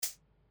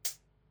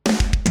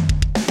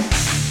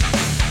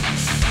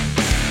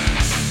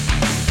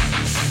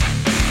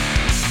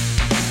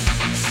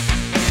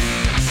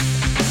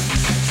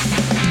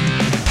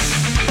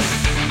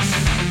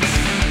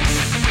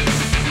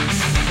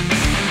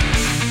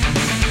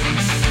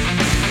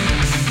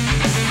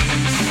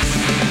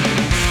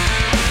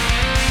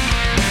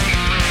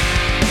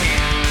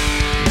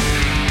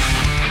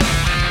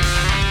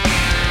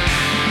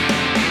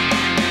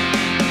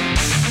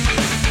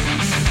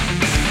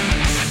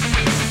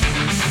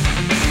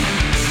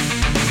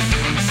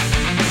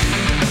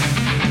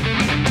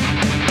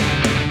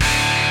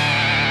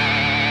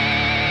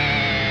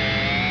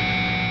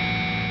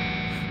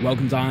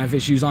welcome to I Have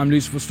Issues. I'm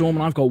Lucifer Storm,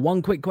 and I've got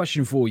one quick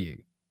question for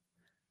you.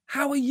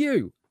 How are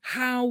you?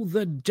 How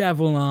the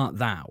devil art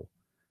thou?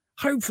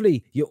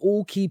 Hopefully, you're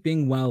all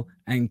keeping well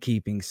and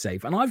keeping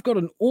safe. And I've got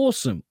an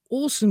awesome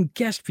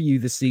guest for you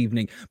this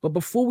evening. But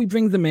before we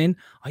bring them in,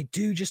 I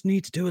do just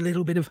need to do a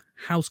little bit of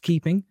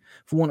housekeeping,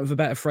 for want of a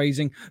better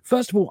phrasing.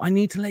 First of all, I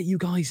need to let you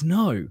guys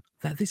know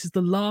that this is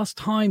the last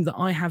time that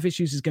I Have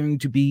Issues is going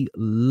to be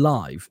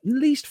live, at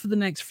least for the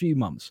next few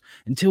months,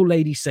 until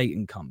Lady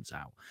Satan comes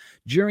out.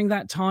 During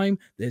that time,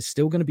 there's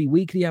still going to be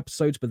weekly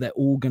episodes, but they're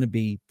all going to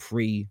be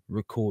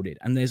pre-recorded,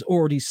 and there's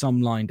already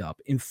some lined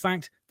up. In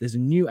fact, there's a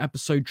new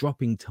episode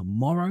dropping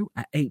tomorrow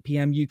at 8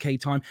 p.m. UK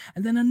time,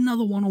 and then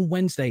another one on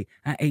Wednesday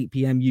at 8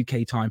 p.m.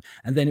 UK time,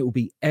 and then it will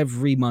be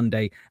every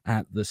Monday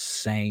at the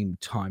same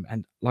time.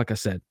 And like I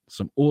said,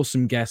 some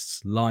awesome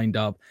guests lined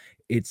up.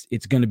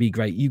 It's going to be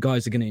great. You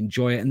guys are going to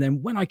enjoy it. And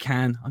then when I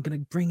can, I'm going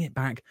to bring it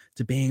back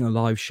to being a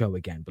live show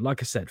again. But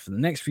like I said, for the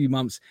next few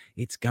months,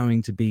 it's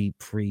going to be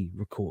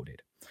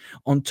pre-recorded.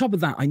 On top of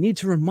that, I need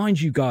to remind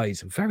you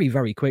guys very,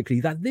 very quickly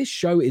that this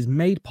show is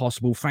made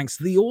possible thanks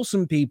to the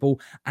awesome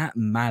people at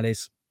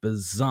Malice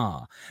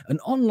Bazaar, an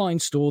online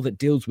store that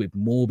deals with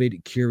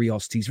morbid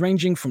curiosities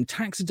ranging from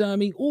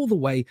taxidermy all the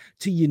way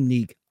to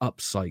unique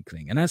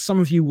upcycling. And as some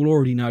of you will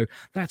already know,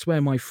 that's where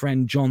my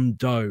friend John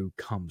Doe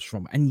comes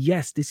from. And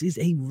yes, this is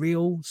a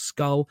real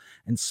skull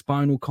and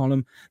spinal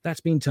column that's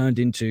been turned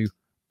into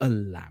a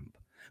lamp.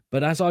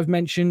 But as I've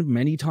mentioned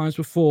many times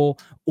before,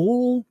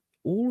 all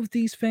of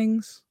these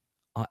things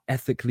are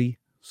ethically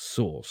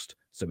sourced.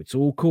 So it's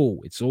all cool.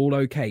 It's all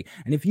okay.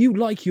 And if you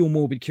like your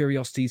morbid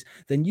curiosities,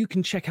 then you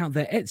can check out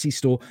their Etsy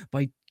store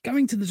by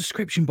going to the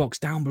description box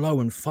down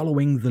below and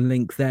following the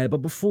link there.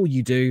 But before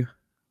you do,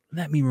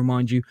 let me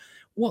remind you,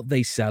 what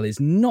they sell is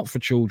not for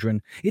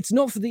children. It's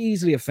not for the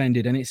easily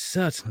offended, and it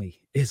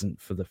certainly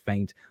isn't for the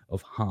faint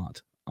of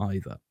heart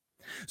either.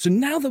 So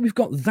now that we've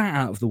got that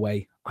out of the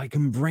way, I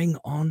can bring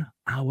on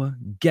our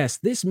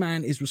guest. This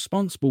man is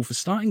responsible for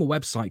starting a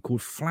website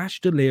called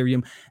Flash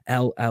Delirium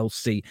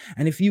LLC.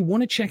 And if you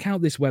want to check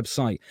out this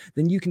website,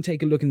 then you can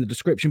take a look in the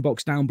description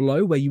box down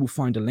below where you will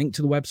find a link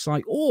to the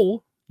website,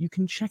 or you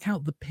can check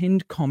out the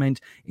pinned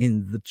comment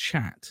in the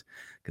chat,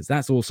 because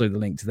that's also the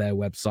link to their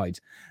website.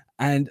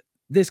 And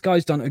this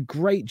guy's done a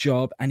great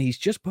job, and he's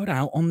just put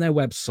out on their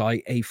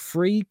website a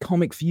free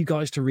comic for you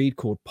guys to read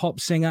called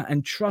Pop Singer.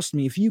 And trust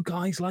me, if you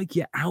guys like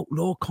your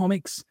outlaw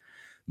comics,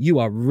 you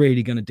are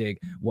really going to dig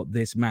what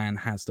this man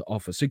has to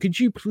offer. So could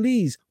you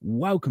please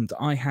welcome to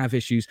I Have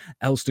Issues,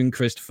 Elston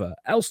Christopher.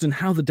 Elston,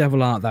 how the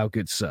devil art thou,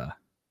 good sir?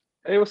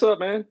 Hey, what's up,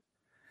 man?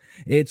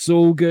 It's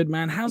all good,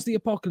 man. How's the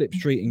apocalypse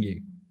treating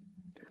you?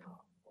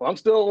 Well, I'm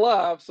still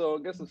alive, so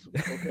I guess it's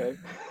okay.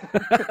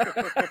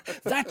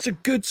 That's a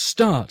good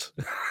start.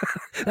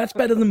 That's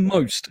better than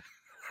most.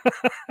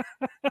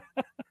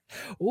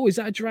 Oh, is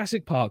that a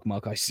Jurassic Park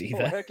mug I see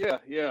there? Heck yeah,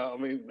 yeah. I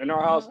mean, in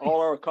our house,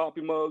 all our coffee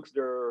mugs,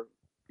 they're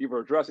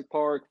either Jurassic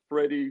Park,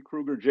 Freddy,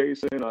 Krueger,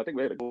 Jason. I think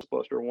we had a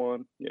Ghostbuster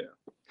one. Yeah.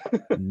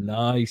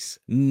 Nice.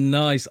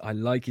 I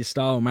like your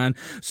style, man.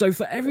 So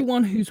for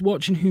everyone who's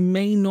watching who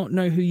may not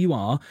know who you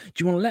are,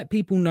 do you want to let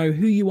people know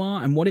who you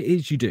are and what it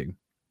is you do?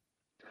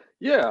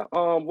 Yeah.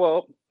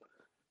 Well,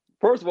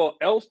 first of all,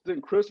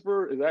 Elston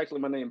Christopher is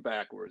actually my name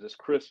backwards. It's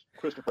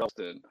Christopher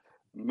Elston.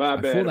 My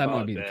bad. I thought that might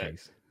about be that. the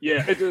case.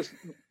 Yeah, it just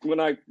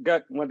when I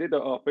did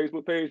the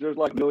Facebook page, there's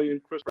like a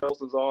million Christopher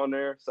Elstons on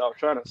there, so I was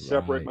trying to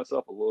separate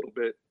myself a little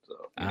bit.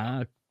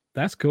 So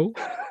that's cool.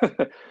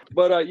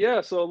 But yeah,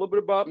 so a little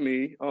bit about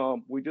me.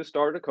 We just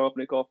started a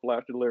company called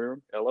Flash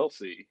Delirium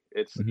LLC.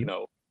 It's we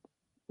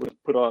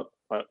put out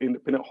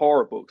independent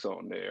horror books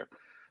on there.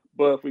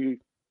 But if we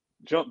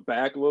jump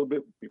back a little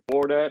bit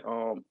before that,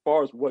 as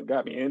far as what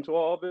got me into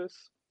all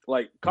this,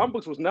 like comic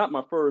books was not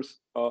my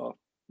first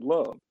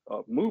love.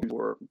 Movies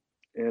were.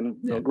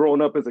 And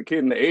growing up as a kid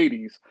in the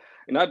 80s,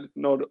 and I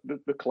know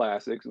the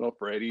classics,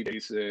 Freddy,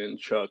 Jason,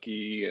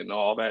 Chucky, and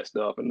all that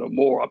stuff, and the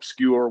more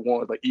obscure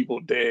ones like Evil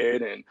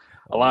Dead and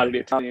a lot of the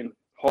Italian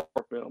horror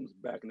films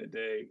back in the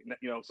day.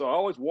 So I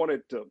always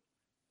wanted to,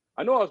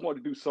 I always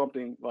wanted to do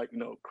something like,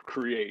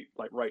 create,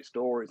 like write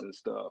stories and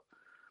stuff.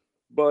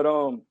 But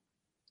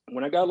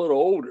when I got a little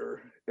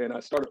older and I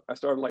started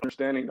like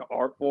understanding the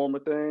art form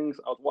of things,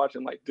 I was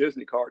watching like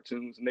Disney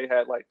cartoons, and they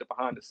had like the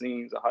behind the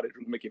scenes of how they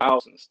drew Mickey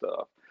Mouse and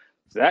stuff.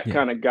 So that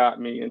kind of got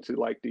me into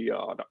like the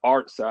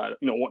art side,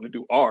 wanting to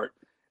do art.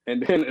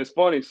 And then it's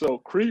funny.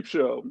 So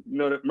Creepshow,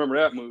 remember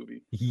that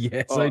movie?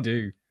 Yes, I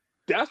do.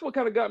 That's what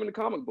kind of got me into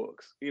comic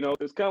books.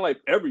 It's kind of like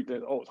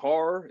everything. Oh, it's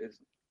horror, it's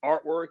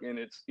artwork, and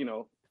it's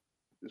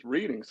it's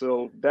reading.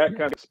 So that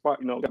kind of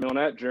got me on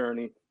that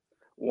journey,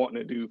 wanting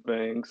to do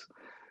things.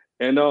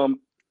 And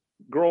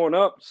growing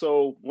up,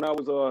 so when I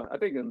was I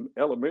think in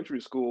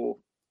elementary school,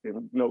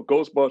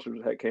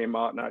 Ghostbusters had came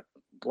out, and I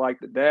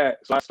liked that,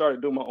 so I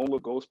started doing my own little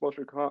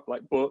Ghostbuster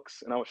like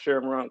books, and I would share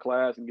them around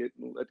class and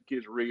let the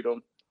kids read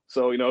them.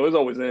 So it was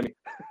always in me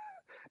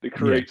to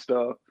create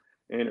stuff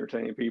and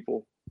entertain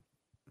people.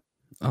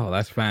 Oh,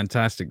 that's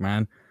fantastic,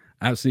 man.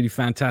 Absolutely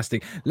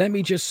fantastic. Let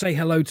me just say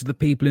hello to the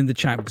people in the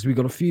chat, because we've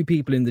got a few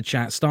people in the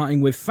chat, starting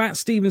with Fat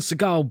Steven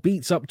Seagal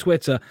beats up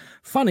Twitter.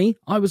 Funny,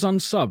 I was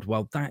unsubbed.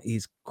 Well, that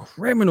is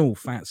criminal,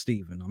 Fat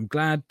Steven. I'm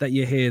glad that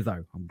you're here,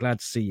 though. I'm glad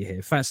to see you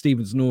here. Fat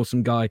Steven's an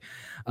awesome guy.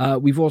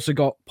 We've also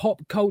got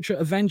Pop Culture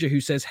Avenger,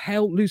 who says,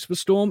 Hail Lucifer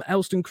Storm,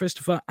 Elston,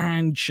 Christopher,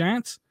 and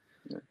chat.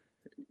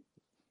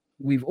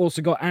 We've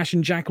also got Ash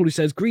and Jackal, who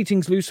says,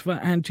 greetings, Lucifer,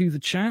 and to the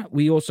chat.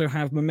 We also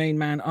have my main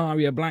man,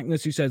 Aria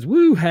Blackness, who says,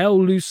 woo,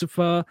 hell,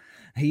 Lucifer.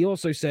 He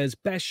also says,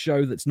 best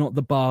show that's not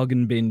the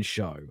bargain bin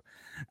show.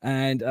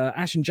 And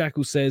Ash and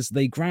Jackal says,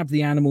 they grab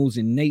the animals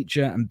in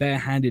nature and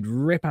barehanded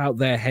rip out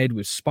their head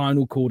with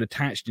spinal cord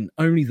attached in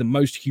only the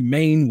most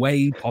humane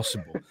way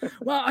possible.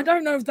 Well, I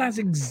don't know if that's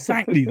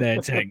exactly their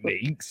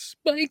techniques,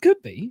 but it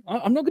could be.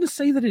 I'm not going to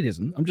say that it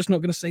isn't. I'm just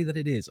not going to say that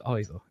it is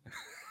either.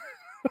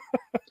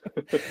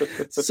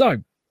 So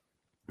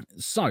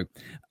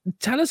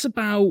tell us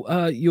about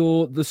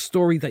the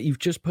story that you've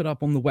just put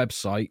up on the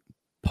website,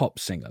 Pop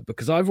Singer,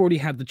 because I've already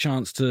had the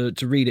chance to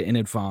read it in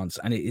advance,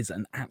 and it is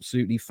an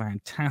absolutely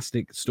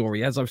fantastic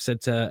story. As I've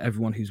said to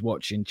everyone who's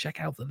watching, check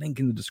out the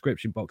link in the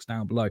description box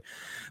down below.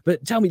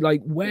 But tell me,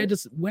 like, where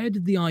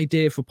did the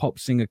idea for Pop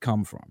Singer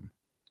come from?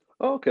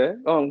 Okay,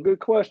 good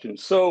question.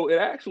 So it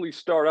actually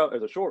started out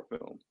as a short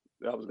film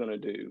that I was going to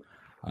do.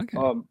 Okay.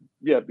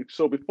 Yeah.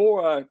 So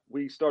before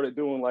we started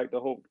doing like the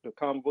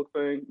comic book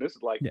thing, this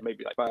is like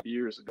maybe like 5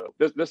 years ago.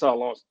 This how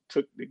long it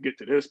took to get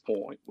to this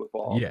point with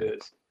all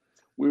this.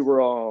 We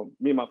were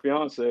me and my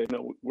fiance,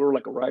 we were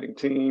like a writing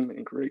team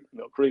and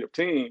creative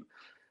team,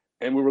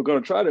 and we were going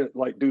to try to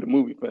like do the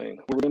movie thing.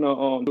 We were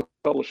gonna do a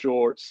couple of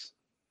shorts,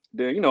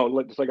 then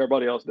just like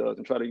everybody else does,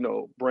 and try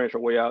to branch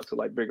our way out to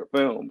like bigger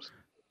films.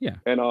 Yeah.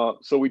 And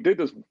so we did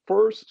this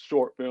first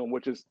short film,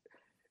 which is.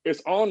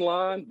 It's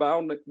online, but I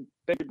don't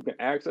think people can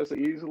access it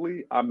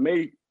easily. I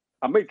may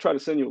try to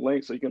send you a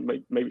link so you can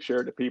maybe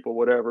share it to people,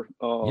 whatever.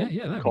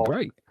 That'd be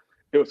great.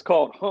 It was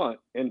called Hunt,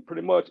 and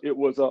pretty much it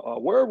was a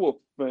werewolf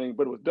thing,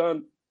 but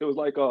it was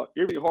like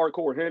eerie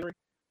hardcore Henry.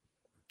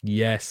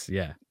 Yes,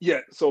 yeah.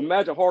 Yeah, so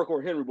imagine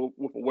hardcore Henry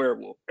with a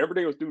werewolf.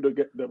 Everything was through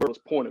the werewolf's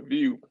point of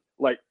view,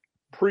 like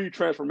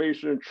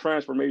pre-transformation,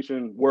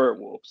 transformation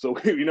werewolf. So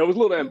it was a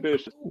little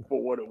ambitious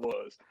for what it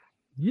was.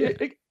 Yeah.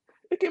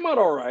 It came out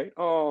all right.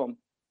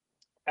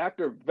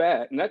 After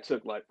that, and that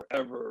took like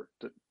forever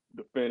to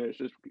finish,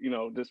 just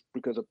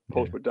because of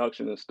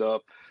post-production and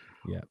stuff.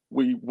 Yeah,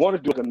 we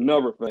wanted to do like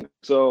another thing.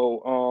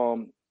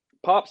 So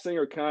Pop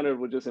Singer kind of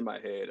was just in my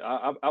head.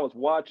 I was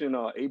watching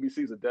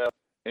ABC's of Death,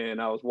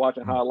 and I was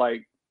watching how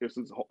like this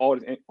is all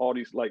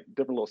these like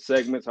different little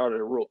segments, how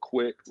they're real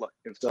quick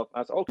and stuff.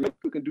 I said, okay,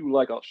 we can do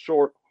like a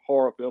short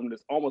horror film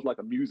that's almost like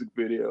a music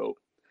video,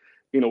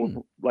 with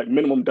like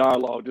minimum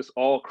dialogue, just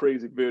all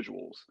crazy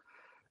visuals.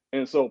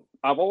 And so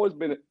I've always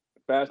been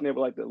fascinated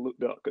with like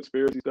the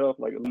conspiracy stuff,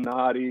 like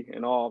Illuminati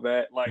and all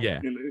that. Like,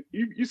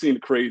 you've seen the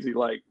crazy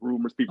like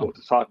rumors people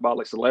to talk about,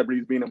 like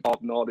celebrities being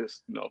involved in all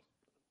this,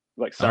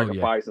 like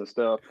sacrifice and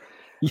stuff.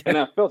 Yeah. And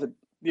I felt that,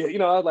 I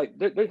was like,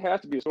 there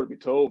has to be a story to be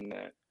told in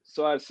that.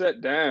 So I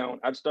sat down,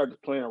 I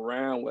started playing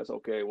around with,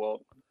 okay,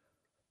 well,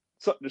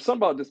 there's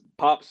something about this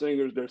pop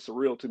singers, they're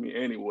surreal to me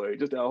anyway.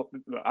 Just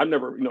I've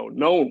never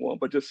known one,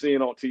 but just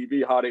seeing on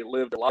TV how they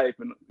live their life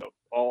and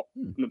all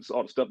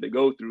the stuff they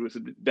go through,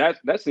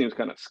 that seems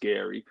kind of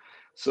scary.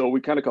 So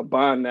we kind of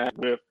combine that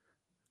with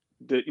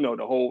the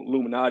the whole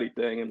Illuminati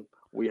thing, and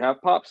we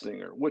have Pop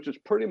Singer, which is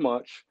pretty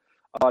much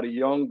about a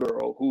young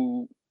girl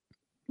who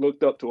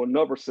looked up to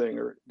another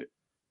singer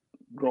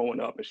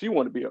growing up, and she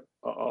wanted to be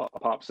a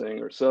pop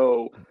singer.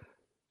 So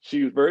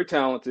she was very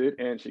talented,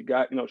 and she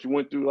got, she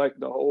went through like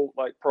the whole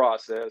like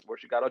process where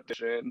she got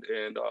auditioned,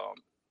 and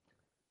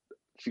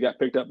she got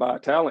picked up by a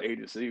talent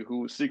agency who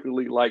was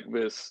secretly like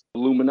this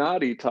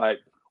Illuminati type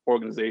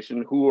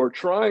organization who are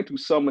trying to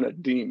summon a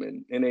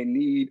demon, and they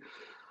need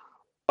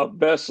a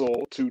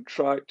vessel to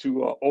try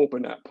to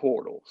open that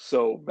portal.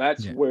 So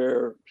that's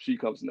where she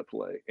comes into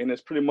play, and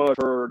it's pretty much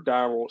her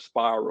downward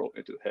spiral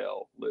into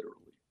hell, literally.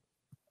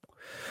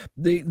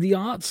 The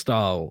art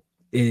style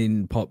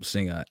in Pop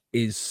Singer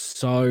is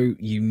so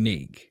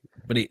unique,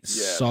 but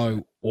it's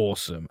so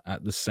awesome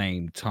at the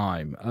same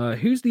time.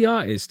 Who's the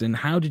artist, and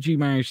how did you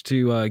manage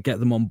to get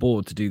them on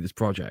board to do this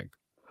project?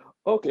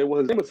 Okay, well,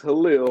 his name is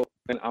Halil,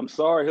 and I'm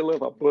sorry, Halil,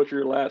 if I butcher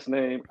your last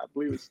name. I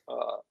believe it's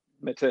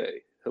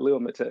Mete, Halil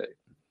Mete.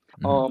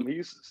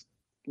 He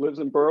lives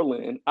in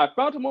Berlin. I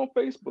found him on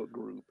Facebook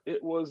group.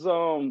 It was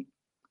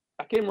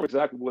I can't remember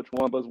exactly which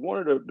one, but it's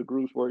one of the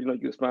groups where you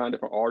can find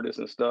different artists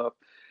and stuff.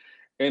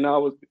 And I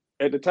was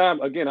at the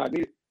time, again,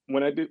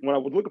 when I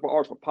was looking for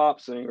artists for Pop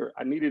Singer,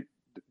 I needed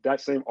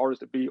that same artist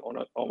to be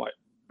on my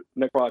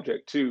next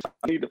project too. So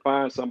I needed to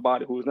find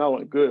somebody who was not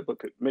only good but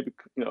could maybe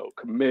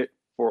commit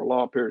for a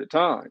long period of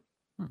time.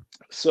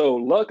 So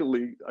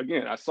luckily,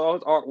 again, I saw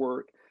his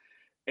artwork,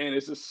 and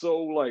it's just so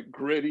like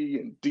gritty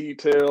and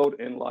detailed,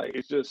 and like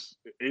it just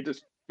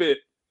fit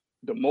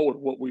the mold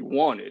of what we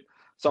wanted.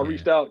 So I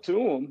reached out to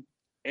him,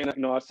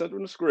 and I sent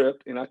him the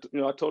script, and I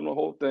told him the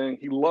whole thing.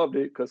 He loved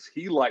it because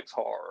he likes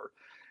horror.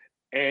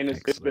 and it's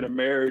been a Excellent.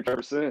 marriage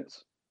ever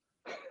since.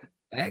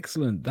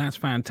 Excellent. That's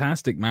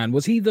fantastic, man.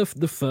 Was he the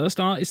first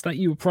artist that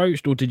you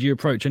approached, or did you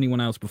approach anyone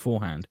else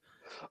beforehand?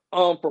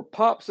 For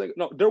pop sing,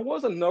 no, there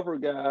was another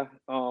guy,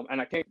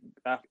 and I can't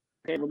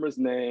remember his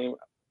name.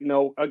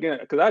 Again,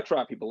 because I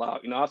try people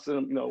out. I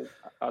send them,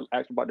 I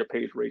ask them about their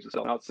page rates and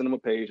stuff. I'll send them a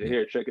page Yeah.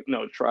 here, check it,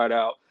 try it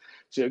out.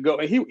 So go,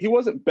 and he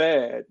wasn't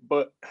bad,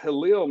 but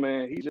Halil,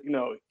 man, he just,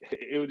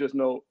 it was just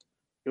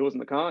it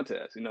wasn't a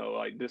contest.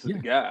 Like this is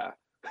the Yeah.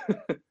 guy.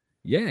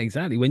 Yeah,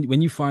 exactly.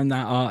 When you find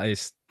that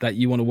artist that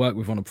you want to work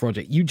with on a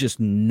project, you just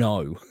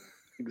know.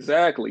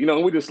 Exactly.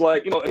 And we just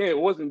like, again, it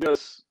wasn't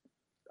just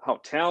how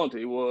talented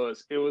he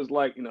was. It was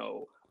like, it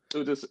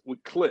was just we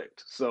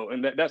clicked. So,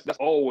 and that's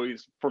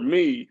always for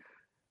me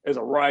as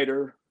a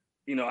writer.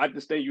 I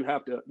just think you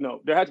have to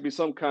there has to be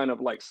some kind of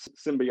like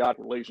symbiotic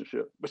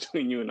relationship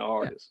between you and the Yeah.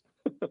 artist.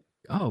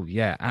 Oh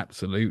yeah,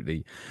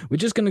 absolutely. We're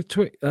just going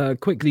to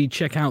quickly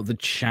check out the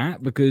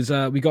chat because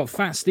we got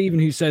Fat Steven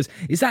who says,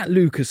 "Is that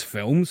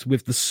Lucasfilms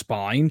with the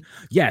spine?"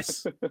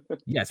 Yes,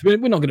 yes. We're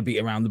not going to beat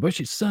around the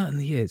bush. It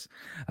certainly is.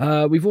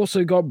 We've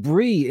also got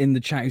Bree in the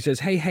chat who says,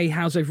 "Hey,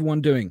 how's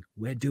everyone doing?"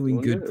 We're doing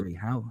good, Bree.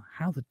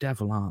 How the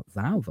devil art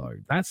thou though?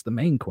 That's the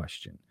main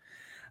question.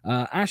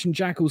 Ash and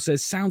Jackal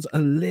says, "Sounds a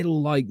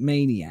little like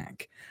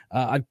Maniac."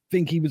 I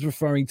think he was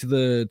referring to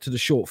the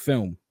short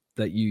film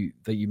that you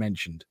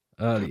mentioned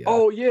earlier.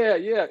 Oh yeah.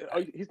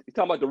 He's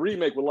talking about the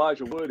remake with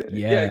Elijah Wood in it.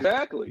 Yeah,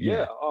 exactly.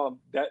 Yeah.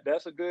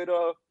 That's a good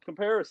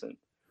comparison.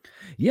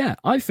 Yeah,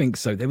 I think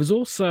so. There was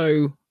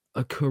also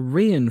a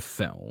Korean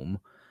film.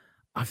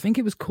 I think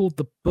it was called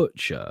The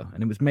Butcher,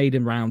 and it was made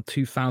in around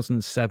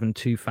 2007,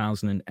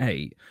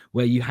 2008,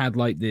 where you had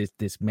like this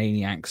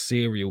maniac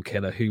serial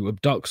killer who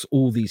abducts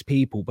all these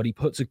people, but he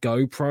puts a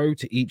GoPro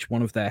to each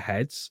one of their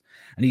heads,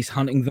 and he's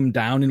hunting them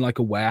down in like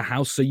a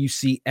warehouse, so you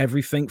see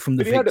everything from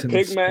the Did he have the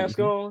victim's pig mask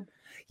on?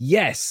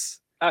 Yes.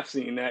 I've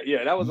seen that.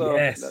 Yeah, that was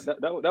Yes.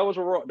 that was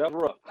rough.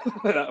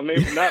 I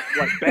mean, not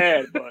like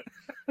bad, but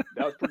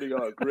that was pretty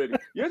gritty.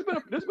 Yeah,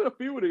 there's been a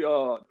few of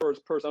the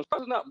first person. I'm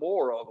surprised there's not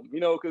more of them.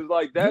 Because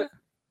like that. Yeah.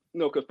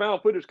 Because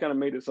found footage kind of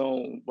made its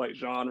own like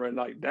genre, and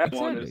like that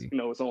one is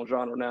its own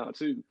genre now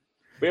too.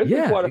 But there's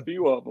been quite a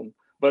few of them.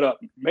 But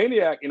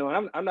Maniac,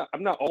 I'm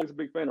not always a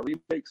big fan of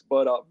remakes,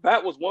 but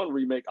that was one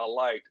remake I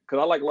liked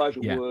because I like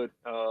Elijah Wood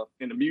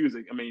in the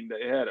music. I mean,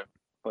 it had a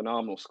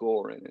phenomenal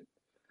score in it.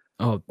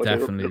 Oh, but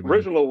definitely. The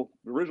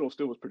original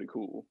still was pretty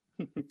cool.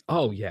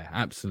 Oh yeah,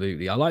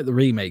 absolutely. I like the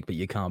remake, but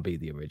you can't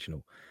beat the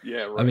original.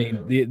 Yeah, right. I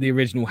mean, the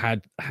original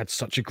had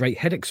such a great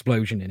head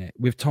explosion in it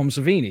with Tom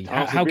Savini.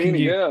 How can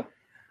you? Yeah.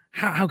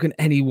 How can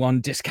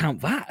anyone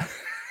discount that?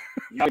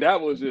 Yeah,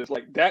 that was just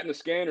like that and the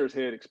Scanner's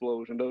head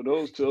explosion.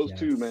 Those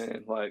two,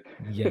 man. Like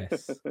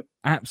yes,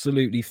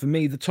 absolutely. For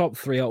me, the top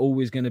three are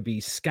always going to be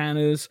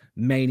Scanners,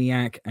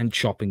 Maniac, and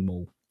Chopping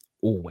Mall.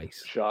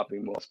 Always.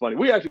 Shopping Mall. It's funny.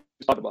 We actually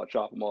talk about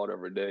Shopping Mall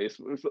every day.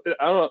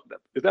 I don't know.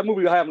 Is that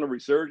movie having a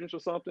resurgence or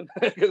something?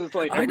 Because it's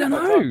like I don't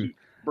know.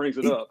 Brings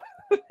it up.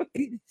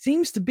 It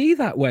seems to be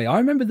that way. I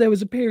remember there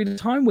was a period of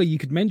time where you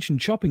could mention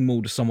Chopping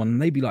Mall to someone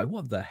and they'd be like,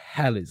 "What the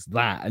hell is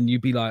that?" And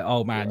you'd be like,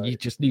 "Oh man, you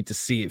just need to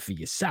see it for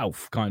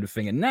yourself," kind of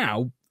thing. And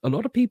now a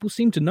lot of people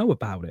seem to know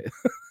about it.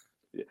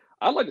 Yeah.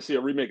 I'd like to see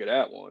a remake of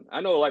that one. I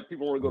know like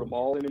people don't want to go to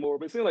mall anymore,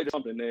 but it seems like there's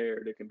something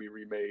there that can be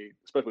remade,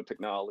 especially with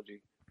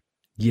technology.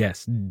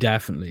 Yes,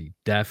 definitely.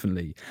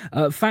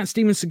 Fat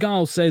Steven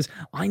Seagal says,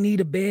 "I need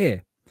a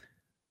beer."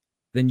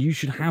 Then you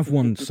should have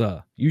one,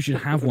 sir. You should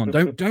have one.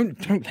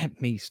 Don't let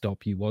me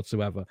stop you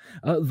whatsoever.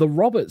 The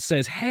Robert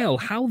says, "Hail,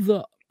 how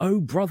the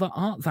brother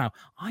art thou?"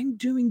 I'm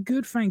doing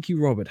good, thank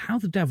you, Robert. How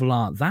the devil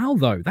art thou,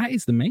 though? That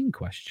is the main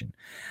question.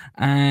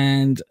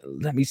 And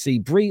let me see.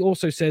 Bree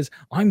also says,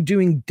 "I'm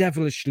doing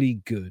devilishly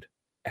good."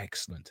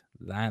 Excellent.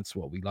 That's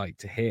what we like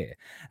to hear.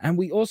 And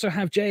we also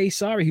have J.A.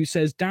 Sari who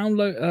says,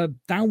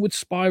 "Downward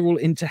Spiral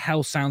into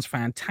Hell sounds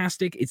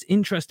fantastic. It's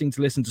interesting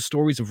to listen to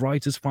stories of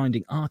writers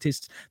finding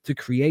artists to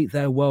create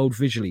their world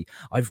visually.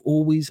 I've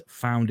always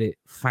found it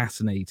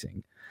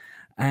fascinating."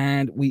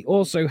 And we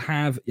also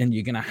have, and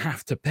you're going to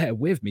have to bear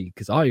with me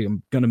because I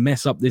am going to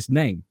mess up this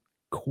name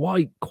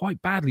quite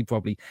badly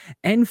probably.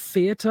 N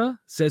Theatre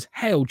says,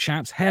 "Hail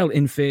chaps, hail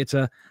in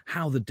theatre.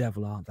 How the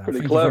devil art thou?" Pretty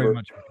Thank clever. you very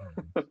much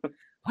for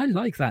I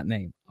like that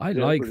name. I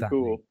like that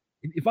cool.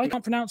 name. If I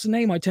can't pronounce a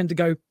name, I tend to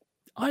go,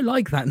 "I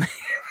like that name."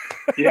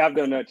 Yeah, I've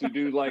done that too,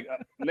 dude. Like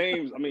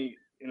names, I mean,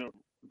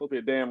 supposed to be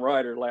a damn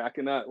writer. Like I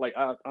cannot, like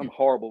I'm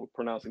horrible with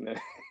pronouncing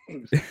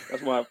names.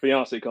 That's why my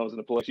fiance comes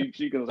into play.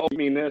 She can, "Oh, you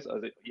mean this?" I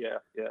said, yeah,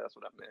 that's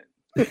what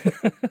I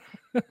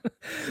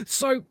meant.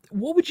 So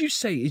what would you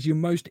say is your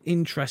most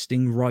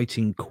interesting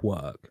writing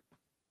quirk?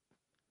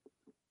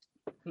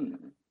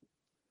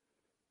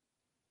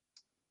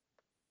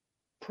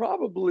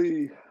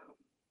 Probably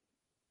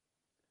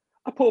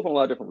I pull from a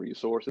lot of different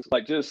resources.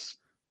 Like just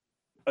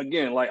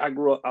again, like I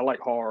grew up, I like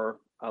horror,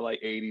 I like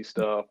 80s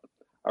stuff.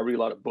 I read a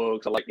lot of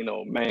books. I like,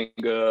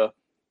 manga,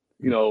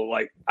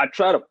 like I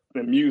try to,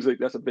 in music,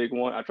 that's a big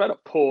one. I try to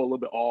pull a little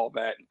bit all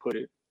that and put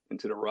it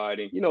into the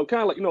writing,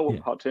 kind of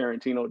like, how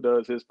Tarantino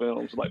does his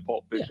films, like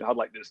Pulp Fiction. I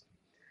like this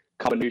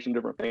combination of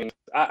different things.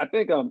 I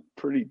think I'm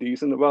pretty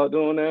decent about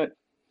doing that.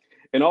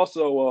 And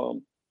also,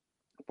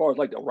 as far as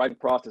like the writing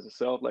process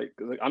itself, like,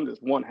 'cause, like, I'm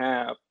just one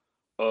half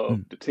of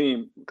Mm, the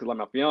team because like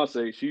my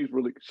fiance, she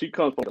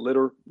comes from a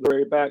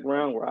literary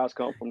background where I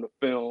come from the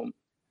film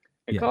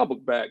and yeah. comic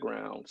book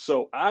background.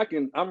 So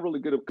I'm really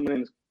good at coming in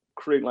and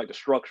creating like the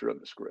structure of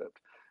the script.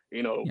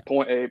 Yeah.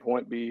 Point A,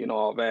 point B, and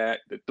all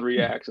that, the three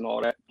Mm, acts and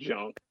all that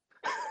junk.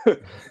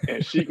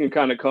 And she can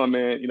kind of come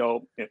in,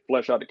 and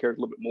flesh out the character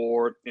a little bit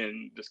more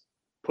and just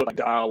put like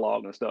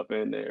dialogue and stuff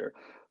in there.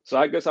 So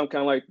I guess I'm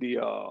kind of like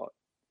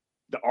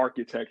the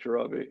architecture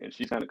of it, and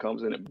she kind of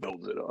comes in and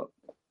builds it up.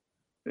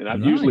 And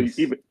I've usually nice.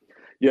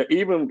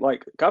 even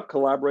like I've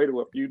collaborated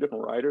with a few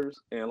different writers,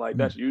 and like Mm,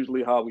 that's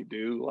usually how we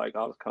do. Like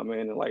I'll just come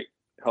in and like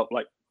help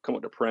like come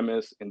with the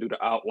premise and do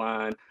the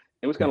outline,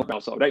 and we just kind yeah. of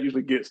bounce off. That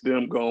usually gets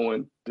them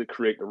going to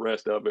create the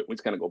rest of it. We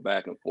just kind of go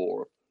back and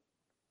forth.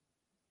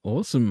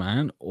 Awesome,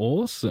 man.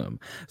 Awesome.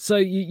 So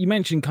you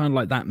mentioned kind of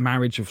like that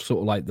marriage of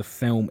sort of like the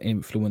film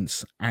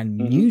influence and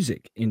hmm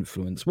music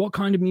influence. What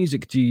kind of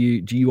music do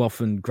you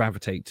often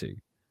gravitate to?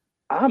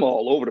 I'm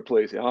all over the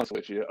place, to be honest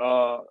with you.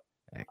 I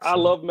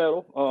Excellent. love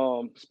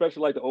metal,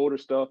 especially like the older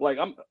stuff. Like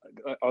I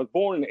was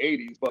born in the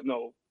 '80s, but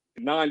no,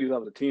 '90s I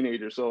was a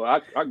teenager, so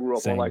I grew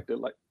up on Same.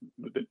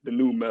 the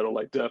new metal,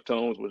 like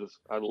Deftones, which is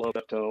I love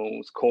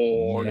Deftones,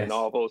 Corn, and Yes.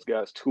 all those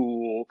guys,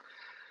 Tool,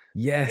 and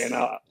Yes.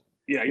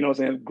 yeah, you know what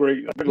I'm saying.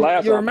 Great. The You're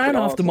last you're a album, pretty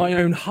man after my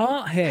awesome. own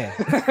heart here.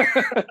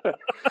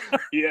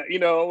 Yeah,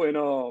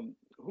 and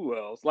who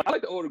else? Like I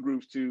like the older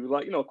groups too.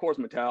 Like of course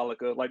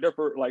Metallica. Like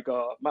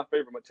my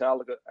favorite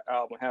Metallica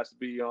album has to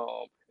be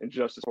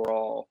Injustice for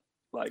All.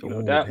 Like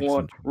Oh, that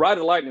one. excellent. Ride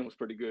the Lightning was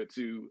pretty good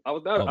too. I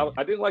was not Oh yeah.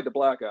 I didn't like the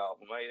Black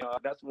album.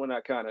 That's when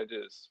I kind of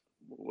just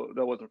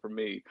that wasn't for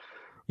me.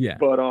 Yeah.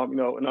 But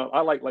and I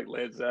like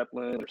Led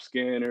Zeppelin or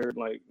Skinner,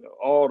 like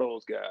all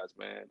those guys,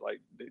 man. Like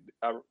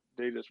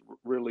they just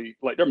really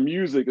like their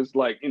music is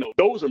like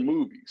those are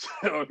movies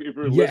if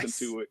you listen Yes.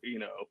 to it.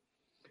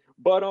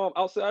 But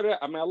outside of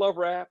that, I mean, I love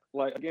rap.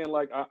 Like again,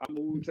 like I'm a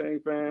Wu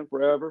Tang fan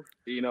forever.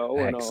 And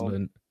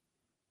Excellent.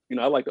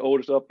 I like the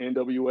older stuff,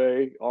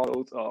 NWA, all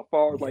those.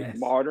 Far as like Yes.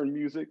 modern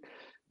music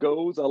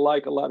goes, I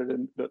like a lot of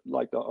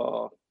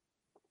the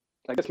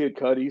I guess Kid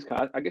Cudi's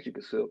kind. I guess you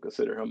could still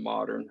consider him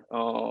modern.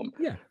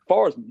 Yeah.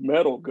 Far as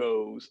metal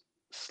goes,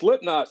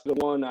 Slipknot's the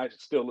one I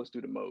still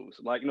listen to the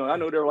most. Like I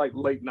know they're like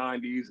late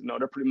 '90s.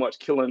 They're pretty much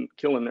killing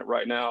it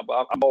right now.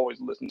 But I'm always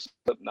listening to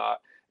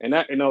Slipknot, and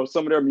that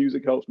some of their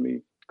music helps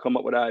me come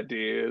up with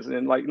ideas.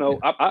 And like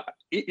Yeah.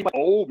 even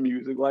old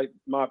music, like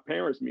my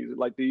parents' music,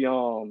 like the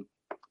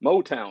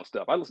Motown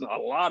stuff. I listen to a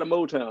lot of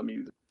Motown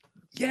music,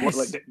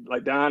 Yes.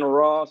 like Diana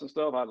Ross and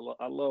stuff. I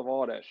love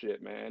all that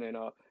shit, man. And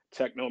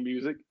techno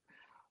music.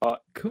 Uh,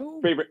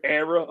 Cool. Favorite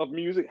era of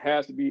music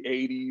has to be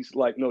 '80s,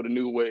 like the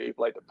new wave,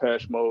 like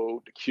Depeche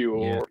Mode, The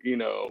Yeah.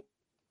 Cure,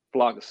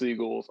 Flock of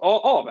Seagulls,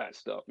 all that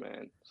stuff,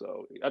 man.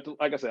 So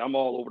like I said, I'm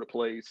all over the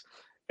place,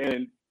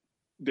 and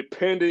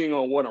depending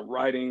on what I'm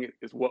writing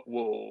is what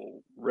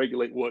will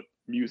regulate what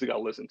music I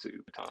listen to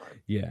at the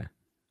time. Yeah.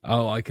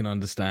 Oh, I can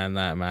understand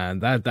that, man.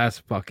 That's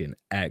fucking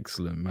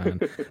excellent, man.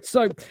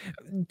 So,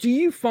 do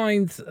you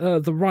find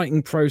the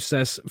writing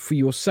process for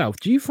yourself?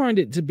 Do you find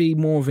it to be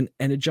more of an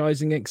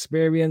energizing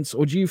experience,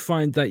 or do you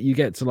find that you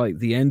get to like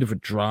the end of a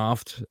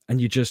draft and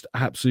you're just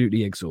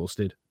absolutely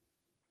exhausted?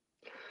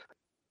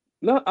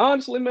 No,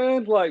 honestly,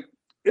 man, like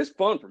it's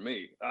fun for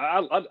me.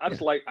 Yeah. I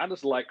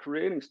just like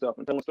creating stuff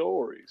and telling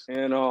stories,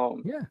 and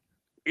Yeah.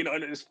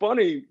 and it's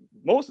funny.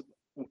 Most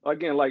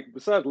again, like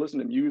besides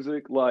listening to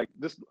music, like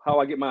this how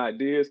I get my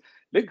ideas.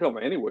 They can come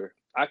from anywhere.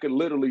 I could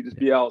literally just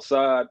Yeah. be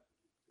outside,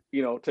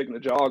 taking a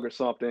jog or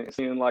something, and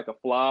seeing like a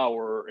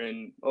flower,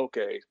 and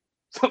okay,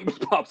 something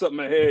just pops up in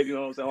my head. You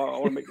know what I'm saying? I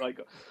want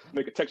to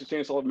make a Texas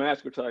Chainsaw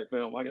Massacre type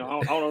film. Like,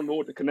 I don't know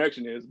what the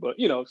connection is, but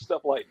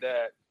stuff like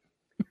that.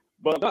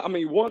 But I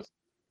mean, once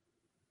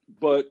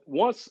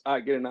I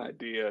get an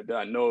idea that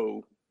I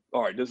know,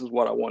 all right, this is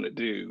what I want to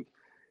do.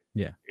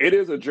 Yeah. It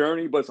is a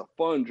journey, but it's a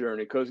fun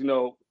journey because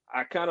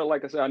I kind of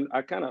like I said,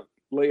 I kind of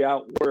lay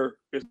out where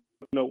it's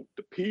the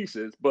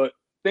pieces, but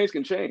things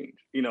can change.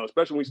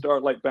 Especially when we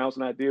start like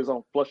bouncing ideas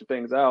on flushing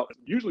things out.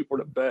 Usually for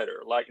the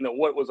better. Like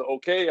what was an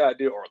okay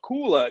idea or a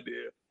cool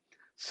idea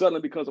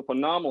suddenly becomes a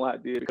phenomenal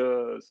idea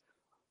because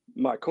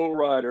my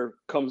co-writer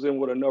comes in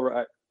with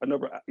another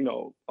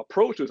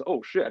approach is,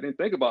 oh shit, I didn't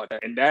think about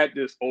that, and that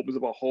just opens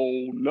up a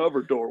whole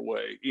another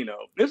doorway.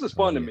 This is Oh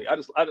fun to yeah. me.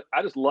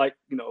 I just like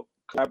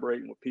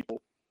collaborating with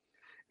people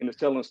and just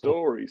telling Oh,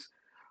 stories.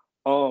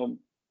 um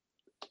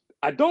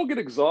I don't get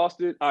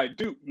exhausted. I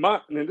do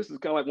and this is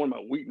kind of like one of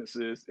my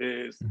weaknesses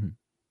is mhm.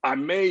 I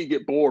may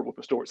get bored with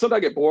a story. Sometimes I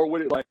get bored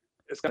with it, like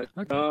it's kind of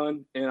Okay.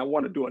 done and I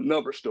want to do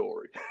another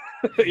story.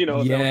 Say,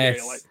 okay, like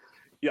Yes.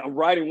 yeah, I'm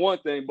writing one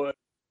thing, but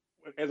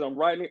as I'm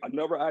writing,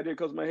 another idea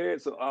comes to my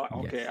head. So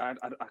okay, Yes.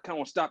 I kind of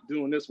want to stop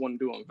doing this one,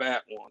 doing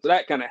that one. So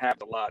that kind of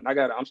happens a lot, and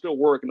I'm still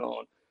working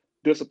on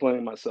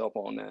disciplining myself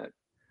on that.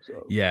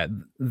 So Yeah,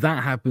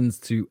 that happens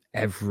to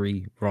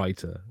every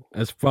writer.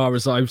 As far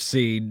as I've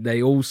seen,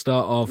 they all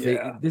start off.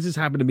 Yeah. This has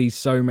happened to me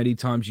so many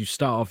times. You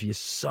start off, you're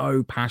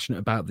so passionate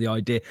about the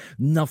idea,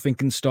 nothing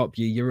can stop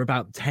you. You're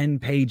about 10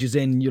 pages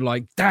in, you're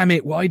like, damn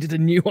it, why did a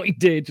new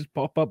idea just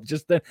pop up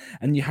just there?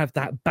 And you have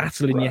that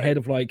battle in your head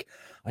of like,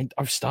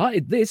 I've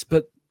started this,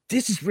 but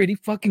this is really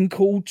fucking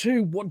cool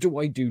too. What do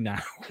I do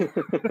now?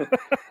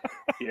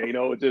 Yeah,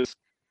 it just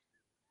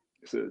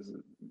is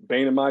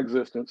bane of my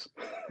existence.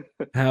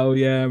 Hell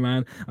yeah,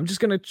 man. I'm just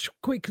going to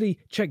quickly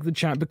check the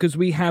chat because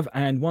we have,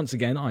 and once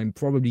again, I'm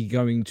probably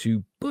going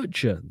to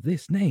butcher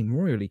this name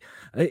royally.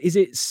 Is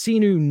it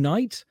Sinu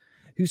Knight?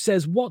 Who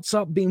says, what's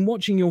up? Been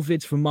watching your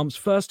vids for months.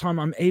 First time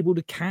I'm able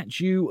to catch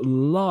you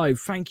live.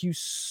 Thank you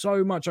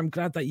so much. I'm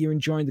glad that you're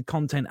enjoying the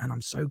content, and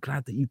I'm so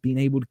glad that you've been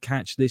able to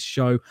catch this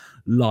show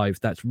live.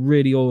 That's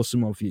really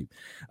awesome of you.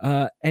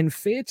 And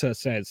Theatre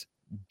says,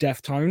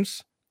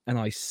 Deftones, and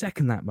I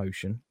second that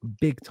motion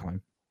big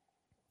time.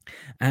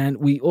 And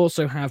we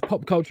also have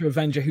Pop Culture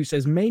Avenger who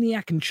says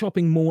Maniac and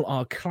Chopping Mall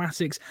are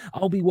classics.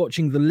 I'll be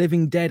watching The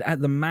Living Dead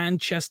at the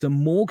Manchester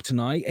Morgue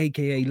tonight,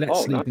 aka Let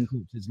Sleeping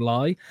Corpses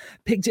Lie.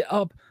 Picked it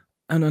up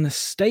on an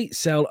estate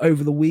sale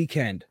over the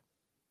weekend.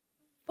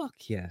 Fuck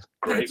yeah.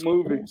 Great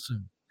movie.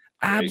 Awesome.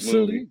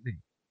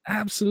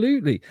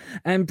 Absolutely.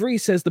 And Bree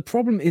says the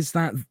problem is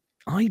that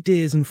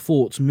ideas and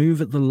thoughts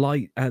move at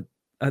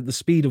the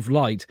speed of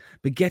light,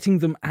 but getting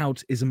them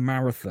out is a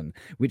marathon,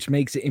 which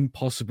makes it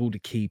impossible to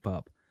keep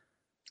up.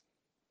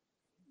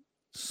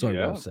 So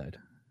well said.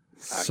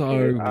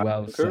 So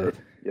well said.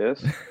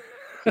 Yes.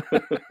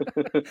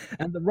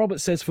 And the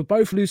Robert says, for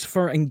both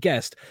Lucifer and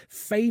Guest,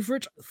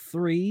 favorite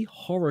 3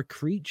 horror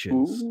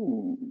creatures.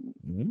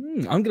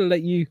 I'm going to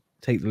let you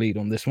take the lead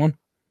on this one.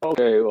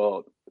 Okay,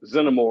 well,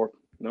 Xenomorph,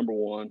 number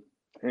 1,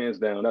 hands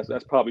down.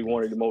 That's probably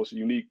one of the most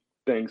unique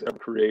things ever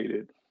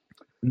created.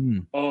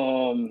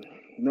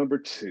 Number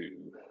 2.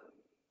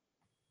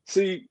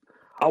 See,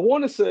 I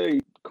want to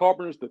say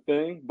Carpenter's The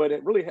Thing, but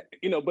it really,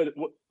 but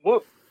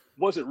what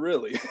was it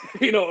really?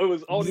 It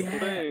was all these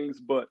things,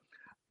 but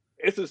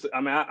it's just, I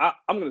mean,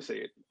 I'm going to say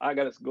it. I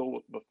got to go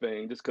with The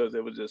Thing just because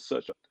it was just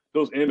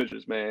those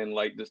images, man,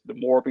 like just the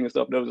morphing and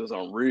stuff, that was just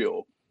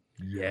unreal.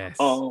 Yes.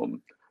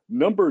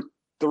 Number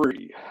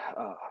 3,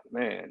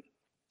 man.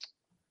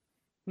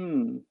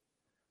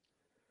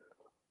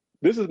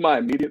 This is my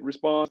immediate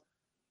response.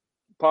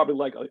 Probably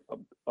like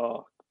a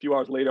few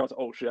hours later, I was like,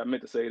 oh shit, I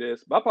meant to say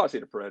this. But I'll probably say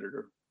The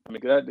Predator. I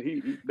mean,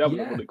 that was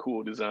a really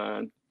cool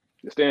design.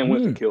 Stan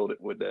Winston killed it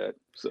with that.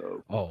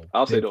 So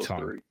I'll say those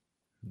 3.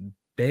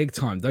 Big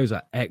time. Those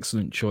are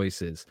excellent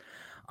choices.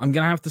 I'm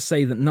going to have to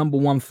say that number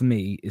 1 for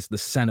me is the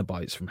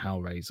Cenobites from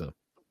Hellraiser.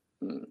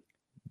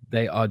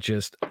 They are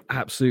just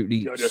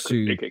absolutely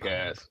super.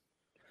 Ass.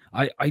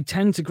 I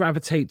tend to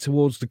gravitate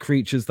towards the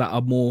creatures that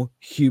are more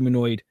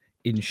humanoid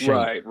in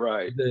shape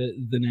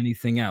than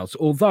anything else.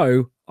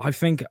 Although I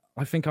think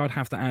I'd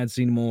have to add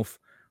Xenomorph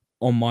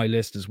on my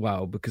list as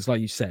well, because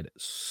like you said,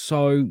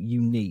 so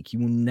unique. You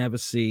will never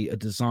see a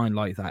design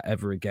like that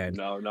ever again.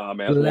 No,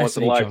 man. Once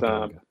in a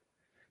lifetime.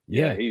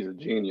 Yeah, he's a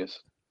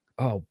genius.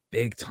 Oh,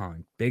 big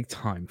time.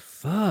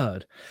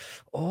 3rd.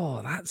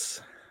 Oh,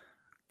 that's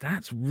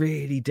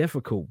really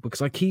difficult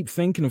because I keep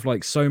thinking of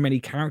like so many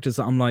characters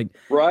that I'm like,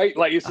 right?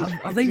 Like,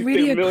 are they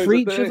really a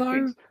creature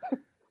though?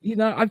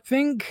 I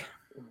think,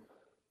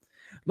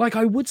 like,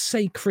 I would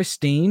say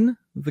Christine,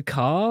 the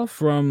car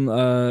from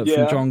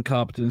John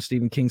Carpenter and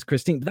Stephen King's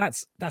Christine.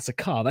 That's a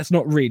car. That's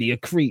not really a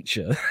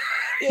creature.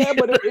 Yeah,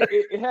 but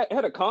it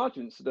had a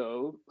conscience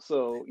though.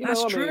 So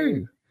that's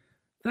true.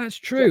 That's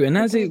true. And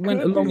as it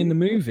went along in the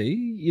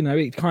movie,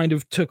 it kind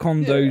of took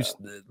on those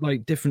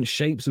like different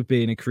shapes of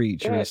being a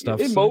creature and stuff.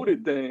 It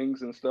molded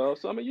things and stuff.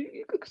 So I mean,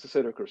 you could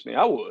consider Christine.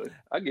 I would.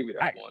 I'd give you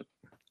that one.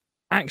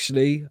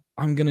 Actually,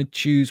 I'm gonna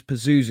choose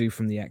Pazuzu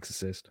from The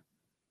Exorcist.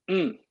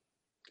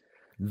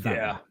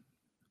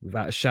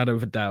 Without a shadow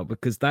of a doubt,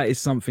 because that is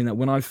something that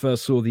when I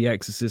first saw The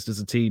Exorcist as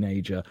a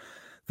teenager,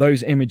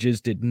 those images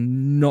did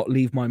not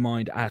leave my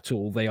mind at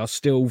all. They are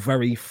still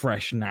very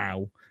fresh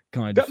now,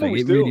 kind of thing.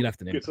 It really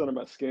left an impact. Gets under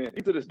my skin.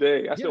 To this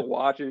day, I still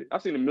watch it.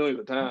 I've seen it millions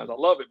of times. I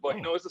love it, but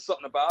it's just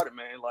something about it,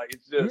 man. Like,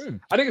 it's just,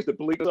 I think it's the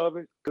bleakness of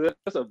it, because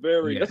that's a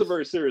very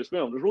serious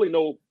film. There's really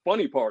no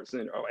funny parts in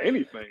it or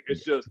anything.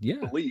 It's just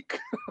bleak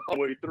all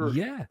the way through.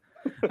 Yeah.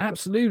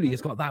 Absolutely.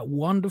 It's got that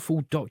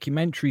wonderful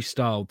documentary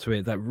style to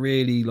it that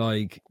really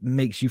like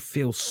makes you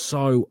feel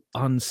so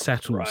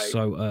unsettled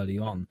so early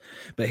on.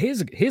 But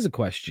here's a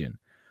question.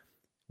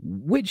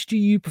 Which do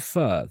you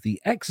prefer, The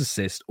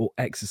Exorcist or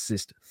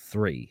Exorcist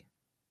 3?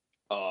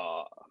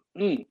 I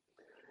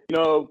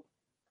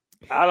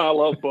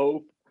love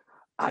both.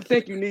 I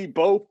think you need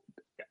both.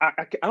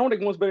 I don't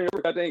think one's better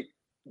than the other. I think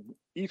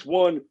each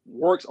one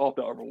works off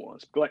the other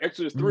ones. Like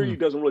Exorcist 3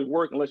 doesn't really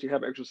work unless you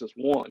have Exorcist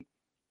 1.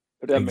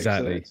 If that makes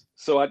sense.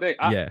 So I think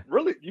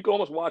really you can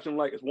almost watch them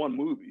like it's one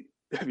movie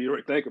if you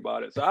really think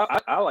about it. So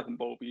I like them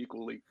both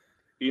equally.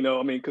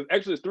 Because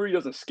Exorcist 3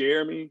 doesn't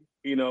scare me,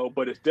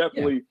 but it's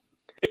definitely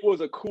it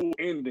was a cool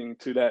ending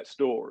to that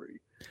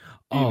story.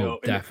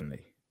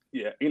 Definitely.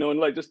 Yeah, and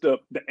like just the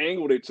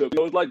angle they took.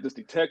 It was like this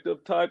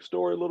detective type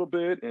story a little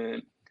bit,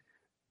 and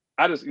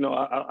I just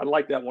I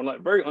like that one.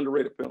 Like very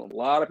underrated film. A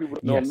lot of people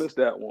don't Yes. miss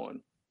that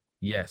one.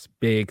 Yes,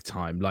 big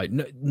time. Like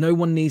no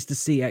one needs to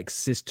see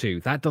Exorcist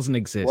 2. That doesn't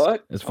exist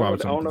What? as far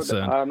as I I'm don't know.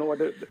 concerned. I don't know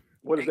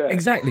what is that?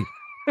 Exactly.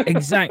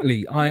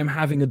 Exactly. I am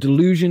having a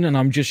delusion and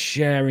I'm just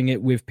sharing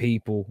it with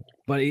people,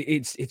 but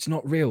it's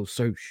not real.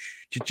 So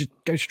just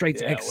go straight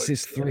to Yeah,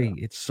 Exorcist 3.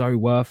 It's so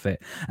worth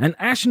it. And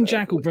Ashen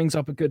Jackal exactly. brings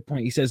up a good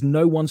point. He says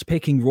no one's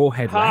picking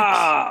Rawhead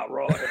Rex.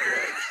 Rawhead Rex.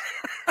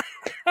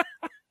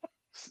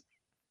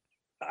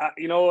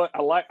 You know what?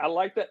 I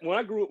like that. When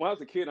I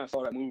was a kid and I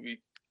saw that movie,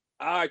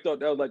 I thought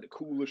that was like the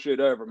coolest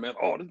shit ever, man.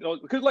 Oh,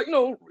 because like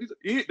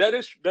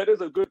that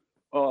is a good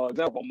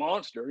example of a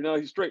monster.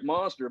 He's a straight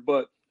monster,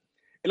 but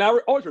and I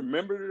always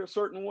remembered it a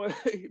certain way.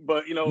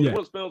 But one of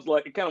those films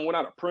like it kind of went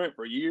out of print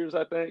for years,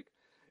 I think.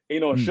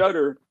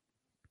 Shudder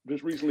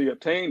just recently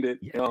obtained it.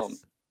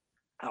 Yes.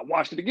 I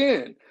watched it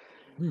again,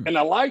 and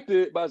I liked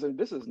it, but I said,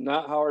 "This is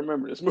not how I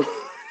remember this movie."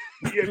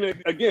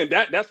 And again,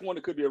 that's one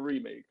that could be a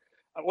remake.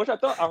 Which I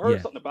thought I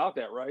heard something about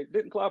that, right?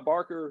 Didn't Clive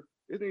Barker?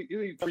 Isn't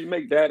he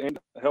remake that and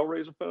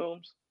Hellraiser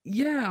films?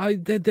 Yeah,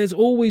 there's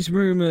always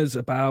rumors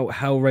about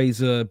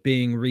Hellraiser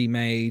being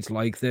remade.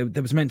 Like there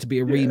was meant to be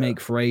a remake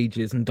for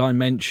ages, and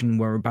Dimension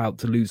were about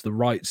to lose the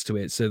rights to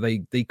it, so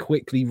they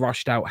quickly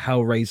rushed out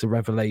Hellraiser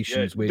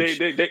Revelations. Which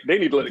they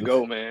need to let it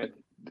go, man.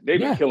 They've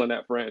been killing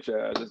that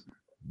franchise.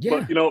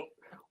 But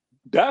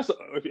that's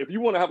if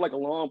you want to have like a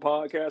long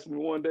podcast with me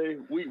one day,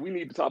 we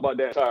need to talk about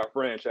that entire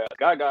franchise.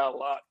 I got a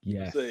lot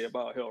to say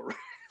about Hellraiser,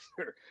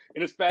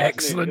 and it's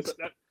fascinating.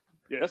 Excellent.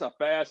 That's a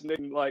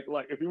fascinating like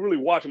if you really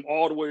watch them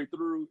all the way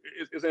through,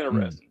 it's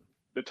interesting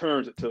the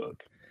turns it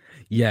took.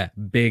 Yeah,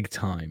 big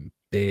time.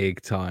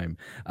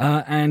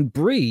 And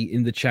Bree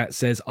in the chat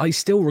says, I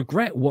still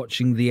regret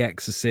watching The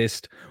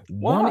Exorcist.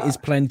 Why? 1 is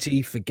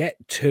plenty, forget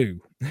 2.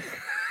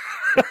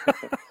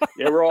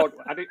 Yeah, we're all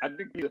I think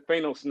he's a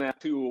Thanos snap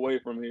 2 away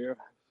from here.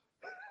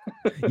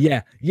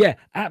 yeah,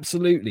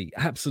 absolutely.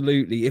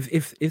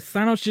 If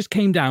Thanos just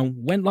came down,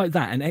 went like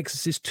that, and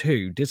Exorcist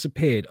 2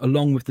 disappeared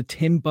along with the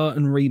Tim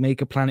Burton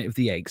remake of Planet of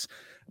the Apes,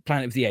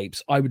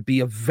 I would be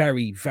a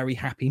very, very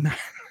happy man.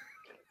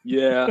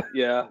 yeah,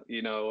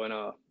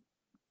 and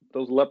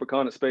those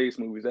Leprechaun in Space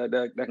movies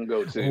that can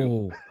go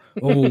too.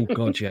 Oh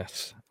god,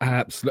 yes,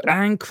 absolutely.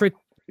 And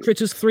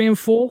Critters 3 and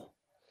 4.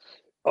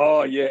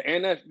 Oh yeah,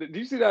 and did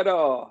you see that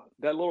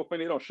little thing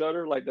they don't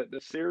Shudder, like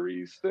the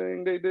series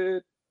thing they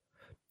did?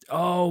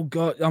 Oh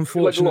god,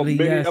 unfortunately,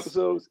 like mini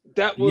episodes.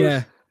 That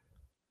was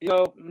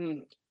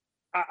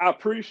I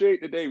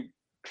appreciate that they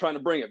trying to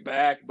bring it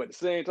back, but at the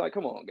same time,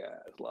 come on,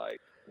 guys, like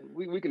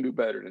we can do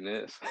better than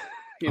this.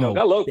 I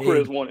love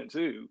Critters 1 and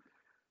 2.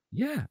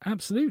 Yeah,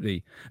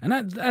 absolutely. And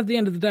at the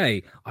end of the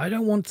day, I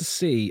don't want to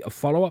see a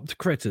follow-up to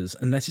Critters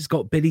unless it's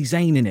got Billy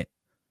Zane in it.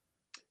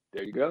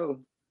 There you go.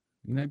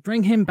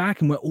 Bring him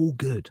back and we're all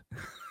good.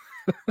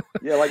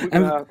 Yeah, like we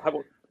can have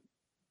a...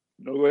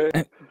 No way.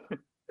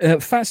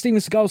 Fat Steven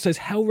Seagal says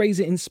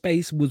Hellraiser in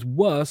space was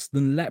worse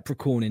than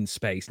Leprechaun in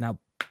space. Now,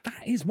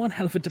 that is one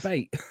hell of a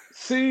debate.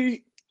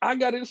 See, I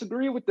got to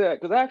disagree with that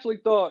because I actually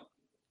thought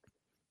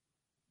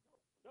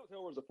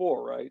that was Hellraiser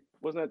 4, right?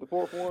 Wasn't that the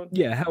 4th one?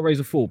 Yeah,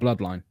 Hellraiser 4,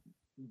 Bloodline.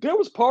 There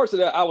was parts of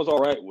that I was all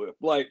right with.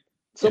 Like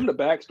some of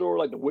the backstory,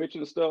 like the witch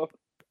and stuff.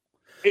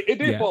 It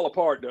did fall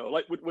apart though,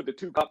 like with the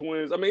 2 cop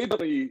twins. I mean, it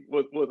definitely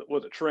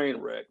was a train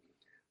wreck.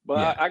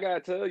 But I gotta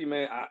tell you,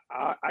 man,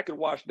 I could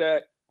watch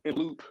that in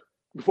loop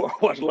before I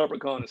watch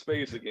Leprechaun in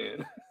Space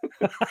again.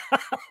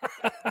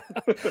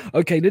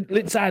 Okay,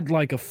 let's add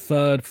like a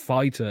third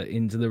fighter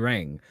into the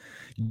ring.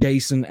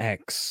 Jason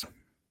X.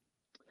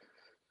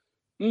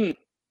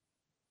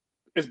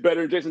 It's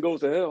better than Jason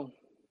Goes to Hell.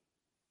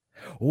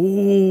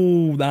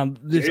 Oh, now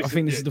I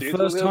think this is the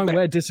first time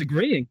we're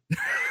disagreeing.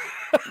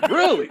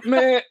 Really,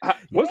 man?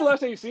 When's the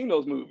last time you seen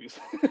those movies?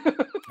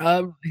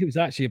 It was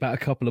actually about a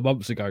couple of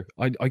months ago.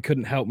 I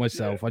couldn't help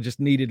myself. I just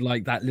needed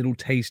like that little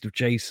taste of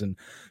Jason.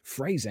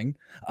 Phrasing.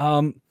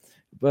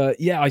 But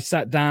yeah, I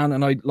sat down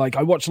and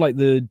I watched like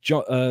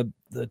the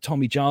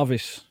Tommy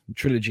Jarvis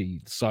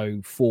trilogy,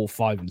 so 4,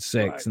 5, and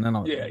 6, and then I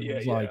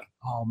was like,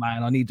 oh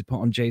man, I need to put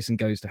on Jason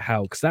Goes to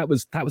Hell because that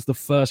was the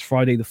first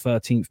Friday the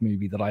 13th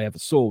movie that I ever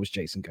saw was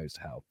Jason Goes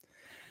to Hell.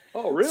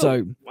 Oh really?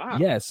 So wow.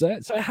 Yeah, so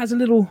it has a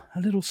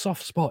little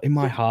soft spot in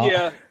my heart.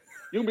 Yeah,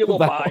 you can be a little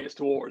biased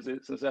towards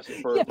it since that's your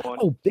first one.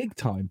 Oh, big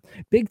time.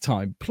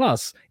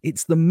 Plus,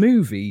 it's the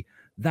movie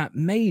that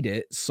made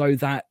it so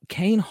that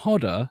Kane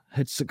Hodder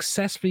had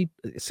successfully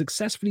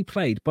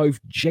played both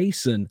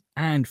Jason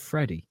and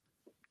Freddy.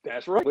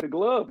 That's right, with a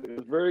glove. It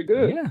was very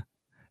good. Yeah,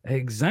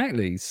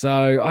 exactly.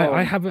 So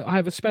I have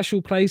a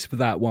special place for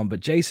that one.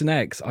 But Jason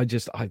X,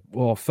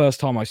 first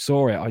time I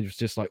saw it, I was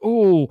just like,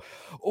 oh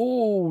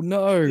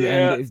no.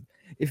 Yeah. And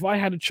if I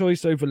had a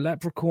choice over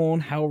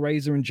Leprechaun,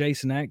 Hellraiser, and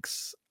Jason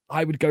X,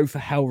 I would go for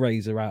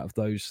Hellraiser out of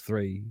those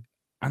 3.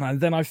 And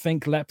then I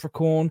think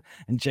Leprechaun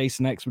and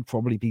Jason X would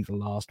probably be the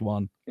last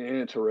one.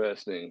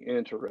 Interesting.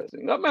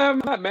 I'm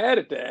not mad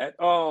at that.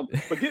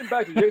 But getting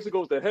back to Jason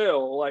Goes to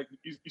Hell, like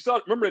you saw,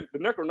 remember the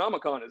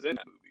Necronomicon is in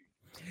that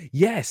movie.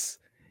 Yes.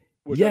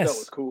 Which I thought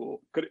was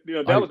cool.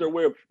 That was their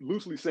way of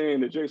loosely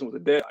saying that Jason was a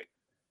dead.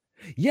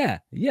 Yeah,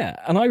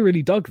 and I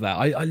really dug that.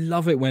 I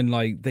love it when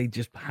like they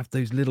just have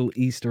those little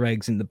Easter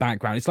eggs in the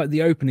background. It's like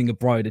the opening of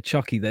Bride of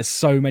Chucky. There's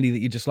so many that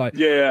you're just like,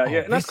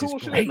 and that's cool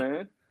shit,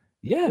 man.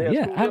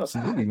 Yeah, cool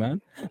absolutely,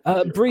 man.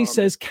 Bree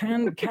says,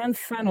 can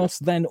Thanos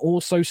then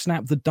also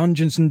snap the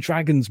Dungeons and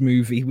Dragons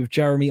movie with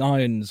Jeremy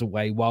Irons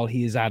away while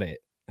he is at it?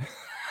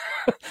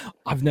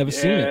 I've never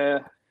seen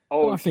it.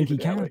 Oh, I think he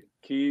can.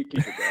 Keep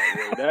it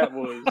that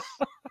way.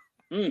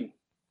 That was.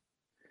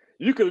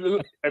 You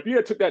could, if you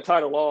had took that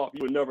title off,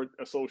 you would never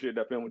associate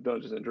that film with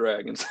Dungeons and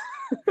Dragons.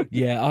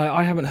 Yeah,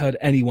 I haven't heard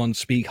anyone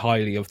speak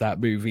highly of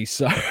that movie,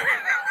 so.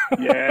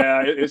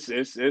 Yeah, it's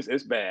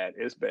bad.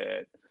 It's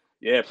bad.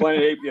 Yeah, Planet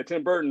of the Apes. Yeah,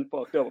 Tim Burton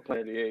fucked up with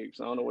Planet of the Apes.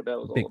 I don't know what that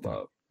was all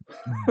about.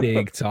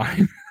 Big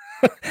time.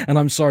 And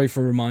I'm sorry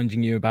for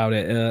reminding you about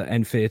it,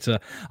 N Theatre.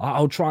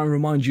 I'll try and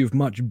remind you of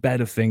much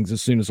better things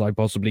as soon as I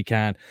possibly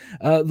can.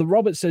 The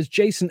Robert says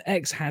Jason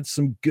X had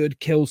some good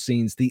kill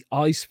scenes. The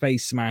ice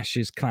face smash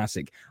is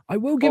classic. I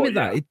will give it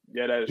that.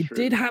 That is true. It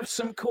did have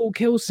some cool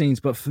kill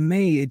scenes, but for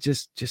me, it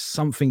just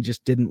something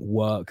just didn't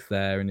work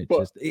there, and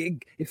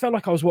it felt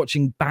like I was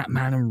watching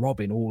Batman and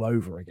Robin all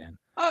over again.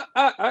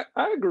 I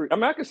agree. I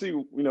mean, I can see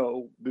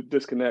the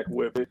disconnect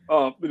with it.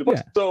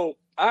 So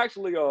I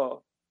actually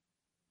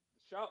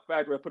Shout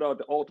Factory, I put out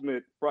the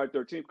Ultimate Friday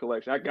 13th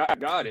collection. I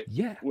got it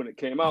when it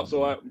came out.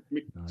 So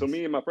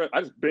me and my friend,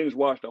 I just binge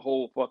watched the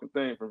whole fucking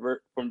thing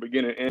from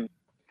beginning to end.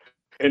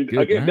 And good,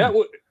 again, man.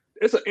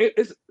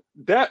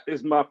 That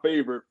is my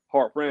favorite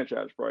horror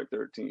franchise, Friday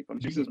 13th. I mean,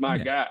 Jason's my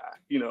guy,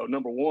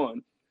 number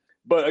one.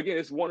 But again,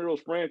 it's one of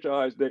those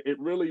franchises that it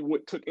really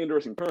took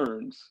interesting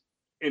turns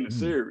in the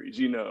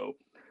series,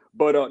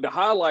 But the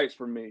highlights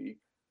for me,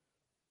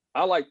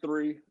 I like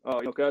 3,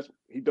 because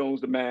he dons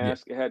the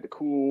mask. It had the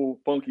cool,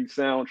 funky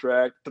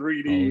soundtrack,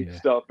 3D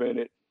stuff in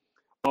it.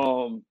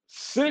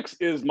 6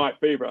 is my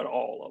favorite out of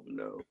all of them,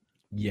 though.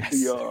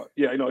 Yes.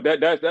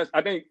 That's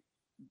I think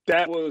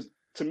that was,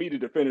 to me, the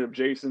definitive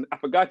Jason. I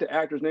forgot the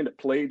actor's name that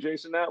played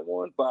Jason that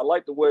one, but I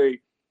like the way,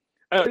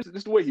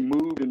 just the way he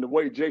moved and the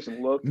way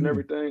Jason looked and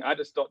everything. I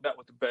just thought that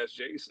was the best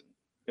Jason,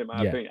 in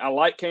my opinion. I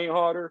like Kane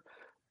Hodder,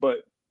 but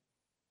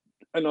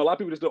I know a lot of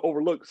people just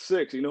overlook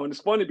 6, and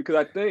it's funny because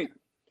I think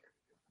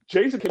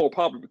Jason became more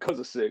popular because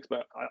of 6,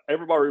 but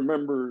everybody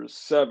remembers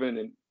 7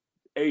 and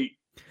 8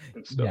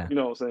 and stuff. Yeah. You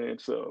know what I'm saying?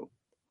 So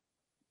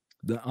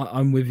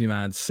I'm with you,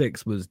 man.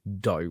 6 was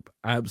dope,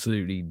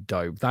 absolutely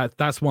dope.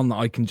 That's one that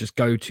I can just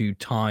go to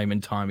time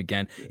and time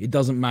again. It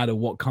doesn't matter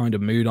what kind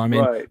of mood I'm in.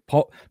 Right.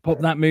 Pop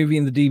that movie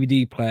in the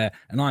DVD player,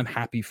 and I'm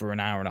happy for an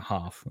hour and a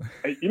half.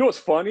 Hey, you know what's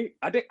funny?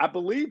 I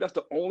believe that's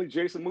the only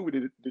Jason movie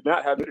that did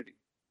not have nudity.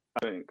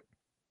 I think.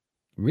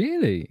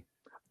 Really?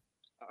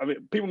 I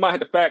mean, people might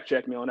have to fact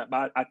check me on that,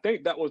 but I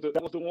think that was the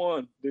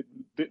one that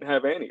didn't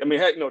have any. I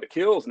mean, it had the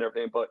kills and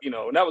everything, but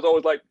and that was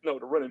always like the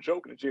running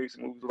joke in the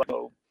Jason movies, like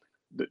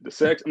the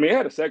sex. I mean, it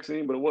had a sex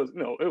scene, but it was it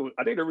was.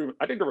 I think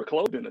they were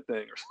clothed in the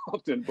thing or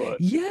something. But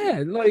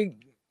like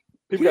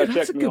people gotta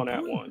check me on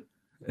that one.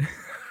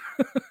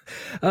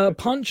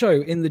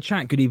 Pancho in the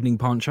chat. Good evening,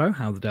 Pancho.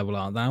 How the devil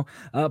art thou?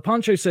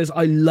 Pancho says,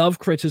 I love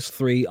Critters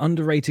 3,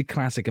 underrated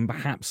classic, and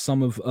perhaps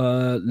some of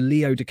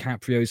Leo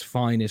DiCaprio's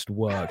finest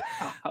work.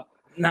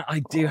 Now, I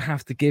do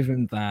have to give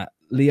him that.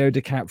 Leo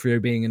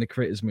DiCaprio being in a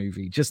Critters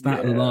movie, just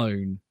that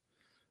alone,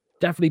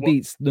 definitely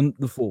beats the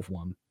 4th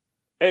one.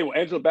 Hey, well,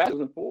 Angela Bassett's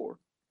in 4.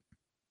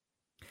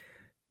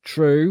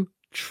 True.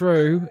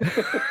 Isn't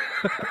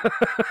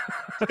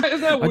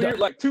that weird?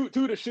 Like two of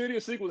the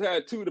shittiest sequels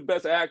had 2 of the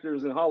best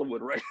actors in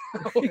Hollywood right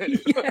now. What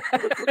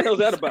the hell's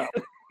that about?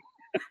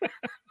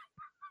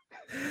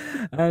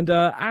 And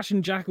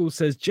Ashen Jackal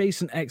says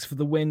Jason X for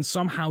the win.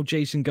 Somehow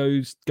Jason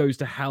goes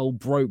to hell,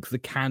 broke the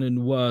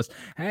canon worst.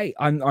 Hey,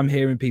 I'm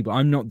hearing people.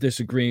 I'm not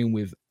disagreeing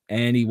with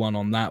anyone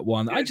on that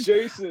one.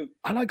 Jason.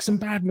 I like some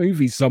bad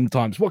movies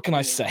sometimes. What can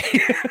I say?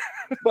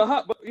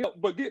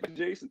 but get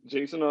Jason.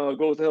 Jason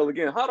goes to hell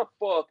again. How the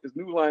fuck is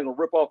New Line gonna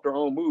rip off their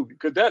own movie?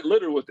 Because that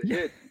literally was the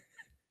hit.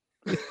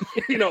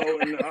 And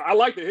I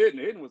like the Hidden.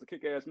 The Hidden was a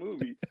kick-ass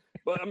movie.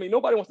 But I mean,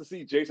 nobody wants to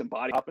see Jason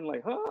body hopping.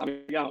 Like, huh? I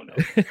mean, I don't know.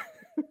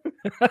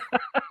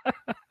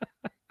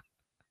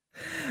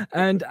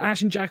 And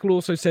Ashen Jackal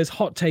also says,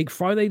 hot take,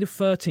 Friday the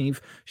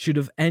 13th should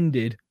have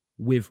ended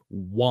with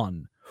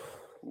 1.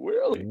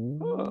 Really?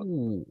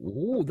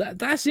 Ooh,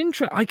 that's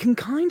interesting. I can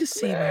kind of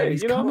see where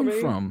he's coming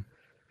from.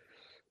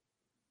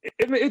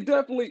 It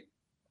definitely,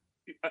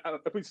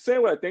 if we say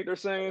what I think they're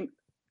saying,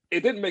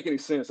 it didn't make any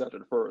sense after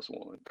the first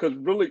one. Because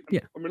really,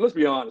 I mean, let's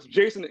be honest,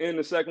 Jason in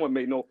the second one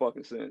made no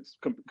fucking sense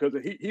because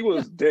he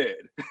was dead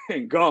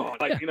and gone.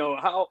 Like,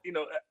 how,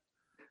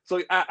 so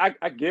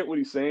I get what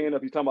he's saying.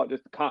 If he's talking about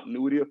just the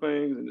continuity of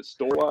things and the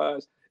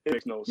story-wise, it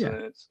makes no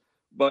sense.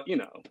 But,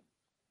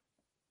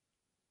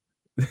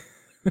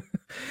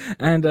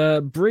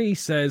 And Bree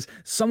says,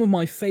 some of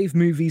my fave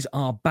movies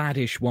are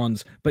baddish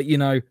ones, but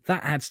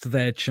that adds to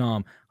their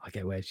charm. I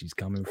get where she's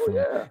coming from.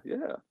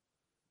 Yeah.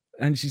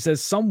 And she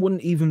says, some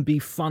wouldn't even be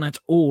fun at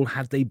all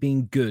had they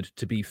been good,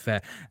 to be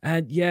fair.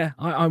 And yeah,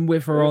 I'm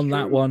with her on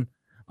that one.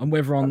 I'm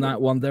with her on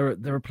that one. There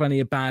are plenty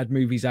of bad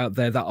movies out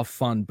there that are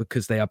fun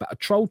because they are bad.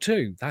 Troll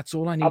 2, that's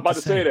all I need to say. I'm about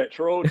to say that,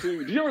 Troll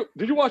 2.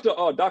 Did you watch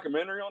the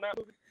documentary on that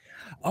movie?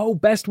 Oh,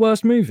 best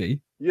worst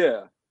movie?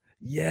 Yeah.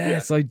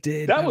 Yes, I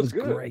did. That was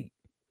good. Great.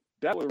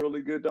 That was a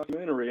really good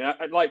documentary.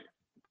 I like,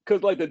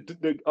 because like the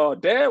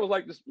dad was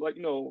like this, like,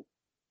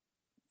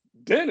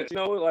 Dennis,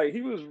 like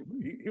he was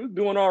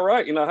doing all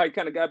right. How he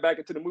kind of got back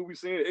into the movie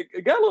scene.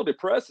 It got a little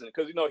depressing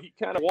because he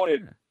kind of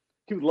wanted,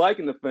 he was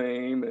liking the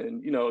fame,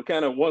 and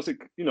kind of once it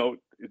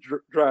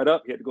dried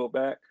up, he had to go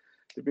back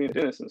to being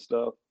Dennis and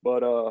stuff.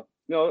 But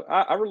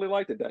I really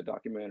liked that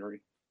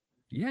documentary.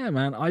 Yeah,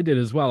 man, I did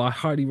as well. I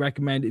highly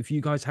recommend, if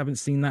you guys haven't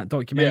seen that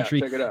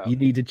documentary, check it out. You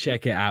need to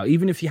check it out.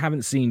 Even if you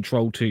haven't seen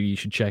Troll 2, you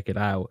should check it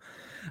out.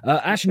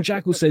 Ash and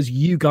Jackal says,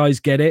 you guys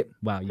get it.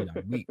 Well,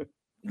 we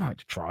like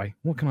to try.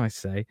 What can I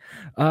say?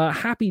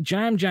 Happy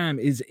Jam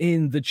is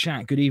in the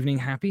chat. Good evening,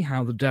 Happy.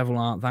 How the devil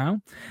art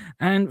thou?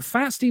 And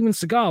Fat Steven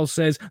Seagal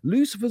says,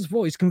 Lucifer's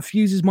voice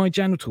confuses my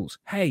genitals.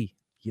 Hey,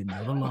 you're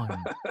not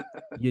alone.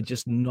 You're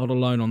just not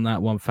alone on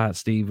that one, Fat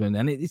Steven.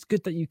 And it's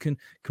good that you can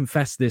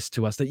confess this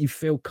to us, that you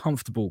feel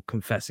comfortable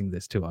confessing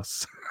this to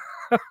us.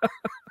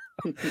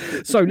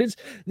 So let's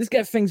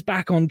get things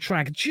back on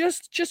track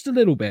just a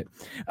little bit.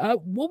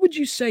 What would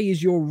you say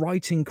is your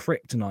writing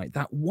kryptonite?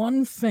 That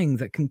one thing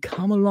that can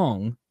come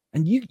along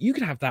and you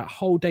could have that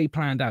whole day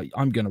planned out.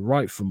 I'm going to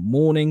write from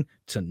morning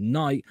to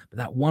night, but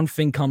that one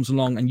thing comes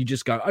along and you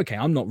just go, okay,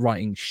 I'm not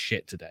writing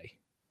shit today.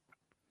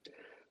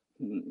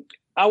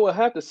 I would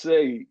have to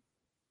say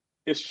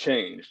it's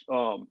changed.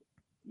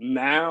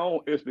 Now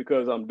it's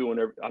because I'm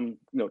I'm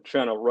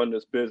trying to run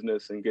this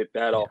business and get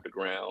that off the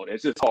ground.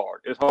 It's just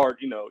hard. It's hard,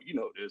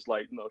 it's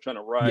like trying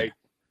to write,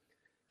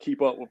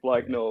 keep up with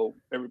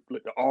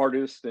the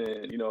artists,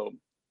 and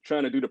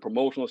trying to do the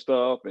promotional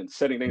stuff and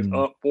setting things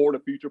up for the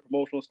future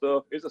promotional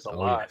stuff. It's just a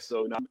lot. Yes.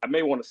 So I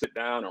may want to sit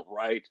down and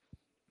write,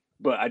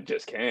 but I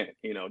just can't.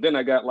 Then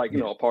I got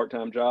a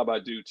part-time job I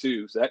do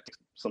too, so that takes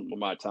some of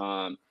my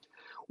time.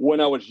 When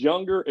I was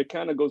younger, it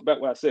kind of goes back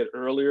to what I said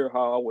earlier,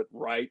 how I would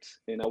write,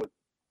 and I would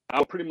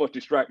pretty much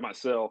distract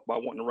myself by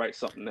wanting to write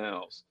something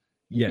else.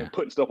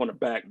 Putting stuff on the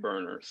back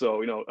burner.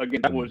 So,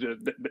 again, that was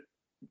just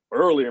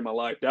earlier in my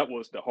life, that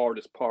was the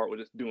hardest part, was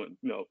just doing,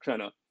 trying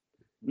to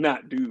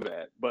not do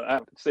that. But I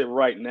have to say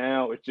right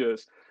now, it's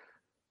just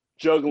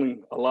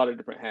juggling a lot of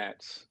different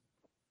hats.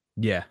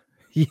 Yeah.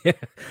 Yeah,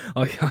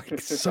 I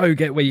so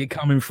get where you're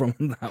coming from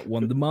on that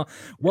one.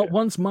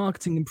 Once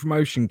marketing and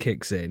promotion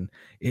kicks in,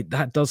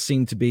 that does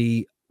seem to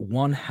be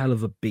one hell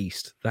of a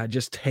beast that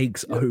just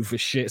takes over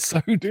shit so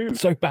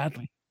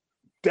badly.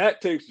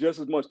 That takes just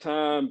as much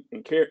time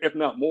and care, if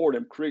not more,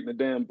 than creating a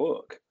damn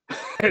book.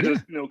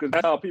 Just because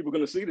that's how people are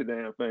going to see the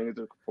damn thing, is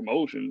the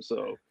promotion.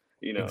 So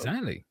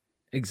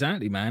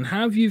Exactly, man.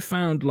 How have you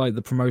found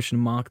the promotion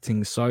and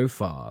marketing so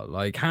far?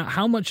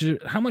 How much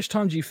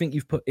time do you think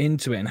you've put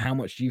into it, and how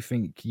much do you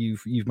think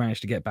you've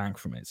managed to get back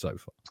from it so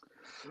far?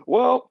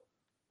 Well,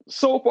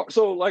 so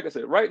far, like I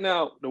said, right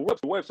now the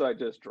website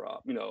just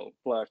dropped,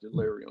 Flash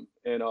Delirium,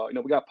 and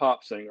we got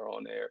Pop Singer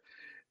on there,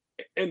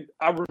 and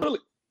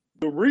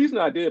the reason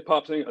I did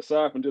Pop Singer,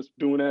 aside from just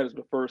doing that as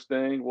the first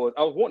thing, was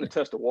I was wanting to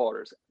test the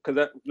waters,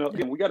 because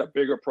again, we got a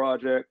bigger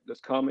project that's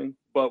coming,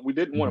 but we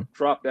didn't want to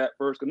drop that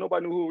first because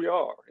nobody knew who we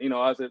are.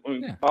 I said,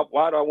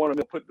 why do I want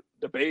to put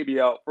the baby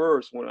out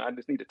first when I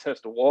just need to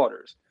test the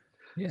waters?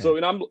 Yeah. So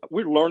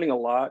we're learning a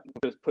lot,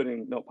 just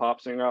putting Pop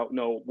Singer out,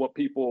 what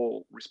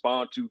people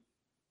respond to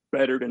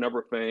better than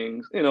other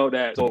things,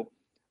 that. So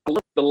I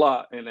learned a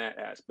lot in that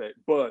aspect,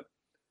 but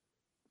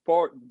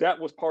that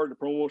was part of the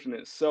promotion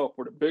itself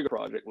for the bigger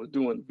project, was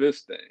doing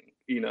this thing,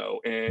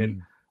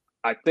 and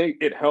I think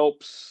it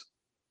helps.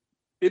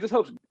 It just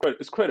helps.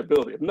 It's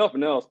credibility. If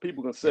nothing else,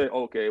 people can say,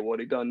 okay, well,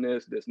 they done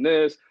this, and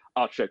this.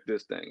 I'll check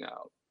this thing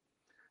out.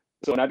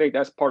 So, and I think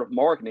that's part of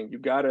marketing. You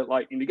gotta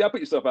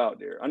put yourself out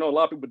there. I know a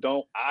lot of people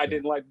don't. I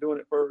didn't like doing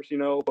it first,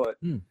 but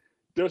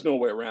there's no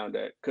way around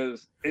that,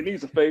 because it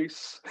needs a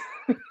face,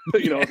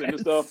 and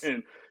stuff.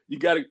 And you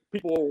gotta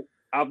people.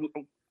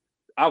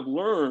 I've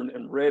learned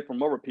and read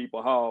from other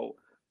people how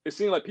it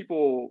seems like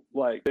people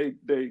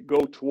they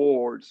go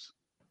towards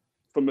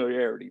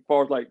familiarity, as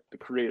far as the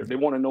creator. They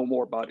want to know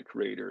more about the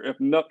creator. If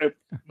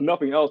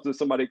nothing else, there's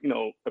somebody,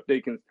 if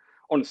they can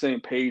on the same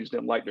page,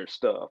 them like their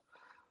stuff.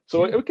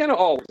 So it kind of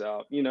all works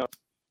out,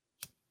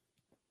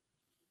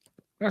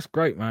 That's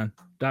great, man.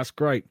 That's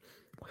great.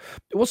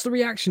 What's the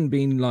reaction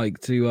been like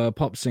to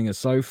Pop Singer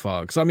so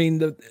far? Because I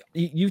mean,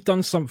 you've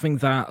done something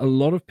that a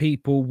lot of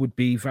people would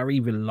be very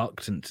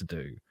reluctant to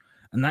do,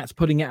 and that's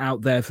putting it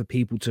out there for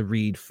people to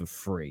read for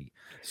free.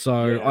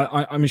 So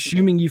I'm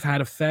assuming you've had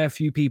a fair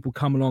few people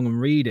come along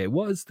and read it.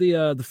 What has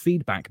the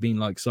feedback been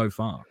like so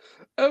far?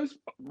 It's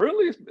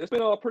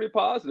been all pretty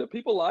positive.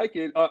 People like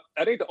it.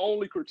 I think the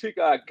only critique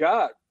I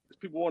got,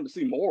 people wanted to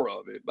see more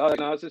of it. But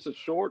no, it's just a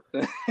short.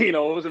 You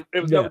know, it was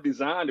Yeah. never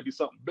designed to be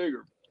something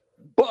bigger.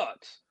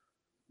 But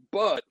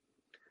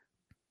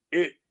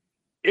it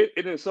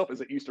in itself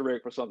is an Easter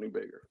egg for something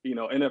bigger, you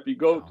know. And if you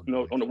go, Oh, you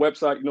know, nice. on the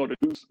website, you know, the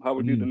news, how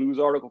we do the news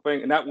article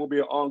thing, and that will be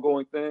an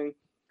ongoing thing.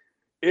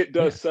 It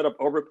does Yeah. set up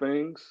other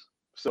things,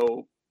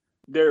 so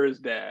there is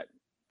that,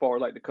 for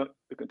like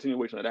the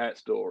continuation of that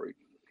story.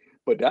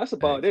 But that's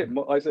about it.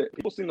 Excellent. Like I said,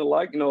 people seem to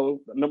like, you know,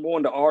 number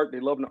one, the art.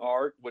 They love the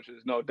art, which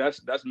is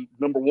that's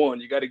number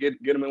one. You got to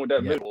get them in with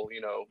that Yeah. visual,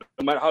 you know.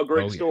 No matter how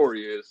great Oh, the yes.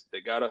 story is,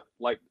 they gotta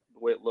like the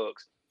way it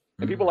looks.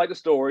 And people like the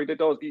story. They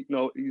thought it was, you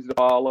know, easy to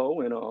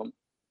follow, and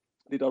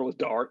they thought it was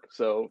dark.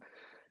 So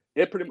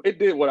it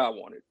did what I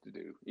wanted to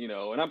do, you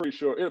know. And I'm pretty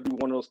sure it'll be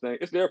one of those things.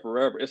 It's there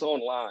forever. It's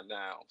online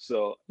now.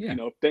 So Yeah. you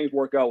know, if things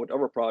work out with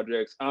other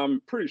projects,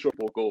 I'm pretty sure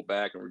we'll go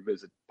back and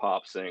revisit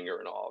Pop Singer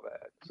and all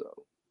that. So.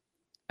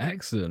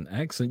 Excellent.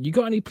 Excellent. You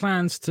got any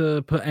plans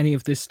to put any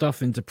of this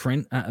stuff into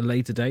print at a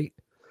later date?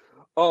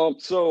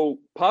 So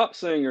Pop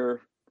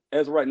Singer,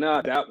 as of right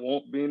now, that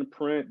won't be in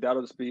print.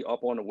 That'll just be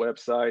up on the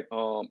website.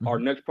 Our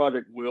next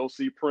project will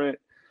see print,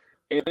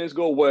 and things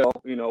go well.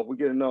 You know, if we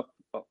get enough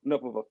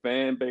of a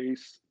fan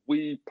base,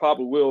 we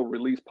probably will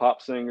release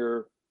Pop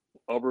Singer,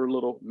 other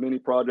little mini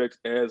projects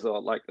as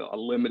like a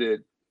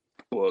limited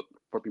book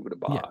for people to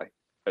Yeah. buy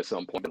at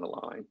some point in the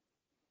line.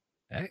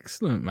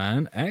 Excellent,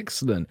 man.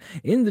 Excellent.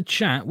 In the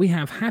chat, we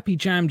have Happy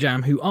Jam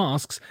Jam who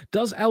asks,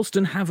 does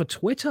Elston have a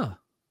Twitter?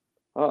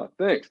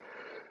 Thanks.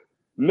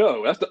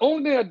 No, that's the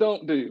only thing I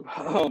don't do.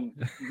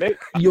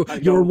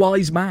 You're a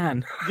wise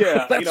man.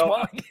 Yeah, That's you know,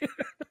 why.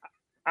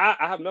 I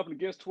have nothing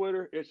against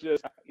Twitter. It's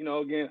just, you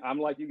know, again, I'm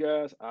like you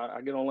guys. I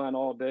get online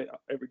all day,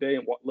 every day,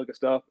 and look at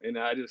stuff, and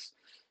I just,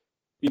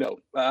 you know,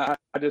 I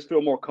just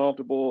feel more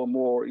comfortable and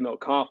more, you know,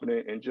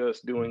 confident in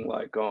just doing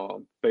like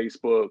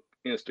Facebook,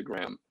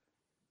 Instagram,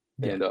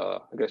 Yeah. and I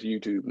guess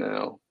YouTube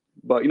now.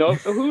 But you know,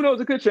 who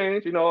knows? It could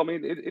change. You know, I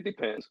mean, it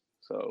depends.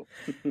 So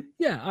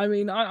Yeah, I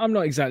mean, I'm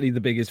not exactly the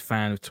biggest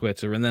fan of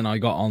Twitter, and then I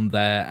got on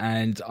there,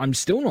 and I'm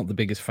still not the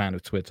biggest fan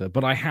of Twitter,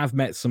 but I have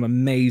met some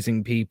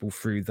amazing people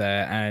through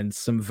there and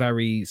some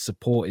very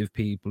supportive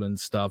people and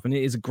stuff, and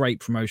it is a great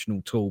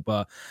promotional tool,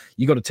 but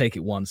you got to take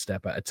it one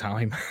step at a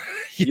time.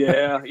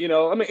 yeah, you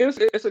know, I mean,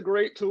 it's a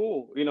great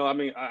tool. You know, I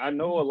mean, I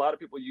know a lot of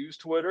people use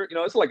Twitter. You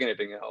know, it's like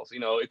anything else. You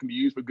know, it can be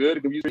used for good,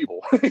 it can be used for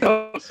evil. You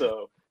know,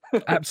 so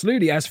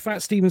Absolutely, as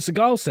Fat Steven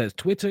Seagal says,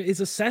 Twitter is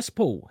a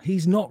cesspool.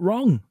 He's not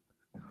wrong.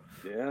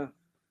 yeah.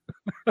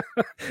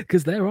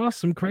 Because there are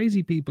some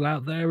crazy people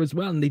out there as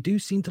well, and they do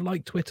seem to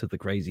like Twitter, the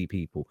crazy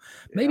people.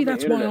 Maybe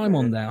that's why I'm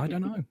on there. I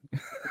don't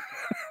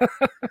know.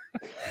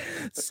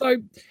 So,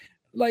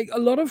 like a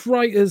lot of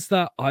writers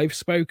that I've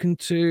spoken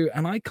to,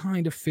 and I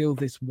kind of feel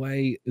this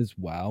way as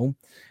well.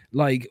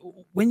 Like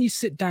when you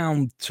sit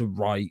down to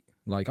write,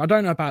 like I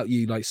don't know about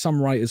you, like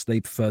some writers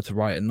they prefer to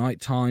write at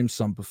nighttime,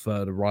 some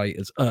prefer to write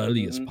as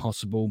early as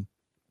possible.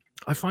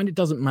 I find it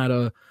doesn't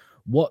matter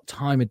what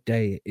time of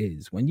day it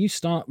is. When you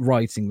start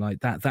writing like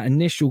that, that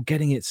initial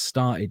getting it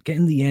started,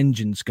 getting the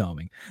engines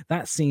going,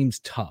 that seems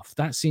tough.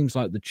 That seems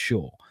like the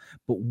chore.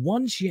 But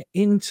once you're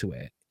into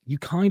it, you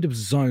kind of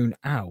zone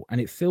out and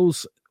it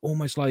feels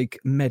almost like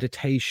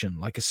meditation,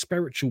 like a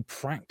spiritual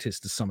practice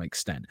to some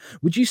extent.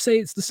 Would you say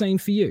it's the same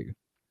for you?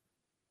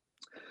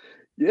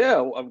 Yeah,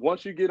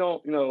 once you get on,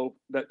 you know,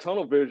 that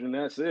tunnel vision,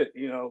 that's it.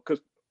 You know,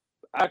 because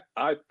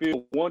I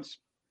feel once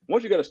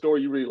you got a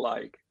story you really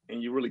like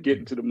and you really get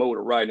into the mode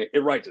of writing it, it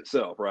writes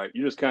itself, right?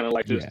 You just kind of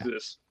like just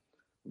this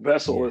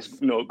vessel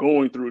is, you know,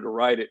 going through to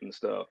write it and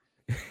stuff.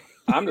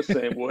 I'm the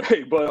same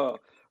way, but as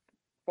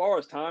far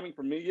as timing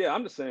for me, yeah,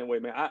 I'm the same way,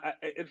 man.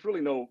 It's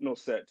really no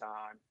set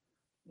time.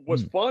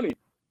 What's funny,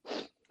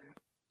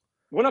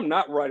 when I'm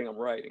not writing, I'm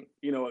writing.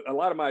 You know, a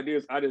lot of my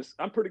ideas,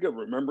 I'm pretty good at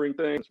remembering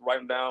things, write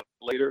them down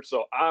later.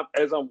 So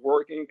as I'm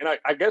working, and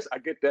I guess I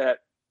get that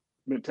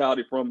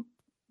mentality from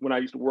when I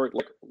used to work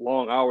like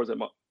long hours at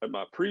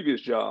my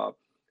previous job.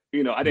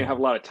 You know, I didn't have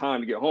a lot of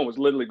time to get home. It was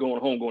literally going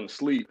home, going to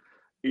sleep.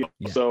 You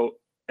know? So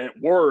at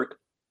work,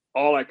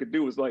 all I could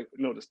do was like,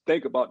 you know, just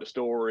think about the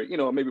story, you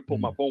know, maybe put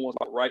my phone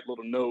on, write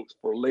little notes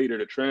for later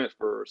to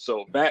transfer.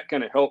 So that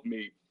kind of helped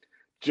me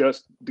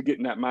just to get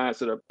in that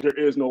mindset of there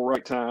is no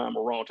right time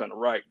or wrong time to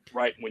write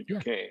when you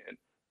can,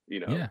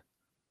 you know.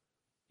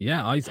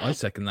 Yeah, I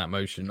second that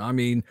motion. I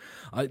mean,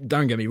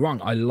 don't get me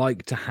wrong. I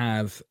like to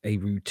have a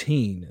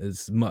routine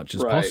as much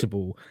as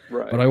possible,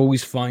 but I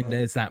always find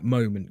there's that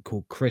moment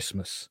called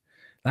Christmas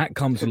that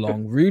comes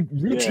along.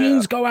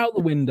 Routines go out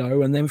the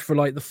window, and then for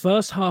like the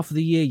first half of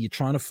the year, you're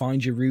trying to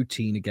find your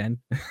routine again.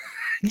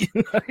 You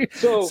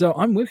know? So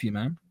I'm with you,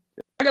 man.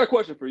 I got a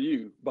question for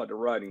you about the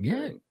writing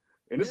thing,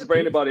 and this is for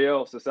anybody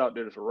else that's out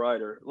there that's a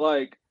writer.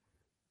 Like,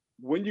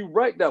 when you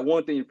write that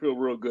one thing you feel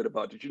real good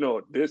about, did you know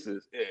this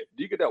is it?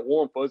 Do you get that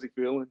warm, fuzzy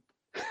feeling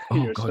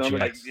in your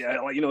stomach? Yes.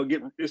 Like, you know,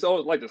 it's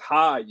always like this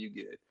high you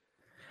get,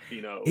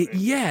 you know.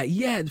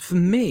 Yeah. For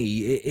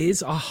me, it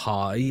is a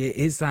high. It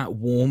is that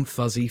warm,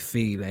 fuzzy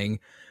feeling.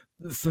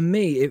 For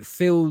me, it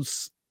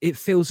feels it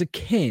feels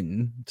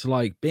akin to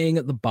like being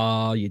at the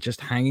bar, you're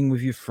just hanging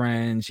with your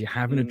friends, you're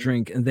having a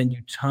drink, and then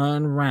you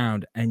turn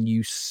around and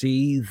you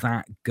see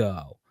that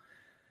girl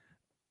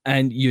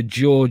and your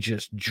jaw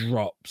just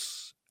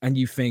drops and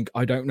you think,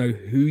 I don't know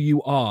who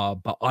you are,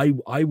 but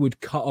I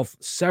would cut off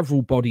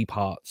several body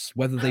parts,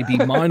 whether they be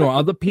mine or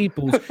other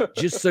people's,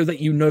 just so that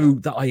you know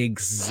that I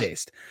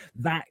exist.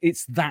 That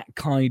it's that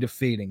kind of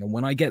feeling. And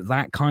when I get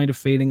that kind of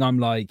feeling, I'm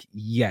like,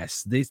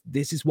 yes,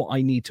 this is what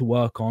I need to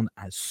work on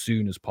as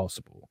soon as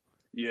possible.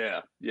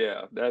 Yeah,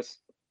 yeah, that's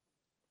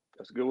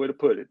a good way to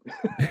put it.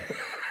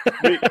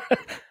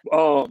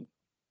 um,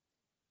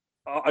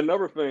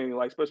 another thing,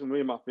 like especially me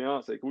and my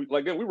fiance, we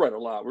like again, we write a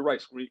lot. We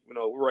write we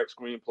write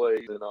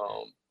screenplays and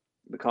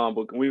the comic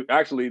book. And we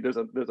actually there's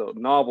a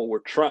novel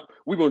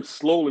we've been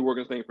slowly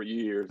working this thing for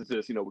years. It's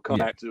just we come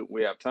back to it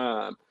when we have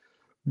time.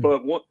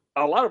 But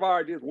a lot of our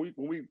ideas when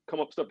we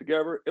come up with stuff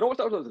together, it always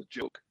starts as a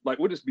joke. Like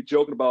we'll just be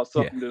joking about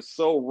something that's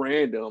so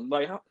random.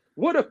 Like,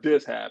 what if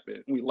this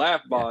happened? We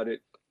laugh about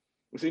it.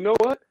 We say, you know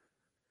what?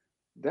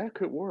 That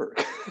could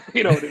work.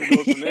 Then it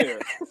goes from there.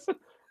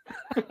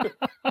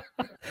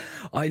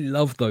 I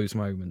love those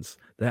moments.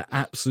 They're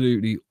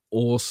absolutely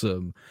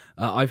awesome.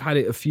 I've had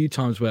it a few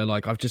times where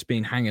like I've just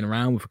been hanging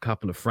around with a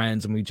couple of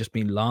friends and we've just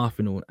been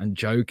laughing and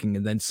joking,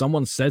 and then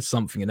someone says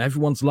something and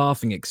everyone's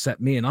laughing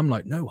except me, and I'm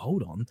like, no,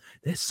 hold on,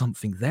 there's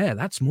something there.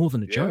 That's more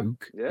than a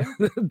joke. Yeah.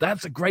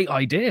 That's a great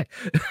idea.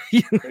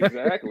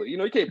 Exactly.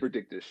 You can't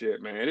predict this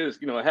shit, man. It is,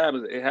 it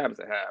happens, it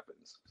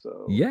happens.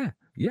 So yeah,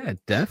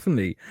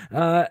 definitely.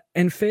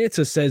 And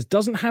Theatre says,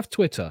 doesn't have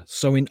Twitter.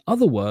 So in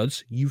other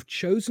words, you've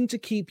chosen to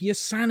keep your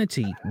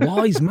sanity.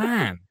 Wise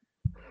man.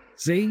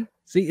 See,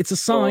 it's a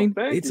sign.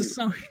 It's a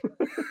sign.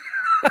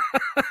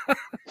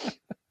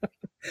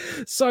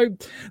 So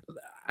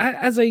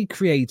as a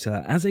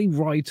creator, as a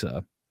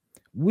writer,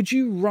 would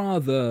you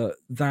rather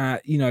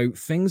that,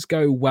 things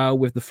go well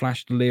with the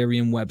Flash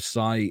Delirium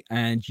website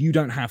and you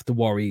don't have to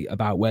worry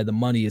about where the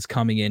money is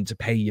coming in to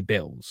pay your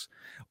bills?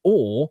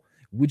 Or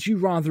would you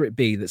rather it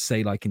be that,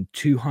 say, like in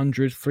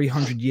 200,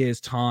 300 years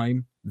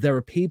time, there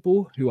are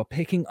people who are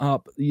picking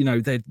up,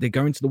 they're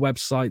going to the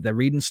website, they're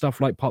reading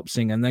stuff like Pop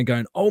Sing, and they're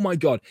going, oh my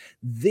God,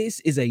 this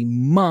is a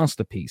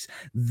masterpiece.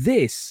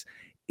 This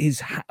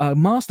is a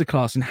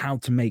masterclass in how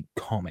to make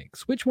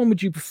comics. Which one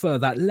would you prefer,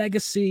 that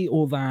legacy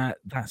or that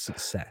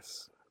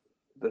success?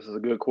 This is a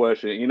good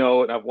question.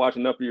 I've watched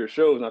enough of your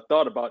shows and I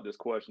thought about this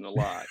question a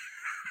lot.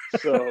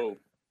 So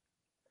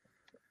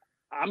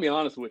I'll be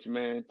honest with you,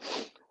 man.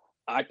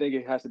 I think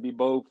it has to be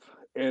both.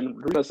 And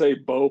the reason I say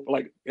both,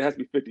 like it has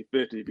to be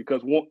 50-50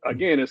 because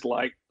again, it's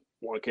like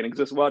one can't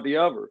exist without the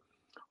other.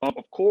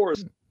 Of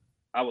course,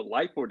 I would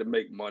like for it to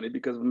make money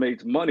because if it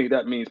makes money,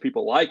 that means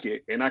people like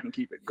it and I can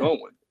keep it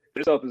going.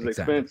 This stuff is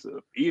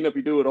expensive. Even if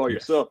you do it all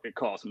yourself, it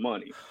costs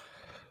money.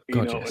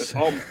 It's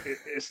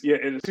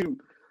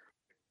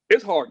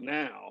hard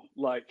now,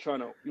 like trying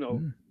to,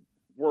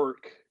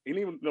 work. And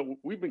even though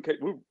we've been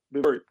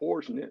very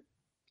fortunate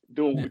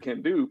doing what we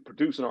can do,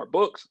 producing our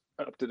books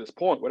up to this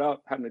point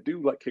without having to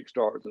do like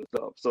Kickstarters and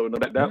stuff. So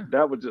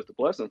that was just a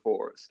blessing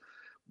for us.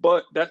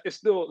 But it's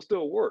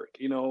still work,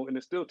 and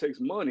it still takes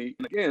money.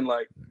 And again,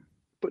 like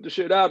put the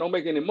shit out, don't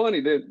make any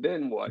money,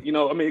 then what?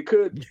 It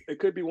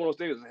could be one of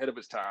those things ahead of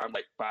its time,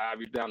 like 5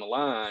 years down the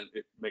line,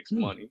 it makes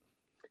money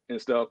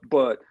and stuff.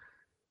 But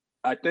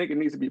I think it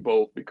needs to be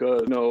both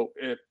because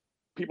if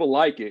people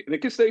like it, and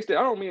it can stay. I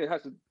don't mean it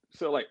has to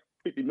sell like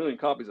 50 million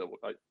copies a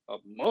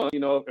month.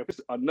 If it's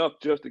enough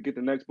just to get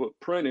the next book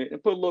printed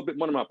and put a little bit of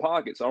money in my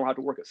pocket, so I don't have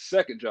to work a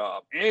second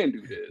job and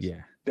do this.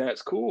 Yeah,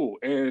 that's cool.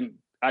 And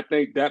I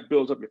think that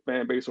builds up your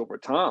fan base over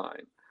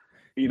time.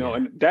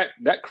 And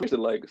that creates a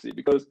legacy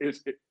because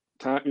it's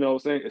time. What I'm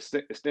saying?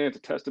 It stands a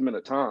testament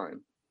of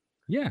time.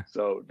 Yeah.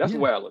 So that's the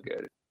way I look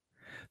at it.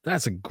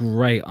 That's a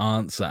great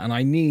answer. And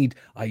I need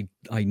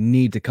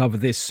to cover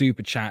this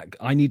super chat.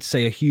 I need to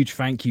say a huge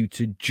thank you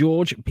to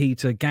George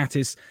Peter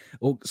Gattis.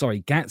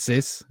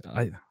 Gatsis.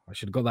 I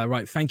should have got that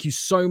right. Thank you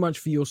so much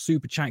for your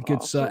super chat,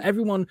 good sir.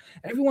 Everyone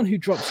who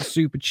drops a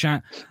super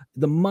chat,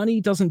 the money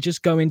doesn't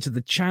just go into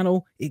the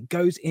channel. It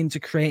goes into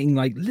creating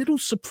like little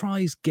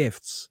surprise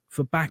gifts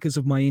for backers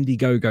of my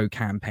Indiegogo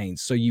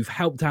campaigns. So you've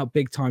helped out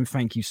big time.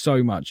 Thank you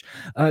so much.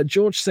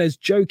 George says,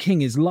 Joe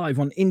King is live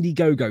on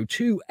Indiegogo.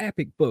 2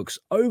 epic books,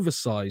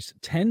 oversized,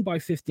 10 by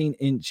 15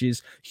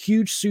 inches,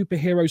 huge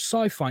superhero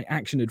sci-fi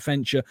action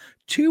adventure,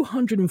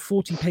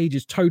 240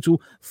 pages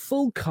total,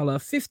 full color,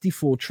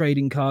 54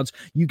 trading cards.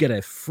 You get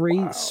a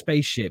free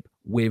spaceship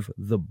with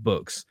the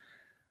books.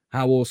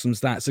 How awesome is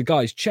that? So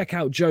guys, check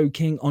out Joe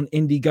King on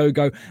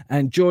Indiegogo.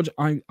 And George,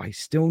 I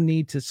still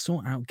need to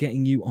sort out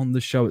getting you on the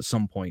show at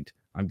some point.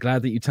 I'm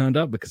glad that you turned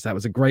up because that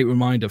was a great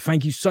reminder.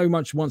 Thank you so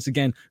much once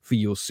again for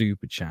your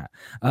super chat.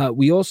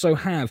 We also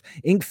have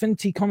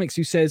Inkfinity Comics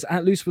who says,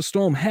 at Lucifer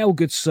Storm, hail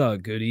good sir.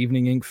 Good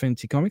evening,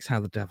 Inkfinity Comics. How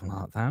the devil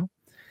art thou?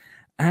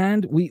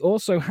 And we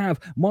also have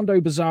Mondo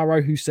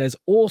Bizarro who says,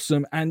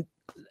 awesome. And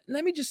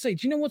let me just say,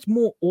 do you know what's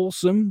more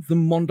awesome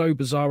than Mondo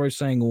Bizarro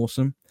saying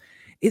awesome?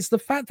 It's the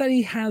fact that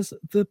he has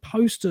the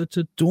poster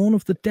to Dawn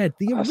of the Dead,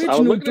 the I was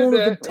original looking at Dawn of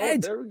the that. Oh,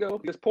 Dead. there we go.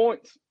 Gets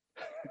points.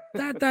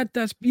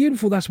 That's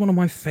beautiful. That's one of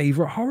my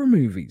favorite horror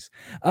movies.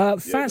 Fat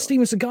Yeah.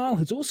 Steven Seagal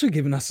has also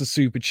given us a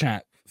super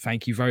chat.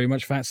 Thank you very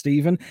much, Fat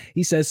Steven.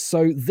 He says,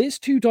 so this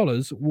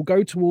 $2 will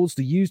go towards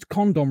the used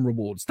condom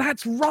rewards.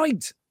 That's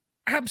right.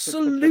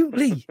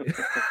 Absolutely.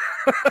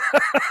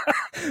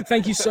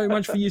 Thank you so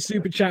much for your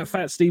super chat,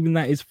 Fat Steven.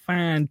 That is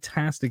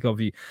fantastic of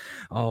you.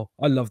 Oh,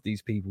 I love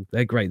these people.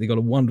 They're great. They got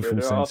a wonderful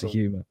sense awesome. of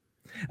humor.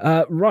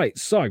 Right.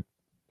 So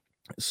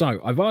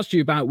I've asked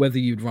you about whether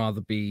you'd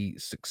rather be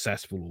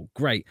successful or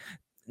great.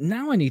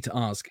 Now I need to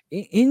ask,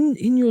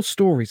 in your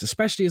stories,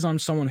 especially as I'm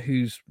someone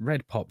who's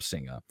read Pop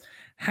Singer,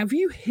 have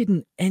you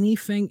hidden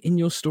anything in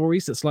your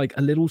stories that's like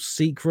a little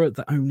secret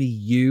that only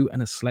you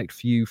and a select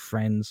few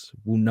friends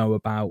will know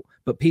about,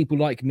 but people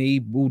like me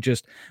will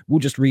just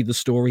read the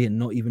story and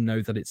not even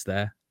know that it's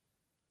there?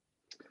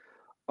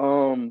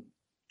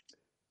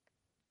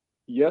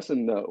 Yes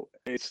and no.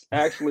 It's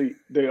actually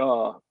the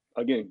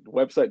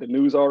website, the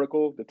news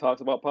article that talks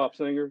about Pop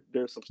Singer.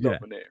 There's some stuff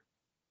Yeah. in there.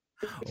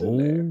 It's in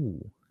there.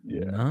 Oh,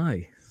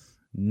 Yeah.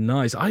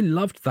 nice. I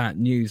loved that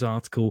news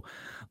article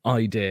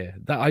idea.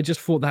 That I just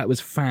thought that was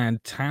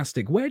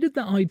fantastic. Where did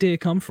that idea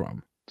come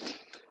from?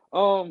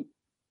 Um,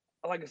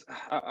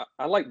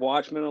 I like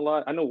Watchmen a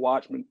lot. I know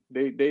Watchmen.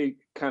 They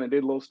kind of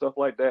did little stuff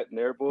like that in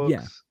their Yeah,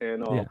 books,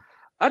 and yeah,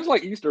 I just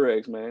like Easter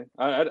eggs, man.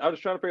 I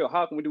was trying to figure out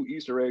how can we do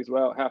Easter eggs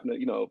without having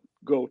to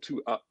go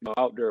too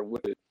out there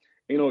with it.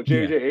 yeah,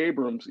 J.J.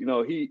 Abrams,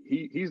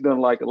 he's done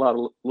like a lot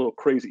of little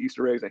crazy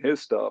Easter eggs in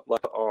his stuff,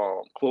 like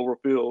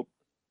Cloverfield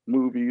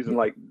movies and yeah.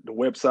 like the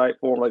website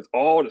for him, like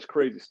all this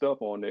crazy stuff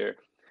on there.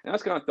 And I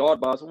just kind of thought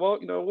about it. So,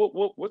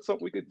 well, what's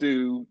something we could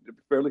do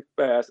fairly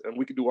fast and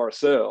we could do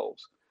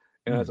ourselves.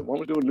 And I said, Mm. why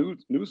don't we do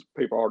a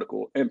newspaper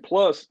article? And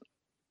plus,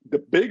 the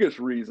biggest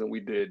reason we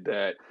did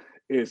that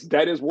is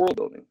world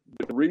building.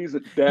 The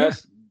reason Yeah,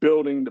 that's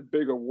building the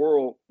bigger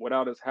world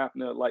without us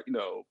having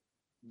to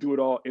do it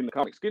all in the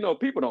comics.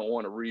 People don't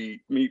want to read.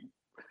 I mean,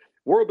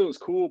 world building is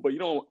cool, but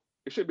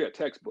it should be a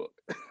textbook.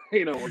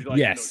 Where you're like,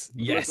 yes,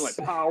 listing like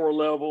yes, power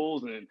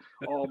levels and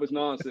all this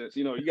nonsense.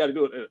 You got to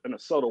do it in a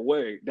subtle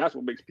way. That's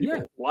what makes yeah.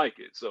 people like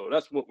it. So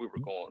that's what we were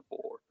going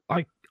for.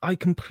 I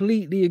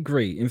completely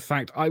agree. In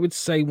fact, I would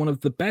say one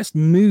of the best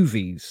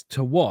movies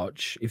to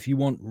watch if you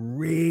want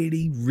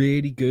really,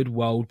 really good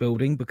world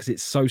building because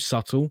it's so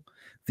subtle,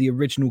 the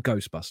original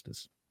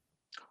Ghostbusters.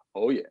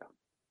 Oh yeah.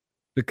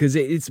 Because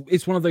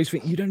it's one of those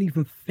things you don't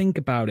even think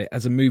about it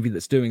as a movie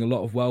that's doing a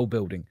lot of world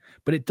building,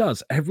 but it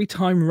does. Every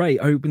time Ray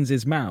opens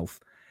his mouth,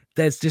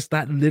 there's just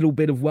that little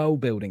bit of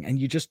world building, and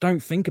you just don't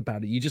think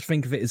about it. You just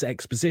think of it as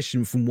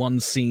exposition from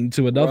one scene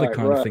to another Right,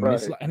 kind of right, thing.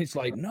 right. And it's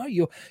like, no,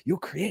 you're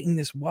creating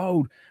this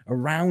world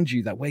around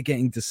you that we're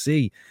getting to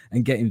see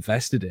and get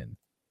invested in.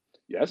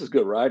 Yeah, this is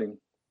good writing.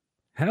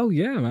 Hell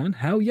yeah, man.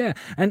 Hell yeah.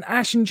 And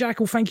Ashen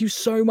Jackal, thank you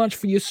so much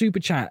for your super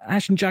chat.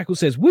 Ashen Jackal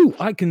says, woo,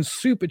 I can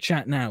super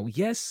chat now.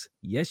 Yes,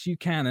 you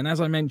can. And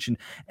as I mentioned,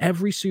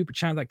 every super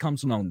chat that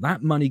comes along,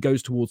 that money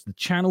goes towards the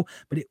channel,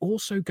 but it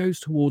also goes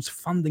towards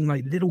funding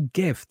like little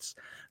gifts,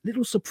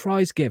 little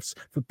surprise gifts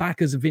for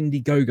backers of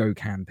Indiegogo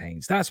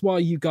campaigns. That's why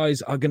you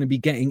guys are going to be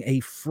getting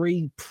a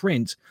free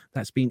print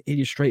that's been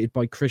illustrated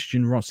by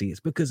Christian Rossi. It's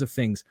because of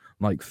things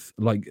like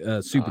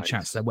super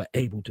chats that we're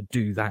able to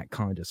do that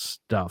kind of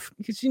stuff.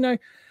 Because,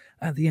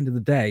 at the end of the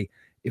day,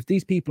 if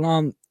these people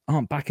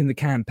aren't backing the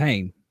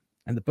campaign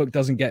and the book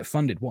doesn't get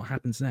funded, what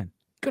happens then?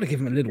 Got to give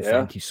them a little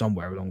thank you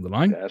somewhere along the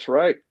line. That's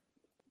right.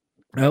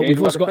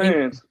 We've also got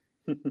fans.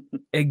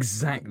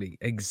 Exactly.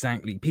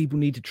 People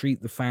need to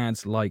treat the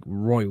fans like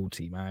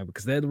royalty, man,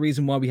 because they're the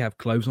reason why we have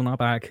clothes on our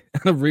back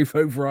and a roof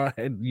over our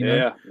head.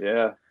 Yeah.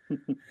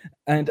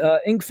 And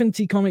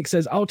Inkfinity Comics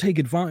says, I'll take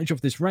advantage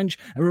of this wrench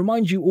and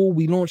remind you all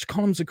we launched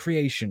Columns of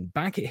Creation.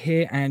 Back it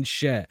here and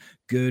share.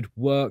 Good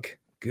work,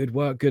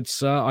 good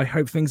sir. I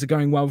hope things are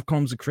going well with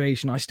Columns of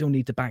Creation. I still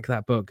need to back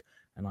that book,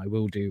 and I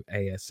will do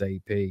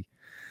ASAP.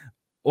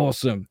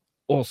 Awesome.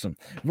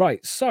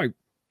 Right, so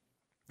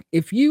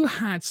if you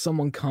had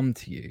someone come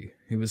to you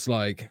who was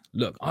like,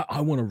 look,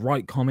 I want to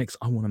write comics,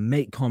 I want to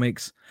make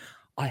comics,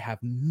 I have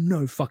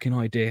no fucking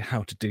idea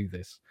how to do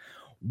this,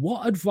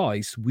 what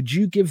advice would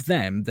you give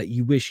them that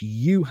you wish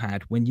you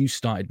had when you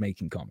started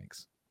making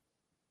comics?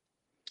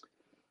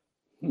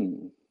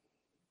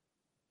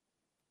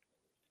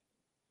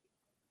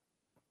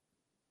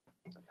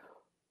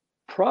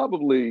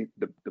 Probably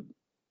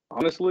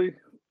honestly,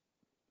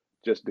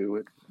 just do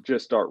it.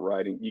 Just start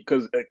writing,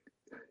 because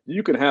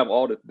you can have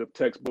all the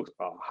textbooks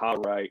how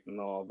to write and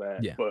all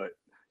that, but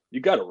you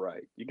got to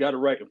write. You got to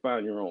write and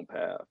find your own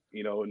path,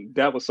 and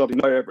that was something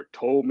nobody ever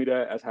told me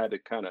that. I had to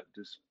kind of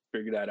just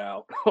figure that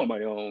out on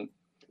my own.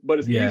 But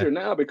it's easier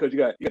now because you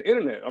got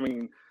internet. I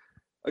mean,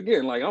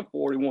 again, like I'm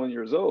 41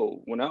 years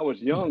old. When I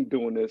was young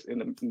doing this in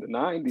the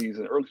 90s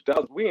and early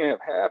 2000s, we didn't have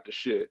half the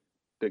shit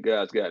that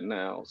guys got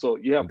now. So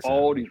you have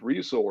all these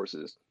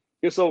resources.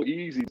 It's so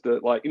easy to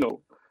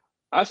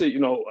I say,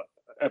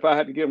 if I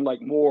had to give them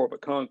like more of a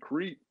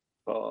concrete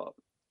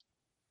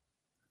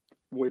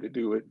way to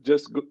do it.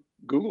 Just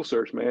Google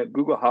search, man.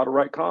 Google how to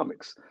write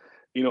comics.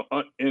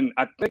 And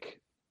I think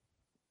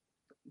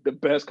the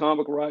best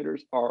comic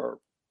writers are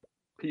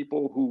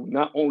people who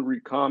not only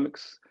read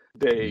comics,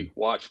 they Mm.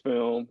 watch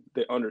film.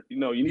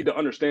 You need to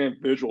understand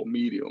visual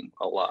medium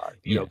a lot.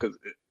 Yeah. Because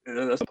that's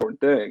an important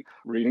thing.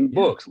 Reading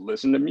Yeah. books,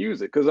 listen to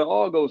music, because it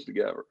all goes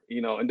together.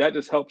 And that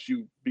just helps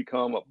you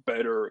become a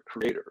better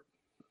creator.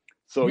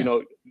 So Yeah.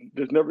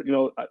 there's never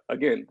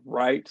again,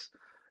 write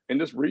and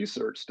just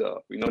research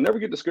stuff. Never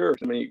get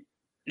discouraged. I mean,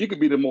 you could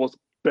be the most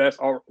best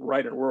art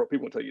writer in the world.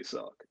 People will tell you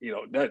suck.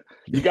 That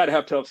you got to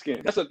have tough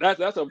skin. That's an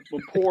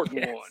important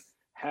Yes. one.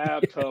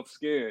 Have Yes. tough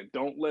skin.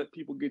 Don't let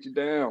people get you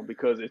down,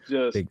 because it's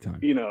just Big time.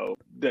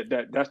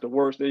 that's the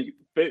worst thing.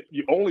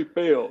 You only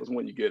fail is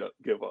when you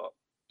give up.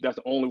 That's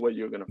the only way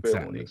you're gonna fail on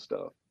Exactly. this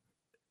stuff.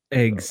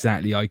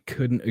 Exactly. I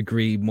couldn't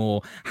agree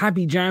more.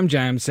 Happy Jam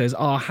Jam says,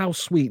 "Ah, how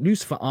sweet.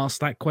 Lucifer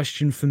asked that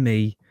question for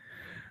me."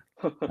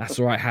 That's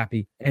all right,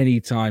 Happy.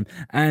 Anytime.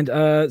 And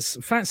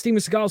Fat Steamer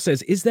Cigar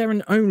says, "Is there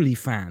an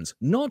OnlyFans?"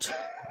 Not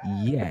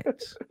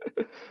yet.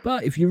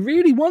 But if you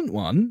really want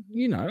one,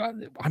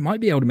 I might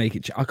be able to make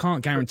it. I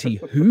can't guarantee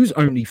whose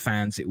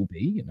OnlyFans it will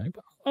be,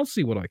 but I'll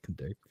see what I can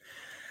do.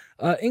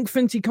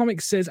 Inkfinity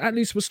Comics says, "At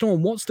Lucifer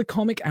Storm, what's the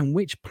comic and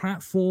which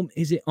platform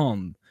is it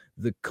on?"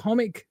 The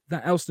comic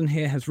that Elston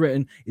here has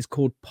written is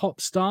called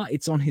Popstar.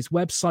 It's on his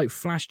website,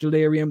 Flash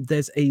Delirium.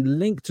 There's a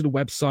link to the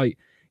website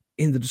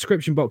in the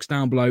description box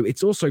down below.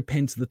 It's also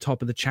pinned to the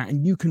top of the chat,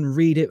 and you can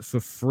read it for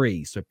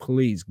free. So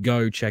please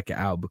go check it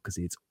out because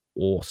it's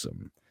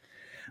awesome.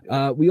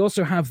 We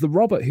also have the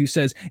Robert who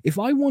says, "If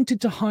I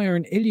wanted to hire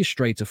an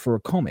illustrator for a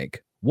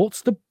comic,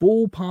 what's the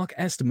ballpark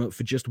estimate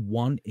for just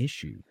one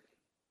issue?"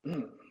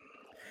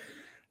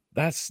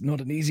 That's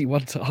not an easy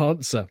one to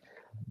answer.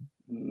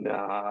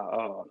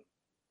 Nah.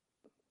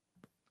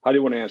 How do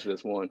you want to answer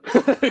this one?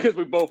 Because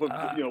we both,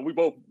 we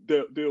both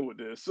deal with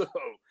this. So,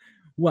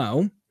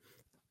 well,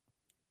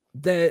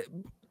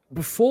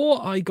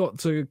 before I got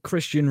to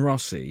Christian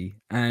Rossi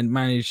and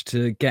managed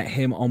to get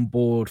him on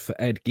board for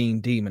Ed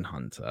Gein Demon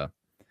Hunter,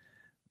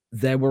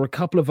 there were a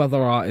couple of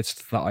other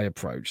artists that I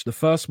approached. The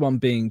first one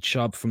being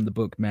Chubb from the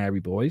book Mary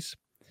Boys.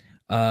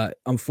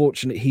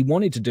 Unfortunately, he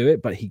wanted to do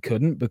it, but he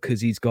couldn't because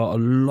he's got a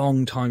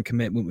long time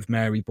commitment with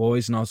Mary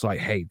Boys. And I was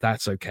like, hey,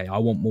 that's okay. I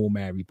want more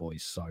Mary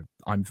Boys. So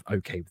I'm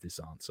okay with this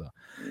answer.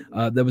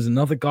 There was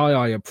another guy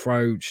I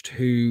approached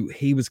who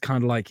he was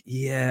kind of like,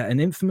 yeah, an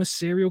infamous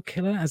serial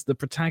killer as the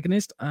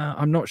protagonist.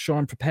 I'm not sure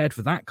I'm prepared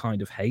for that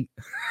kind of hate.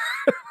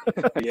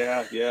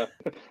 yeah.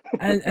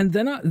 and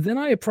then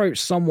I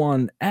approached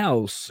someone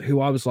else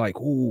who I was like,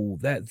 oh,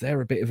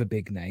 they're a bit of a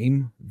big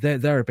name.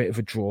 They're a bit of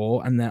a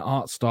draw, and their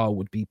art style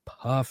would be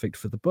perfect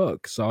for the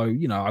book. So,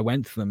 I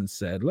went to them and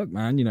said, look,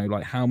 man,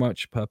 like how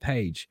much per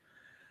page?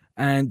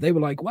 And they were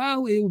like,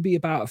 well, it would be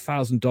about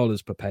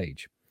 $1,000 per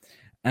page.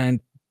 And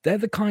they're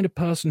the kind of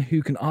person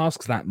who can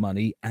ask that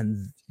money,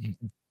 and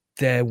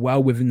they're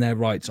well within their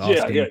rights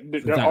asking. Yeah.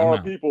 There are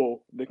amount.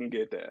 People that can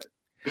get that.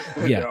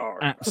 Yeah,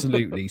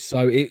 absolutely.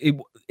 So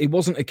it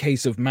wasn't a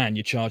case of, man,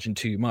 you're charging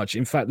too much.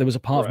 In fact, there was a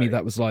part of me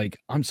that was like,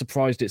 I'm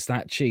surprised it's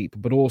that cheap,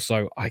 but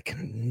also I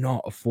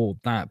cannot afford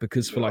that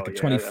because for like a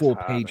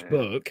 24-page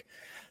book,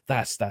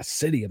 that's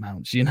silly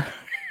amounts,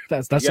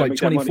 that's like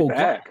 24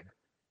 back.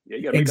 Yeah,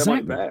 you gotta make that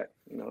money back.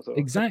 So.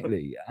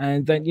 Exactly.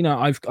 And then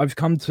I've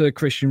come to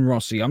Christian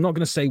Rossi. I'm not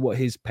going to say what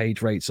his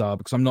page rates are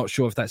because I'm not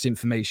sure if that's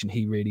information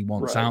he really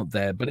wants out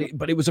there, but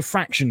it was a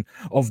fraction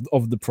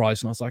of the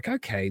price, and I was like,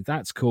 okay,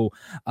 that's cool.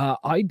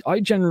 I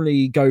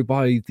generally go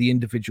by the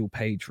individual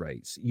page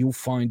rates. You'll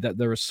find that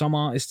there are some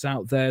artists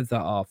out there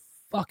that are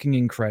fucking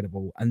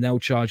incredible and they'll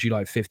charge you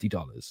like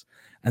 $50,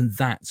 and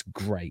that's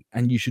great,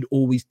 and you should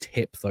always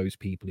tip those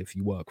people if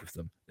you work with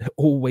them.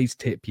 Always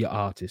tip your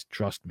artist,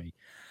 trust me.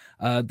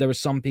 There are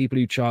some people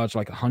who charge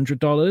like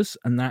 $100,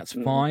 and that's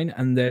fine.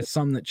 And there's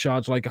some that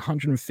charge like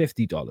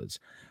 $150.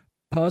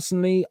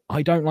 Personally,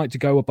 I don't like to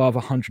go above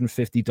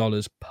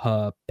 $150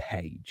 per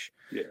page,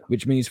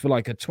 which means for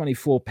like a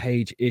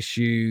 24-page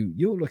issue,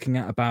 you're looking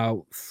at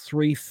about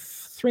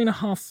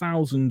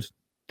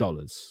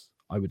 $3,500,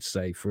 I would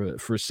say, for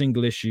a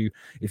single issue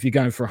if you're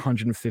going for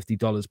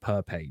 $150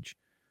 per page.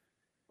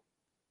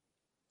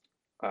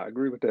 I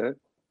agree with that.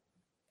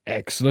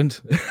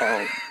 Excellent.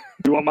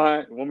 You want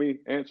me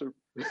to answer?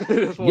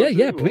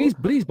 Yeah, please,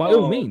 by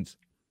all means.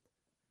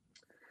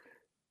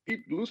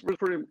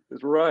 Lucifer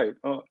is right.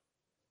 So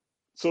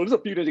there's a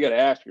few things you got to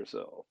ask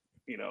yourself.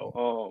 If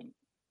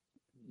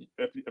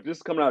this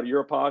is coming out of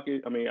your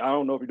pocket, I mean, I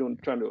don't know if you're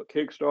trying to do a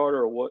Kickstarter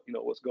or what,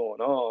 what's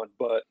going on,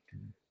 but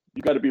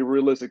you got to be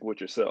realistic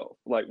with yourself.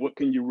 Like, what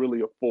can you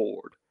really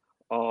afford?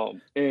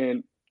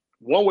 And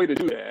one way to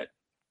do that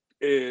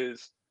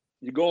is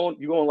you go on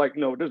like,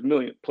 there's a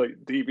million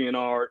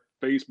DeviantArt.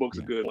 Facebook's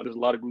a good one. There's a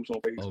lot of groups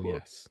on Facebook. Oh,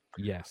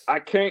 yes. I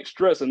can't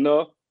stress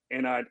enough,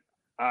 and I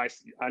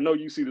know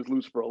you see this,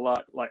 Lucifer, a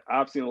lot. Like,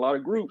 I've seen a lot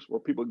of groups where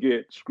people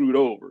get screwed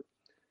over.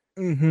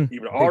 Either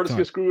the artist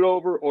gets screwed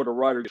over or the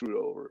writer gets screwed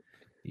over.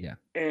 Yeah.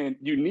 And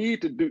you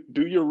need to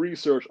do your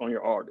research on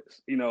your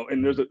artist.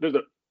 And there's a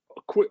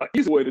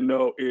easy way to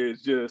know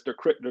is just their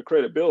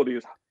credibility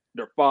is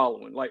their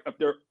following. Like if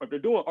they're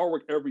doing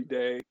artwork every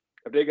day,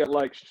 if they got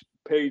like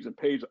page and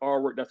page of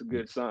artwork, that's a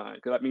good sign,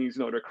 because that means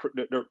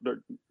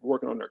they're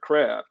working on their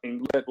craft,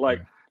 and let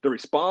like the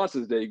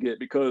responses they get.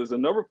 Because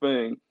another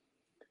thing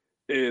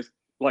is,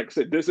 like I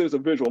said, this is a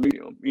visual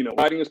medium.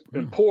 Writing is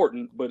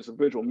important, but it's a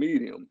visual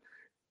medium,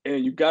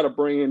 and you got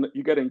to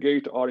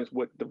engage the audience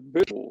with the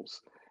visuals.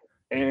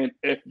 And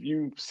if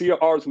you see an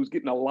artist who's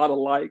getting a lot of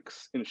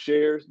likes and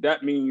shares,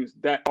 that means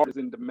that art is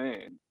in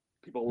demand.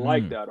 People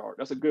like that art.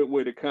 That's a good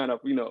way to kind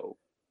of,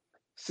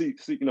 see,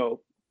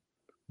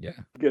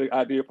 get an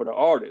idea for the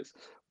artist.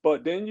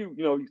 But then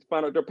you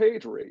find out their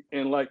page rate.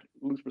 And like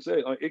Lucifer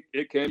said,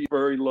 it can be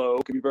very low,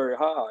 it can be very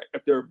high.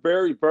 If they're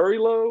very, very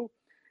low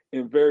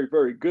and very,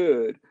 very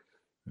good,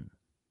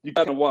 you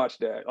got to watch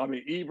that. I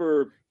mean,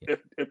 either if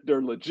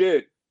they're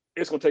legit,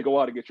 it's going to take a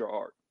while to get your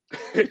art.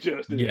 It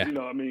just is,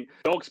 I mean,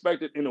 don't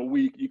expect it in a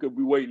week. You could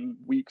be waiting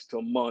weeks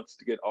to months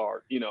to get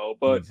art,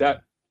 but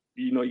that,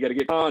 you got to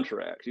get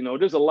contracts,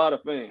 there's a lot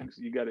of things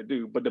you got to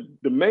do. But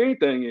the main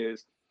thing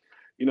is,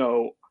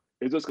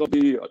 is this going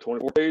to be a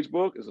 24-page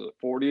book? Is it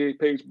a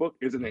 48-page book?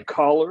 Is it in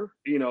color?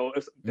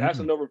 That's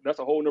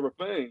a whole nother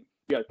thing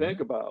you got to think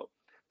about.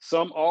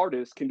 Some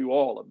artists can do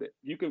all of it.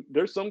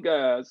 There's some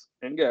guys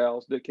and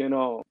gals that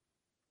can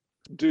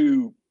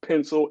do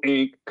pencil,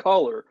 ink,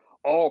 color,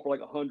 all for like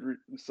 $100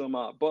 and some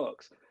odd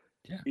bucks.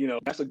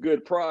 That's a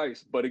good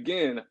price. But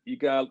again,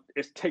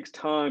 it takes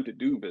time to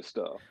do this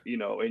stuff,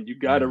 and you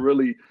got to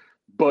really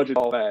budget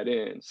all that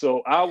in.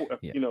 So I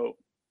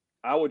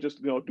would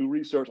just, do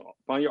research,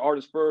 find your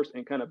artist first,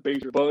 and kind of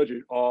base your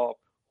budget off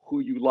who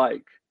you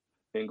like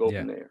and go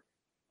from there.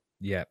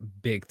 Yeah,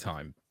 big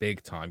time.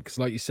 Because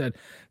like you said,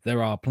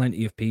 there are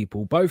plenty of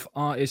people, both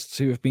artists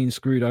who have been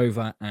screwed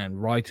over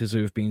and writers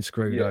who have been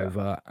screwed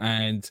over,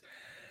 and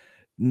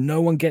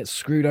no one gets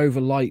screwed over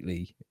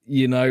lightly.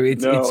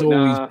 It's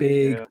always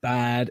big,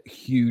 bad,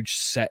 huge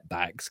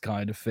setbacks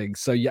kind of thing.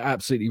 So you're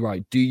absolutely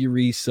right. Do your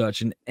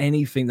research, and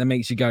anything that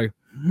makes you go,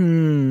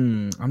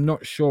 I'm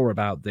not sure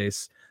about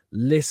this,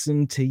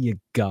 listen to your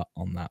gut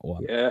on that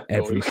one. Yeah,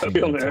 every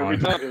single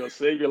time. It'll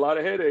save you a lot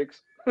of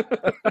headaches.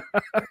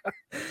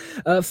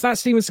 Fat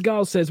Steven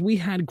Seagal says, we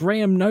had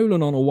Graham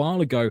Nolan on a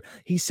while ago.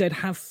 He said,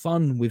 have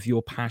fun with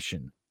your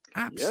passion.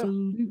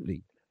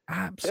 Absolutely.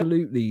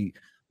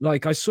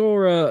 Like, I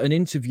saw an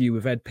interview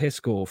with Ed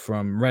Piskor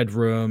from Red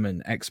Room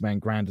and X-Men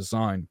Grand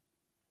Design,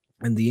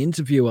 and the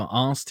interviewer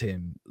asked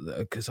him,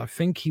 because I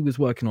think he was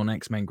working on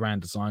X-Men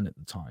Grand Design at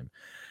the time,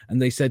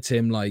 and they said to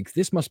him, like,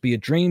 this must be a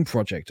dream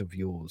project of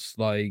yours.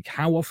 Like,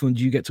 how often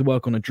do you get to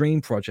work on a dream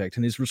project?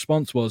 And his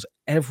response was,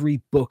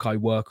 every book I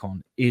work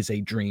on is a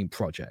dream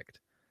project.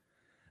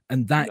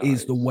 And that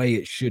is the way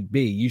it should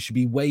be. You should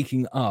be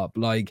waking up.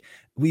 Like,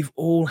 we've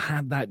all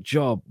had that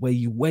job where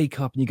you wake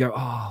up and you go,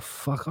 oh,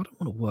 fuck, I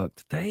don't want to work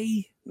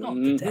today. Not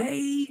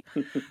today.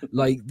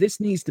 Like,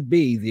 this needs to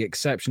be the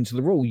exception to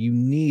the rule. You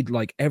need,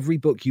 like, every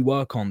book you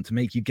work on to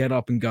make you get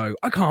up and go,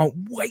 I can't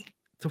wait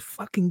to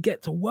fucking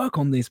get to work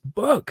on this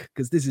book,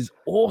 because this is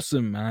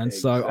awesome, man.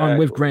 Exactly. So I'm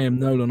with Graham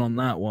Nolan on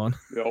that one.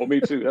 Yeah,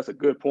 me too. That's a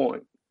good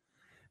point.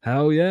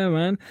 Hell yeah,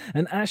 man.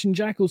 And Ashen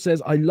Jackal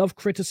says, I love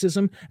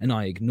criticism and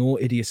I ignore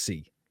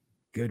idiocy.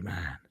 Good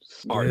man.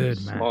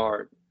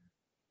 Smart.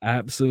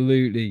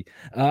 Absolutely.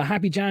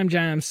 Happy Jam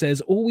Jam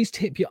says, always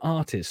tip your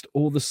artist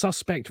or the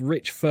suspect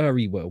rich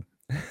furry will.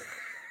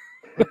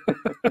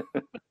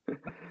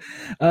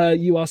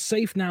 You are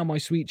safe now, my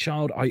sweet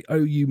child. I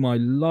owe you my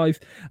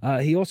life.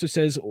 He also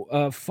says,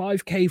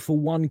 $5K for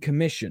one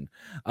commission.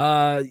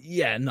 I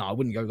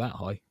wouldn't go that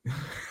high.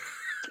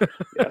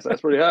 Yes,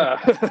 that's pretty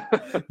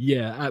high.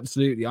 Yeah,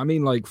 absolutely. I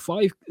mean, like,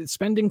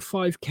 spending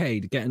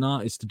 $5K to get an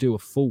artist to do a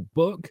full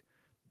book,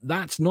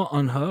 that's not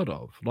unheard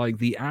of. Like,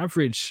 the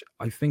average,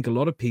 I think a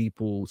lot of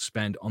people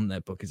spend on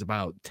their book is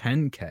about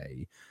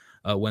 $10K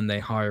when they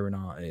hire an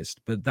artist,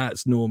 but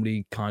that's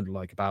normally kind of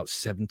like about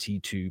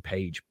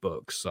 72-page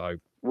books. So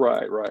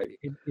right,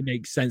 it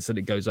makes sense that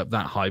it goes up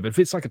that high. But if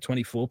it's like a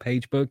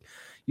 24-page book,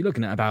 you're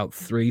looking at about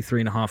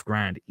 $3.5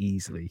 grand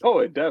easily. Oh,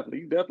 you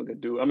definitely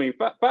could do it. I mean,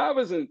 five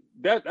isn't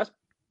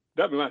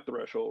that'd be my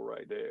threshold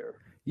right there.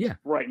 Yeah.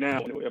 Right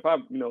now, anyway, if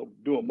I'm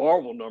doing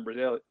Marvel numbers,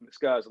 the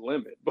sky's the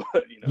limit. But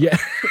yeah,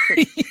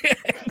 yeah,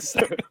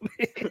 exactly.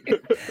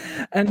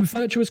 And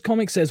Virtuous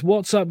Comics says,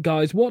 "What's up,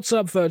 guys? What's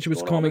up,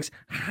 Virtuous Comics?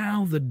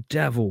 How the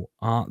devil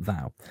art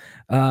thou?"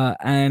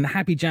 And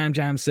Happy Jam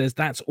Jam says,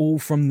 "That's all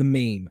from the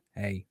meme."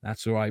 Hey,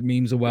 that's all right.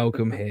 Memes are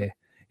welcome here.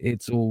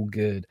 It's all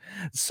good.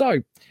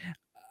 So,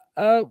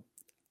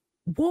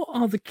 what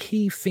are the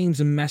key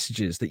themes and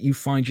messages that you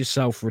find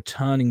yourself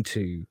returning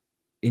to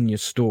in your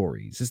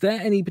stories? Is there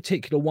any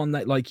particular one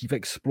that, like, you've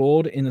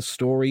explored in a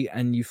story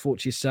and you thought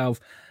to yourself,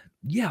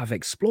 yeah, I've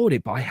explored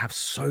it, but I have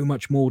so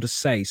much more to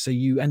say, so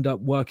you end up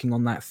working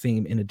on that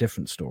theme in a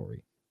different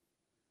story?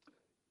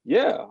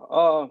 Yeah.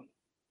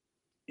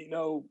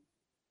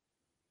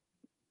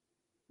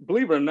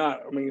 Believe it or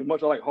not, I mean,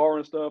 much I like horror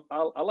and stuff,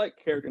 I like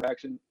character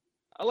action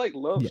I like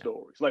love Yeah.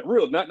 stories, like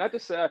real, not the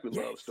sappy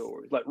love Yes.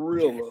 stories, like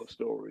real Yes. love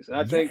stories. And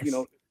I think Yes.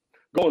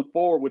 going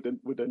forward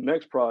with the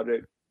next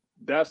project,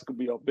 that's gonna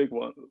be a big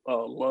one.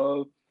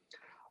 Love,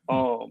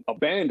 Mm.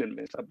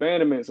 abandonment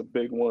is a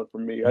big one for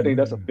me. I think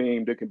that's a Mm.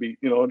 theme that can be,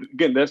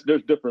 again, there's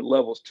different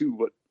levels to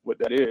what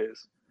that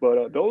is,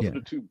 but those are Yeah.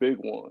 the two big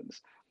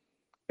ones.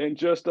 And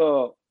just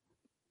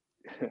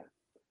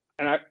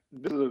and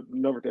this is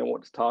another thing I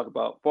want to talk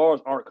about. As far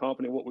as our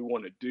company, what we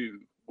want to do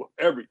with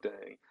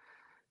everything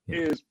Yeah.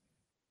 is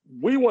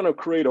we want to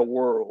create a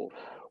world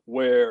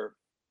where,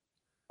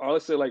 or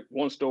let's say, like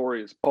one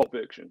story is Pulp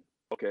Fiction.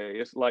 Okay,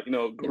 it's like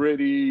Yeah.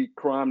 gritty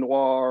crime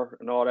noir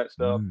and all that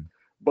stuff, Mm.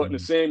 but in the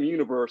Mm. same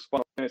universe,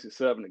 Final Fantasy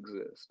VII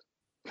exists.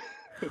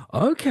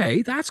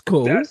 Okay, that's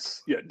cool.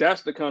 That's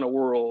the kind of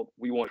world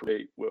we want to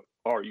create with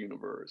our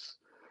universe.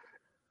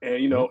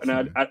 And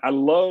Awesome. I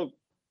love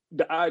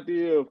the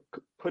idea of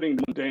putting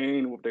the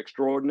mundane with the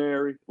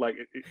extraordinary, like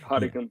how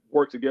they Yeah. can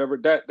work together.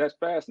 That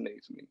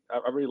fascinates me. I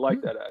really like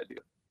Mm. that idea.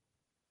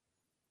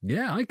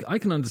 Yeah, I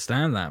can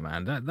understand that,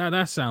 man.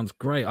 That sounds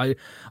great. I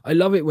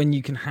love it when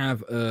you can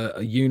have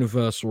a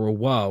universe or a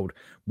world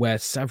where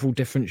several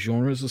different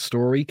genres of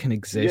story can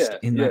exist Yeah,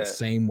 in that yeah.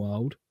 same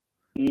world,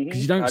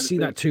 because you don't I just see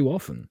that think, too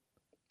often.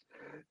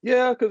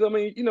 yeah, because I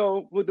mean,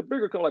 with the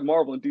bigger kind of like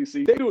Marvel and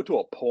DC, they do it to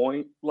a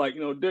point. Like,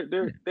 Yeah.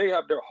 they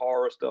have their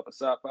horror stuff and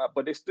sci-fi,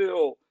 but they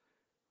still,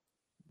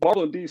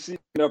 Marvel and DC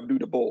never do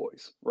the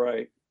boys,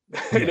 right?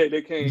 Yeah. They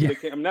Yeah.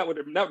 can't. I mean, not with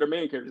their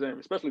main characters,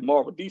 especially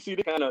Marvel. DC,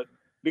 they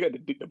got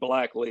the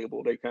black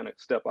label. They kind of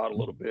step out a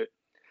little Mm. bit,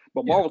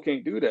 but Yeah. Marvel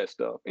can't do that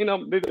stuff.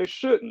 They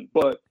shouldn't,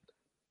 but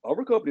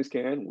other companies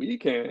can. We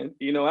can.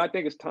 I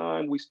think it's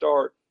time we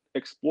start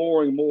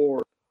exploring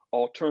more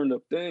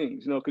alternative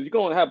things. Because you're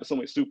going to have so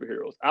many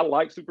superheroes. I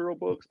like superhero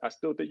books. I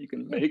still think you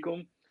can Yeah. make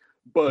them,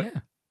 but Yeah.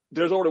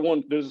 there's already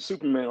one. There's a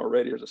Superman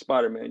already. There's a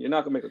Spider-Man. You're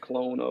not gonna make a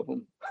clone of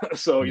them.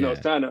 So it's Yeah.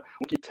 time to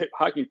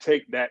how can you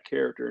take that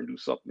character and do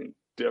something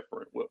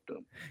different with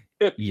them,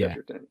 if that's Yeah.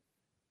 your thing.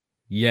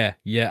 Yeah,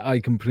 yeah, I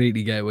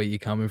completely get where you're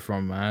coming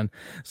from, man.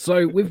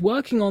 So, with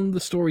working on the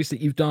stories that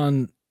you've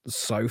done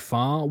so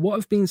far, what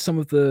have been some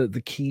of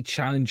the key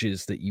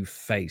challenges that you've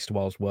faced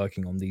whilst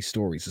working on these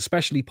stories,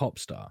 especially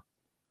Popstar?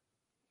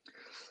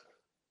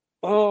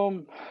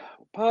 Um,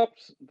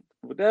 Pops,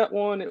 with that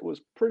one, it was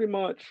pretty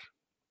much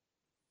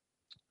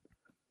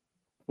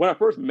when I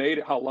first made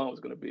it, how long it was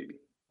going to be.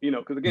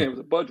 Because again, Yeah. it was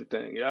a budget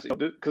thing. Yeah,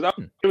 because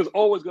Mm. it was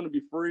always going to be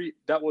free.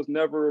 That was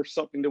never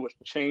something that was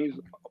changed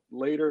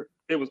later.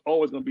 It was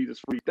always going to be this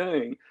free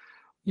thing.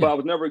 But Yeah. I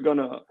was never going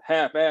to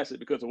half-ass it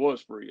because it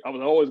was free. I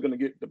was always going to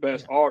get the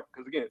best Yeah. art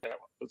because again, that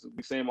was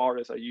the same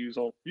artist I use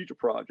on future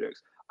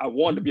projects. I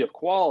wanted to Mm. be of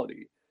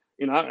quality.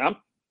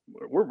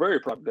 We're very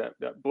proud of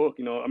that book.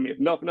 I mean, if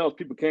nothing else,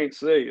 people can't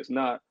say it's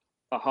not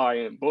a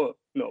high-end book,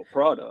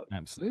 product.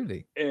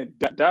 Absolutely. And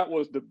that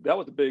was the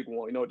big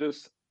one.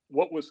 Just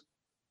what was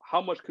how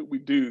much could we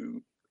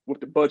do with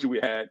the budget we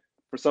had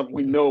for something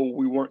we Yeah. know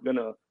we weren't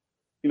gonna,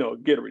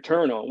 get a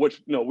return on,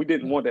 which we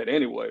didn't Yeah. want that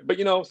anyway. But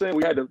what I'm saying,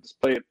 we had to just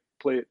play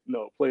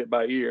it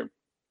by ear.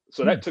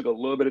 So that Mm. took a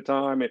little bit of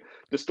time, and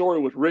the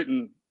story was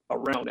written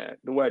around that,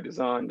 the way I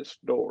designed the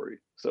story.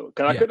 So,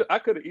 cause Yeah. I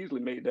could have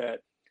easily made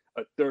that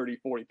a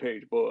 30-40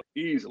 page book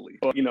easily,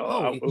 but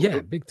Oh, yeah,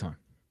 big time.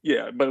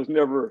 yeah, but it was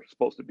never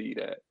supposed to be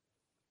that.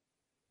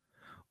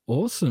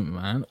 Awesome,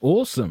 man.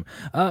 Awesome.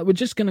 We're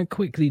just going to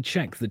quickly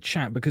check the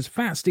chat because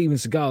Fat Steven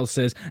Seagal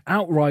says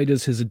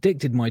Outriders has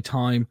addicted my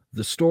time.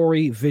 The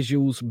story,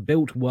 visuals,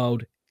 built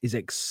world is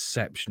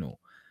exceptional.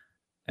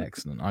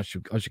 Excellent. I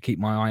should keep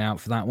my eye out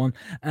for that one.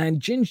 And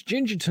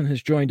Gingerton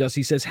has joined us.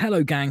 He says,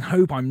 "Hello, gang.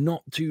 Hope I'm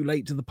not too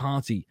late to the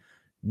party."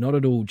 Not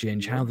at all,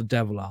 Ginge. How the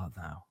devil art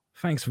thou?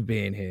 Thanks for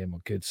being here, my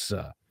good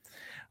sir.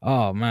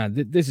 Oh man,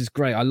 this is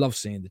great. I love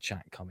seeing the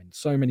chat come in.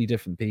 So many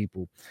different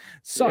people.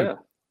 So, Yeah.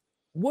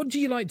 what do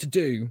you like to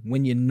do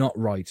when you're not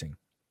writing?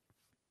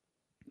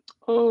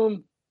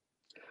 Um,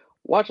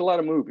 Watch a lot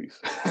of movies.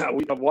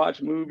 I've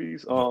watched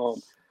movies.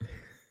 Yes.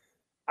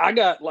 I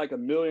got like a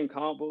million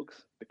comic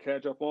books to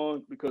catch up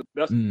on because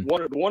that's Mm,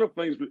 one of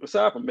the things.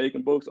 Aside from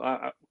making books,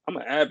 I'm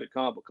an avid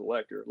comic book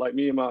collector. Like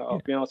me and my yeah.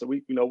 fiance,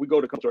 we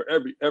go to comic store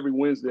every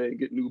Wednesday and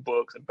get new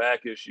books and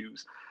back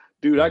issues.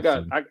 Dude,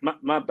 Awesome.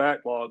 my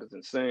backlog is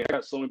insane. I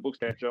got so many books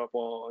to catch up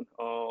on.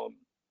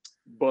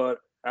 But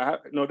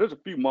there's a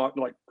few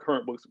like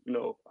current books.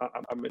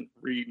 I've been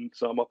reading,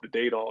 so I'm up to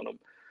date on them.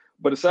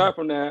 But Yeah. aside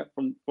from that,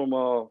 from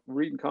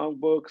reading comic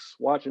books,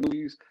 watching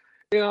movies,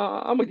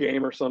 I'm a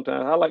gamer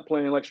sometimes. I like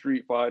playing like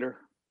Street Fighter,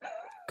 you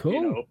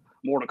Cool. know,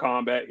 Mortal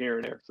Kombat here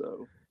and there.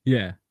 So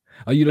Yeah.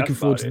 Are you looking that's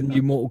forward about to the it.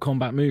 new Mortal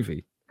Kombat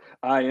movie?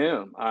 I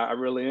am. I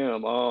really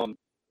am.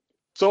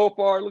 So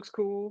far it looks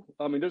cool.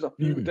 I mean, there's a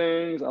few Mm,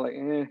 things I like,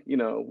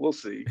 we'll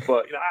see.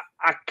 But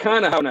I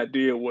kind of have an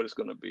idea what it's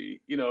gonna be.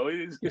 yeah.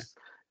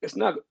 It's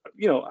not,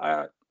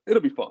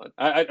 it'll be fun.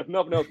 If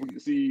nothing else, we can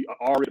see a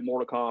R-rated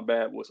Mortal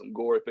Kombat with some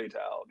gory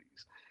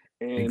fatalities,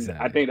 and I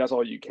Exactly. think that's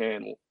all you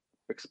can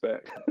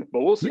expect. But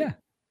we'll see. Yeah.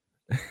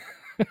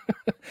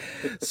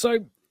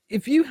 So,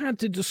 If you had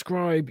to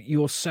describe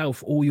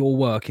yourself or your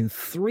work in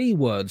 3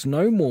 words,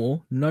 no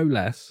more, no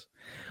less,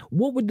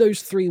 what would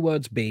those 3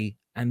 words be,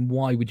 and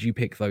why would you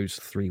pick those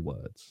 3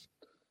 words?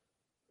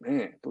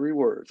 Man, 3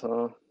 words,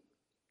 huh?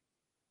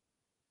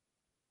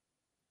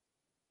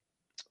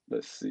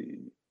 Let's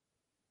see.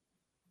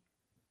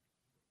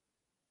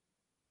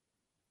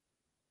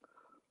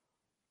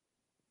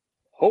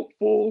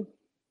 Hopeful,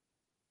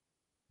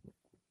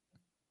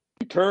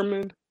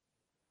 determined,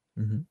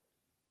 Mhm.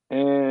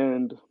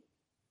 and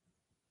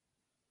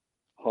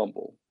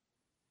humble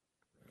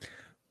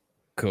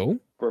Cool,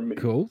 for me.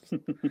 cool.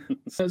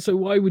 So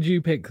why would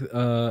you pick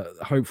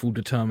hopeful,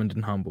 determined,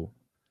 and humble?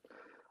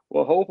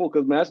 Well, hopeful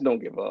because man, don't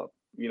give up.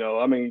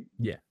 I mean,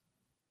 Yeah,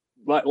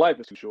 life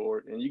is too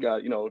short, and you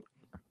got,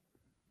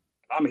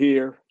 I'm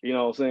here. You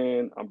know what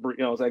I'm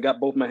saying? I got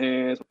both my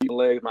hands, my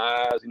legs,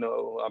 my eyes.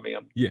 I mean,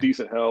 I'm yeah,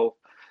 decent health,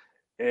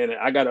 and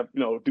I gotta,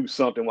 do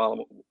something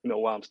while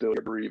I'm still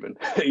here breathing.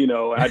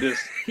 So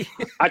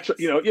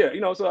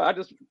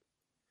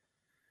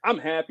I'm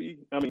happy.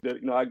 I mean,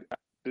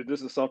 that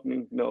this is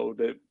something,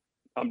 that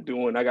I'm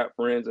doing. I got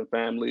friends and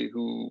family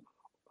who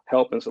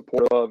help and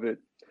support of it.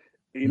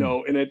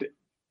 Mm, And at the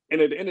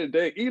end of the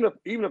day,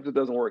 even if it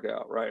doesn't work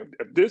out, right?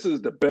 If this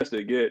is the best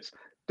it gets,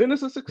 then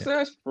it's a yeah,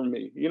 success for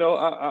me.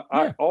 I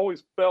yeah.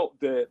 always felt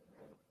that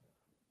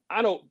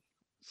I don't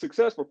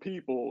success for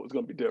people is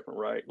going to be different,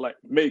 right? Like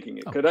making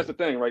it, Oh, because that's the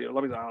cool. thing, right?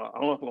 Let me. I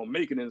don't know if I'm going to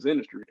make it in this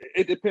industry.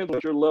 It depends on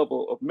what your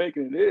level of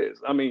making it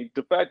is. I mean,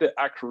 the fact that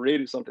I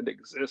created something that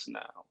exists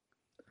now,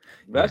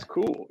 that's Yeah,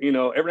 cool.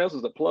 Everything else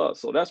is a plus.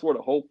 So that's where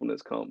the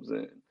hopefulness comes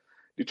in.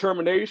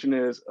 Determination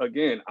is,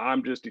 again,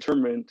 I'm just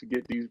determined to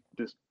get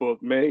this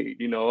book made.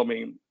 I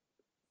mean,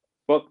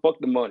 fuck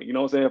the money. You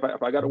know what I'm saying?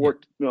 If I got to yeah,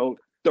 work,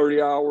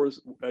 30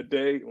 hours a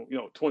day,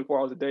 24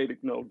 hours a day to,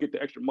 get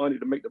the extra money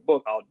to make the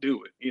book, I'll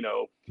do it.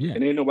 yeah.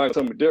 And ain't nobody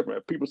tell me different.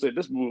 If people say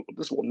this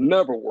will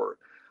never work,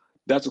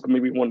 that's what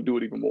made me want to do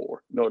it even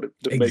more. To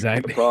make the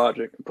Exactly.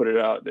 project and put it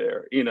out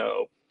there.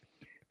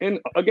 And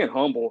again,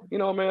 humble.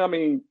 Man. I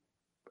mean,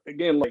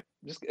 again, like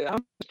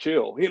I'm just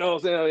chill. You know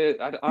what I'm saying?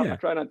 I Yeah.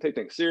 try not to take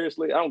things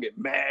seriously. I don't get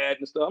mad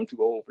and stuff. I'm too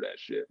old for that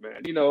shit,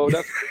 man.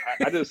 That's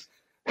I just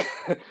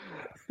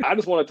I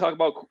just want to talk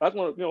about. I just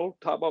want to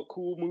talk about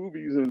cool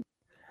movies and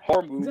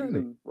horror movies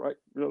Exactly.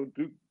 and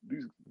do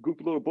these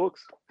goofy little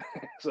books.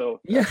 So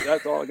Yeah.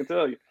 that's all I can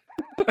tell you.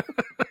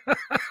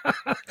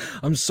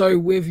 I'm so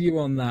with you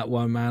on that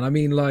one, man. I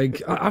mean,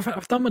 like,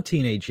 I've done my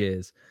teenage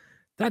years.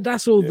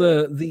 That's all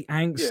Yeah, the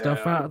angst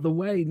stuff yeah, out of the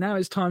way. Now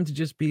it's time to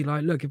just be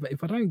like, look,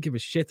 if I don't give a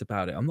shit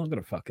about it, I'm not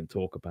gonna fucking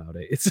talk about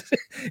it.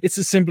 It's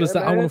as simple as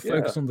yeah, that. I man. want to Yeah,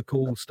 focus on the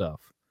cool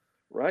stuff.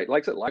 right.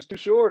 Like I said, life's too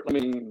short. I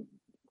mean,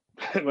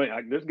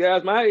 there's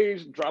guys my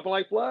age dropping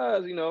like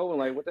flies, and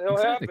like, what the hell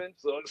Exactly. happened?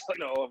 So it's like,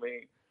 I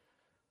mean,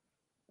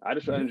 I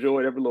just try to Yeah.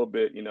 enjoy it every little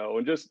bit, and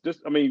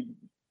I mean,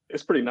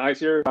 it's pretty nice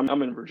here.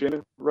 I'm in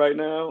Virginia right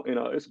now.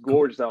 It's Cool.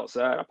 gorgeous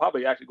outside. I'll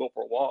probably actually go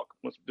for a walk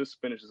once this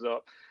finishes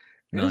up.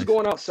 And just Nice.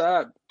 going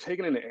outside,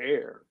 taking in the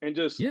air, and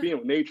just Yeah. being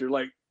with nature.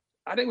 Like,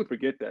 I think we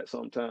forget that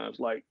sometimes.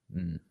 Like,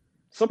 Mm.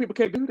 some people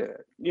can't do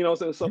that. What I'm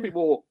saying? Some Yeah.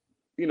 people,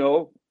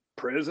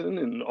 prison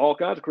and all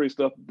kinds of crazy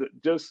stuff. That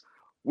just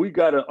we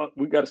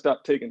gotta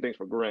stop taking things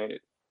for granted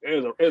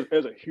as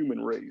a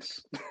human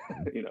race.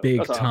 That's Big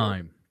how I feel.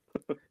 time.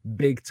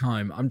 Big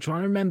time. I'm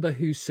trying to remember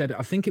who said it.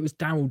 I think it was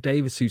Daryl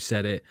Davis who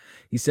said it.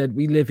 He said,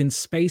 "We live in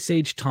space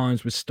age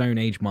times with stone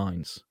age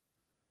minds."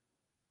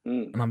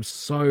 Mm. And I'm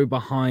so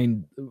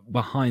behind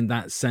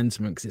that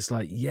sentiment because it's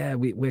like, yeah,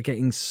 we're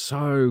getting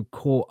so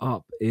caught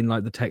up in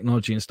like the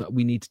technology and stuff.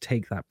 We need to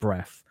take that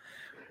breath.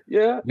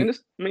 Yeah, and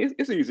We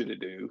it's easy to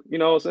do. You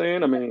know what I'm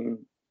saying? I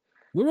mean,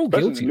 we're all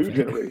especially the guilty new of it.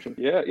 generation.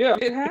 Yeah, yeah,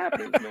 it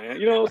happens, man.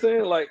 You know what I'm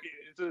saying? Like,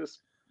 it's just,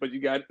 but you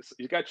got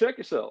to check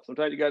yourself.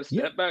 Sometimes you got to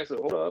Yeah. step back and say,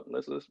 hold up,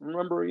 let's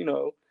remember,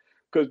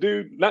 because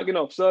dude, not getting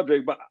off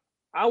subject, but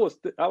I was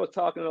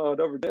talking the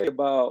other day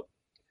about,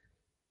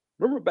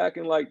 remember back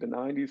in like the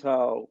 '90s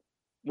how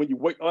when you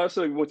wait, let's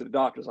say you went to the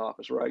doctor's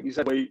office, right? You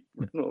said wait,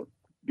 Yeah.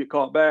 get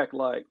called back,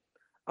 like.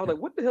 I was Yeah.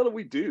 like, what the hell do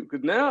we do?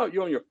 Because now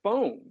you're on your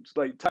phones.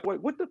 Like,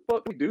 wait, what the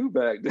fuck we do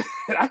back then?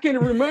 I can't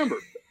even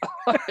remember.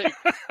 Like,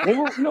 when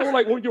we're,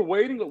 like when you're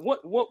waiting, like,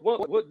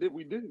 what did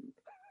we do?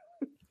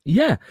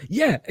 Yeah,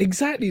 yeah,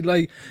 exactly.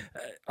 Like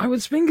I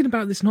was thinking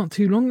about this not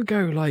too long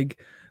ago. Like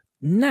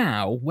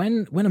now,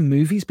 when a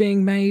movie's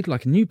being made,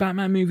 like a new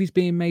Batman movie's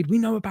being made, we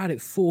know about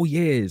it 4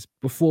 years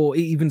before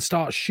it even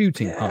starts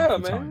shooting half Yeah,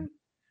 the time, man.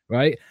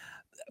 right?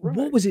 What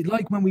Right. was it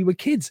like when we were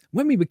kids?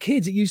 When we were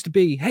kids, it used to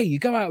be, hey, you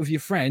go out with your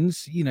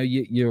friends,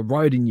 you're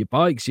riding your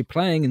bikes, you're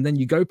playing, and then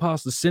you go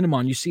past the cinema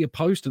and you see a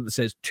poster that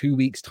says 2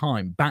 weeks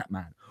time,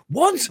 Batman.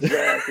 What?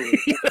 Exactly.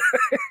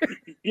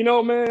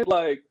 Man,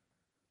 like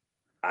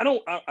I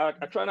don't. I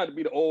try not to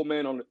be the old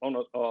man on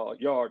a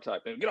yard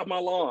type thing. Get off my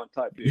lawn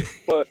type deal.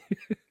 But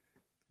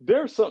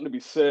there's something to be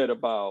said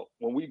about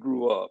when we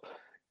grew up,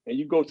 and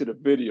you go to the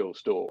video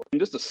store, and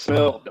just the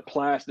smell of Oh, the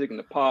plastic and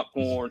the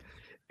popcorn,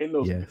 and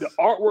the yes.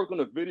 artwork on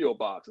the video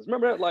boxes.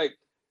 Remember that? Like,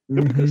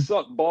 movie could Hmm.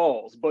 suck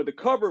balls, but the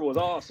cover was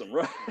awesome,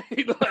 right? Like,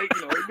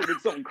 it could be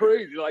something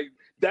crazy like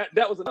that.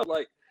 That was enough.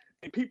 Like,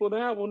 and people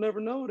now will never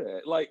know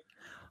that. Like,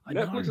 I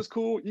Netflix know. is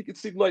cool. You can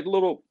see like the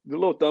little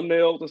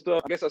thumbnails and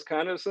stuff. I guess that's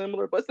kind of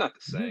similar, but it's not the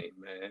Mhm. same,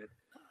 man.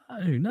 Oh,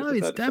 It's no, just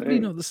it's not the definitely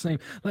same. not the same.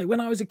 Like when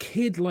I was a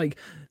kid, like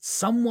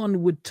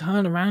someone would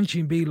turn around to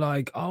you and be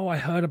like, "Oh, I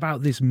heard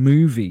about this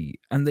movie,"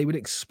 and they would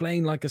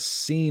explain like a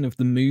scene of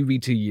the movie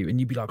to you, and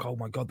you'd be like, "Oh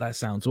my god, that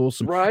sounds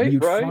awesome!" And Right,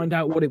 you'd right. find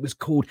out what it was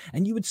called,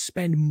 and you would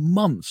spend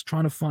months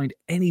trying to find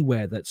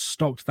anywhere that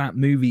stocked that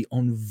movie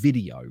on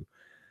video,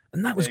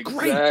 and that was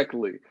great.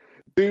 Exactly,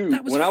 dude.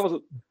 That was When I was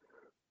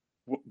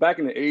back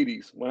in the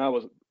 '80s, when I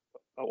was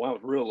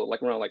real little,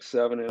 like around like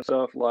 7 and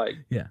stuff, like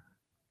yeah.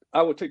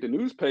 I would take the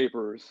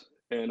newspapers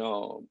and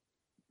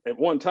at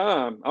one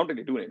time, I don't think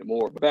they do it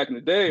anymore, but back in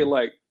the day, Mm.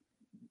 like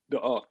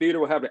the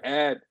theater would have an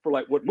ad for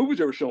like what movies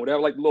they were showing. They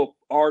have like little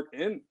art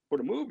in for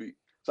the movie.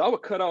 So I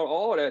would cut out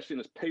all that shit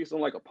and just paste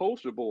on like a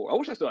poster board. I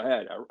wish I still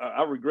had it.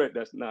 I regret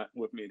that's not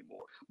with me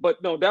anymore.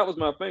 But no, that was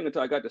my thing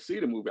until I got to see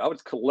the movie. I would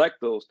just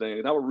collect those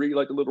things. I would read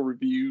like the little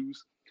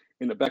reviews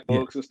in the back Yeah.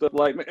 books and stuff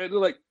like, man,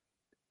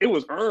 it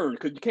was earned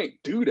because you can't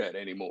do that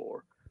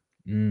anymore.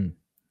 Mm,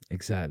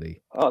 exactly.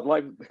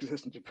 Life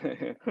exists in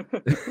Japan.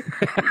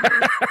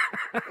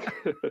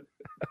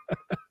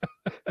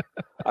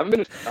 You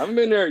know, I haven't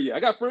been there yet. I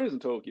got friends in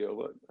Tokyo,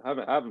 but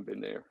I haven't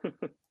been there.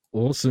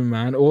 Awesome,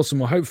 man. Awesome.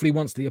 Well, hopefully,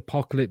 once the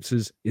apocalypse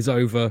is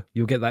over,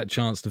 you'll get that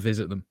chance to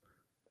visit them.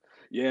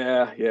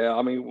 Yeah, yeah.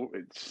 I mean,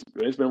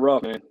 it's been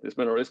rough, man.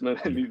 Yeah,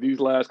 These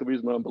last couple years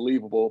have been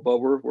unbelievable, but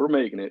we're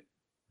making it.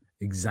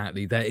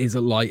 exactly. There is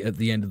a light at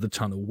the end of the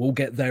tunnel. We'll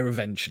get there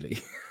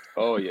eventually.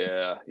 Oh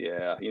yeah,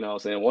 yeah. You know what I'm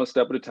saying? One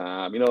step at a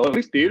time. At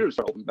least theaters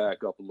are open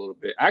back up a little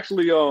bit.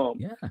 Actually,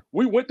 Yeah.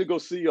 we went to go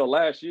see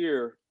last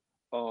year,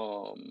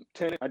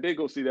 Tenet. I did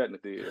go see that in the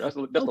theater. That's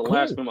Oh, the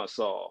last cool. film I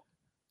saw.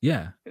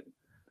 Yeah.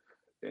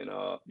 And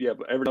yeah,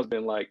 but everything's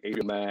been like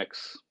HBO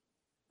Max,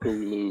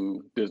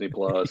 Hulu, Disney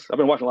Plus. I've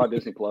been watching a lot of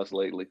Disney Plus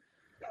lately.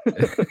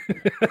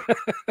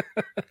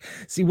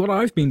 See, what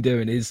I've been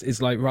doing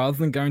is like rather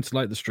than going to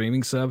like the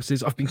streaming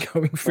services, I've been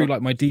going through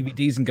like my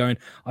DVDs and going,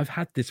 I've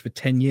had this for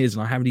 10 years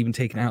and I haven't even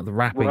taken it out of the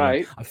wrapper yet.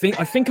 Right. I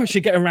think I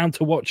should get around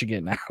to watching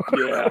it now.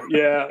 Yeah,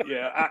 yeah,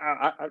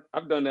 yeah.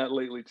 I've done that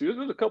lately too.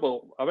 There's a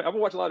couple. I've been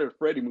watching a lot of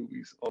Freddy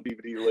movies on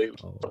DVD lately for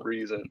some Oh,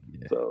 reason.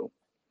 yeah. So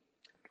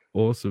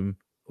Awesome.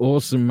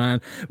 Awesome,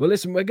 man. Well,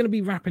 listen, we're going to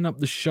be wrapping up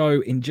the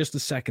show in just a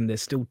second.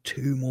 There's still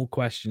two more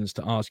questions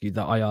to ask you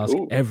that I ask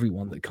cool.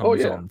 everyone that Oh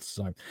comes yeah.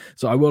 on.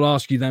 So I will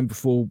ask you then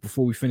before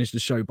we finish the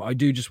show. But I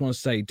do just want to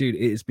say, dude,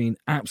 it has been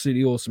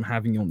absolutely awesome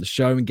having you on the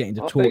show and getting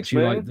to Oh, talk thanks, to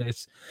you like man.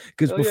 this.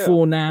 Because Hell yeah.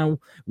 before now,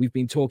 we've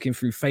been talking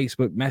through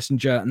Facebook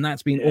Messenger, and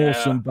that's been Yeah.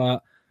 awesome.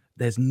 But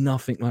there's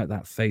nothing like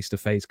that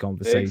face-to-face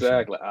conversation.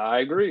 Exactly. I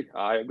agree.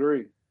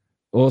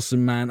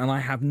 Awesome, man. And I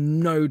have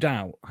no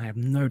doubt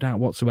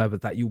whatsoever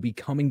that you'll be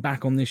coming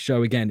back on this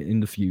show again in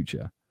the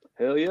future.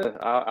 Hell yeah.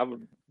 I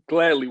would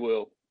gladly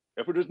will.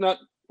 If we're just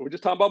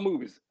talking about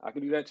movies, I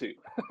can do that too.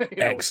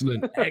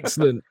 Excellent,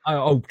 excellent.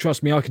 Oh,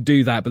 trust me, I could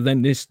do that. But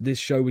then this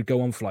show would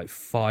go on for like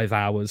 5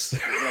 hours.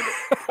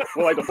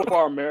 like the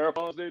 4-hour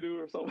marathons they do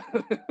or something.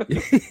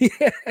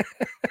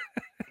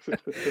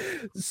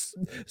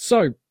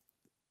 So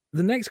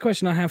the next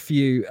question I have for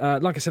you,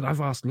 like I said, I've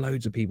asked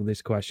loads of people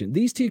this question.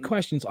 These two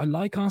questions, I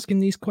like asking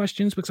these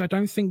questions because I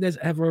don't think there's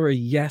ever a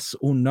yes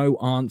or no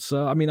answer.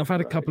 I mean, I've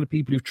had a couple of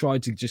people who've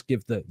tried to just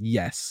give the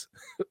yes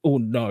or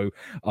no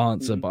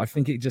answer, but I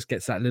think it just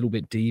gets that little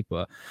bit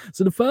deeper.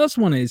 So the first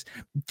one is,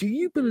 do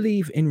you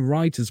believe in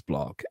writer's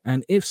block?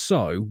 And if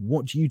so,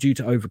 what do you do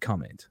to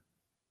overcome it?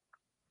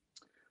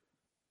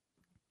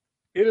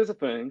 It is a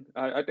thing.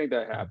 I think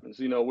that happens,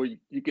 where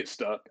you get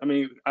stuck. I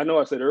mean, I know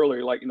I said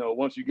earlier, like,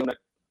 once you get that,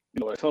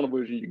 that tunnel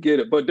vision, you get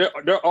it. But there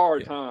are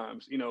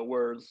times,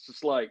 where it's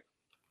just like,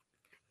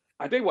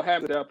 I think what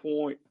happens at that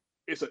point,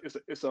 it's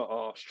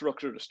a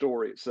structure of the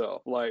story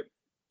itself. Like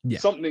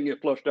something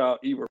get flushed out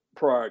even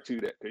prior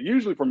to that.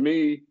 Usually for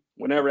me,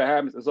 whenever that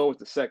happens, it's always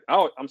the second.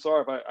 I'm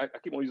sorry if I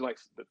keep on using like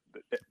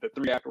the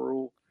 3-act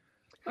rule.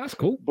 That's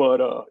cool.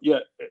 But yeah,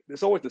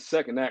 it's always the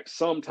second act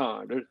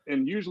sometime.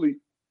 And usually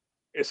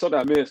it's something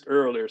I missed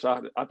earlier, so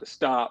I have to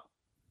stop.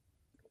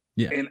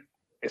 Yeah. And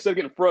instead of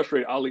getting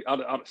frustrated, I'll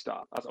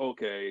stop. I said,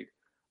 okay,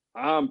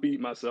 I'm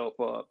beating myself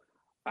up.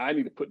 I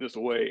need to put this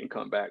away and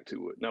come back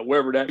to it. Now,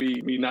 whether that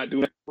be me not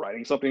doing it,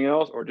 writing something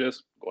else, or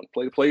just going to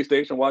play the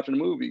PlayStation, watching a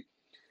movie.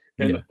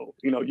 And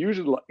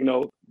usually,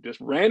 just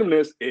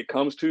randomness, it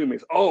comes to me.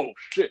 It's, oh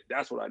shit,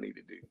 that's what I need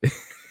to do.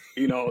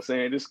 You know what I'm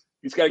saying? Just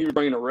got to give your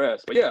brain a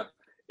rest. But yeah,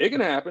 it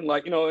can happen.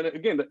 Like, and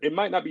again, it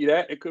might not be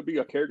that. It could be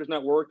a character's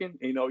not working.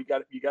 And, you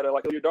got to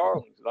like your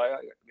darlings. Like, I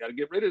got to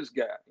get rid of this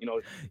guy.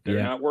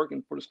 They're not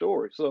working for the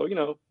story. So,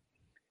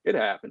 it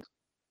happens.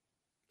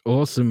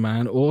 Awesome,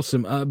 man.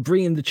 Awesome.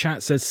 Bree in the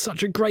chat says,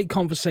 such a great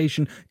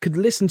conversation. Could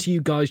listen to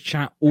you guys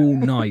chat all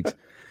night.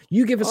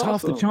 You give us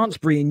half the chance,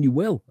 Bree, and you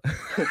will.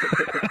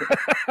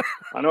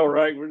 I know,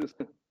 right? We're just...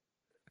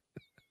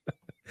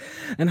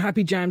 And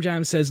Happy Jam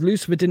Jam says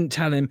Lucifer didn't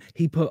tell him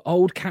he put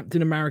old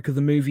Captain America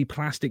the movie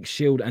plastic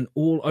shield and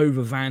all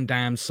over Van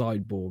Damme's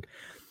Cyborg.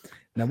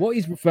 Now, what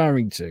he's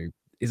referring to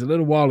is a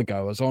little while ago,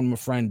 I was on my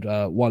friend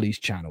Wally's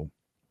channel,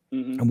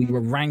 and we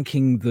were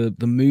ranking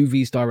the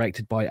movies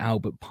directed by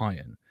Albert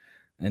Pyon.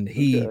 And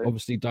he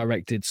obviously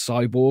directed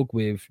Cyborg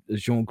with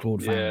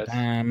Jean-Claude Van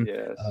Damme.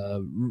 Yes.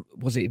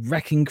 Was it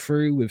Wrecking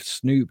Crew with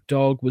Snoop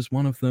Dogg was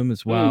one of them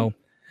as well.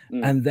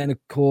 And then, of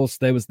course,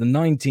 there was the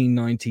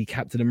 1990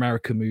 Captain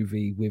America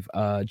movie with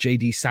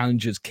J.D.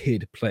 Salinger's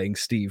kid playing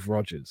Steve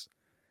Rogers.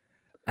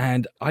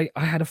 And I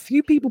had a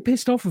few people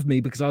pissed off of me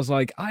because I was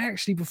like, I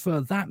actually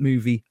prefer that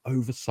movie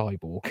over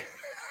Cyborg.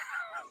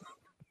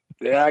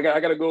 Yeah, I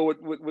got to go with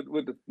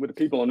the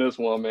people on this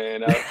one,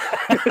 man.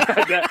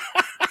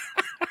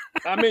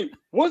 I mean,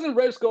 wasn't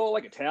Red Skull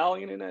like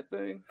Italian in that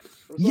thing?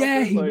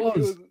 Yeah, he like,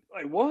 was.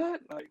 Like what?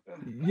 Like,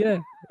 yeah,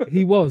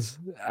 he was.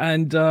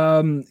 And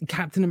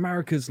Captain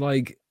America's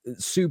like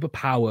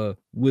superpower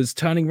was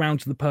turning around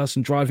to the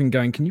person driving,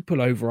 going, "Can you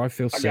pull over? I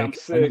feel sick." I'm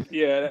sick.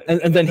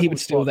 And then he would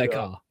steal their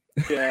car.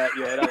 Yeah,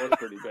 that was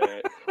pretty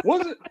bad.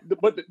 Wasn't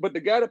but the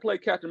guy that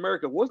played Captain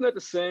America, wasn't that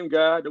the same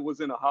guy that was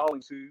in a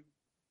Howling 2?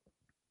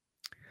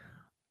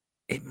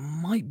 It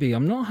might be.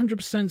 I'm not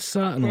 100%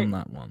 certain on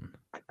that one.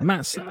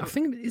 I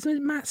think, isn't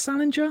it Matt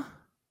Salinger?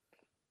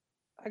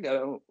 Maybe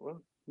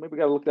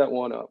gotta look that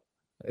one up.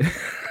 I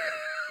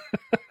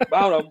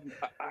don't know.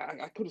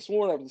 I could have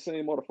sworn I was the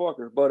same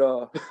motherfucker, but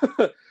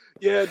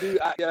yeah, dude.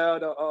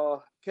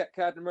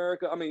 Captain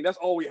America. I mean, that's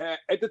all we had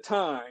at the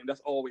time.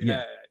 That's all we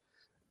had.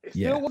 It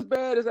still was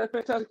bad as that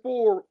Fantastic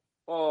Four,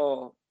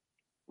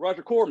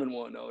 Roger Corman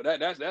one though.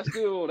 That's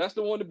still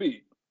the one to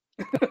beat.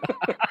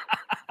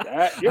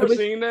 You ever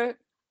seen that?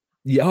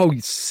 Yeah,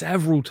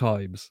 several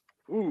times.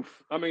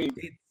 Oof. I mean,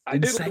 I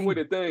did like the way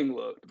the thing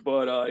looked,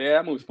 but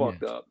that movie's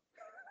fucked up.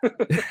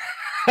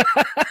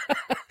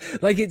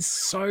 Like, it's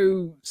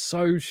so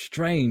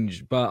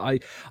strange,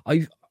 but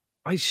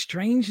I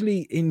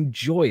strangely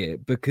enjoy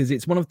it because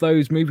it's one of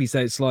those movies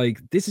that it's like,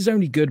 this is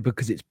only good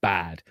because it's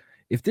bad.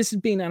 If this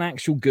had been an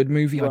actual good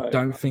movie, I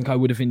don't think I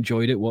would have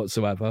enjoyed it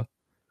whatsoever.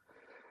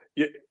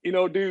 Yeah,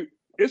 dude,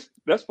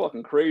 that's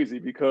fucking crazy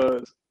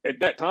because at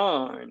that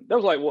time, that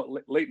was like what,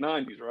 late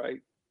 90s,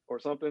 right? Or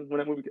something when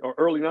that movie, or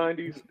early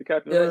 90s, the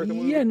Captain America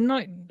movie? Yeah,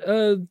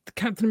 the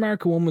Captain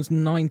America one was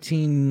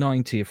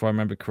 1990, if I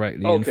remember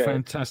correctly, and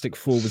Fantastic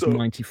Four was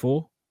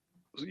 94.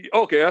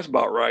 Okay, that's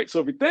about right.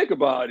 So if you think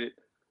about it,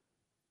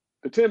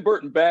 the Tim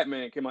Burton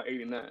Batman came out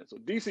 89, so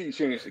DC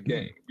changed the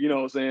game. You know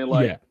what I'm saying?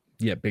 Like,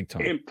 yeah, big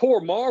time. And poor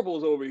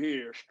Marvel's over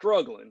here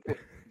struggling for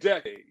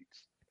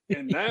decades,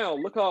 and now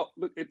look,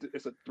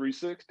 it's a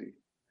 360.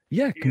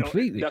 Yeah,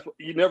 completely.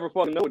 You never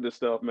fucking know with this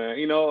stuff,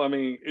 man. I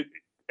mean,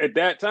 at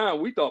that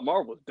time we thought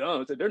Marvel was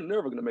done. Said they're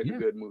never going to make a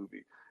good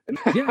movie, and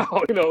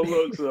now,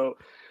 look. So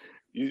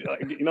you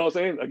know what I'm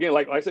saying? Again,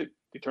 like I said,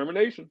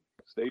 determination.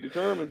 Stay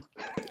determined.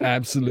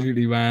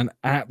 Absolutely, man.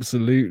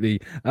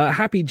 Absolutely.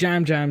 Happy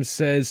Jam Jam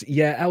says,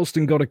 "Yeah,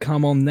 Elston got to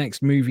come on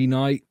next movie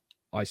night."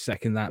 I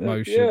second that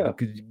motion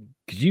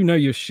because you know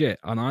your shit,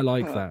 and I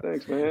like that.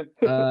 Thanks, man.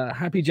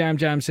 Happy Jam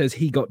Jam says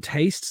he got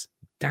tastes.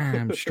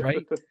 Damn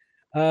straight.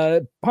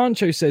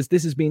 Pancho says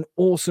this has been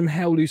awesome.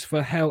 Hell,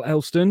 Lucifer. Hell,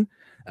 Elston.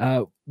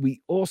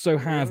 We also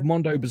have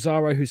Mondo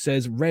Bizarro who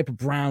says Reb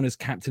Brown as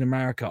Captain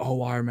America.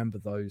 Oh, I remember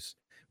those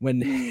when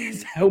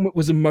his helmet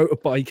was a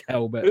motorbike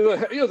helmet.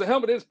 It was a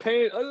helmet. It's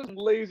paint.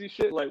 Lazy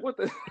shit. Like what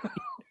the?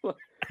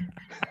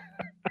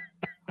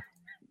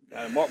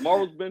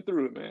 Marvel's been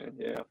through it, man.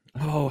 Yeah.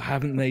 Oh,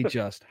 haven't they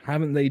just?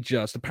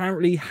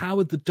 Apparently,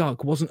 Howard the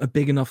Duck wasn't a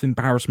big enough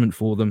embarrassment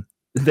for them.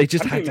 They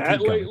just had to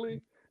keep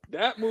going.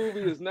 That movie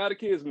is not a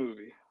kid's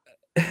movie.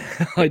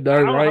 I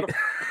know, right?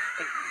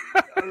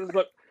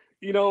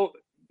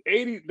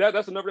 80s.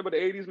 That's another thing about the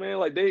 80s, man.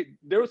 Like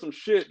there was some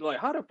shit. Like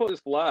how the fuck this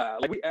fly?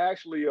 Like we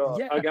actually.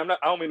 Again, I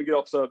don't mean to get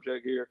off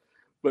subject here,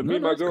 but me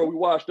and my girl, we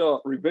watched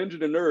Revenge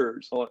of the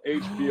Nerds on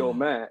HBO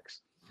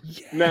Max.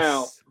 Yes.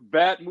 Now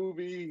that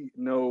movie,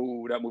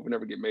 that movie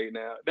never get made.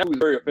 Now that was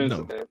very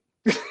offensive, man.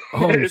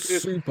 Oh,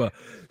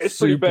 it's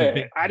pretty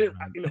bad. I didn't,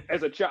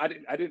 as a child,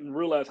 I didn't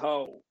realize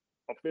how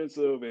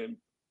offensive and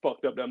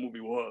fucked up that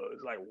movie was.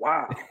 Like,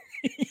 wow.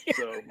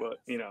 So, but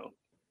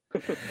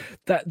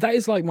that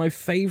is like my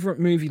favorite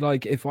movie.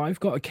 Like if I've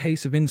got a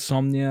case of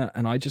insomnia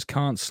and I just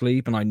can't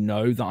sleep and I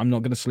know that I'm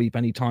not going to sleep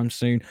anytime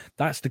soon,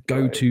 that's the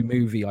go-to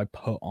movie I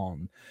put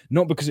on.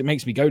 Not because it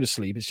makes me go to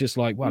sleep. It's just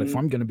like, well, if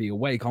I'm going to be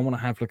awake, I want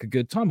to have like a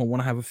good time. I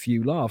want to have a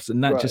few laughs.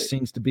 And that just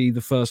seems to be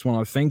the first one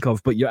I think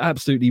of. But you're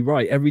absolutely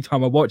right. Every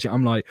time I watch it,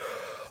 I'm like,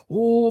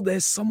 oh,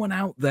 there's someone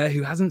out there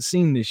who hasn't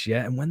seen this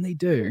yet. And when they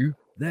do,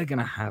 they're going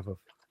to have a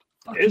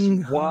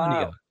fucking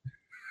hernia.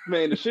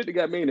 Man, the shit that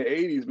got me in the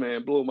 80s,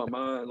 man, blew my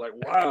mind. Like,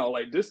 wow,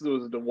 like this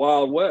was the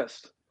Wild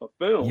West of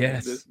film.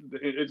 Yes.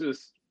 It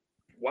just,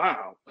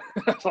 wow.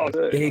 That's all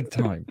I Big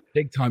time.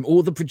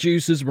 All the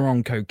producers were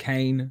on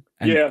cocaine.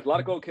 And a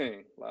lot of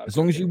cocaine. As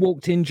long as you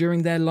walked in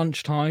during their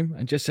lunchtime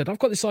and just said, I've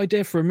got this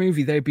idea for a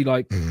movie, they'd be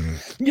like,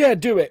 yeah,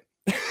 do it.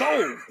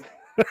 Sold.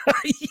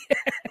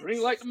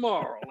 Green light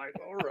tomorrow. Like,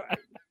 all right.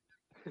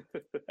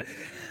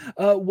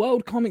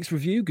 World Comics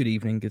Review, good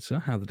evening, good sir.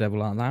 How the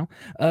devil art thou?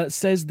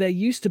 Says there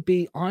used to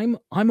be I'm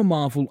a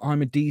Marvel,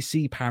 I'm a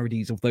DC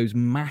parodies of those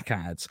Mac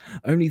ads.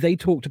 Only they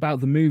talked about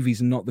the movies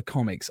and not the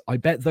comics. I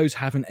bet those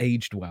haven't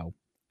aged well.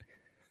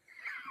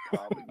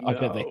 Probably no. I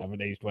bet they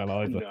haven't aged well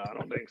either. No, I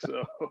don't think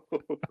so.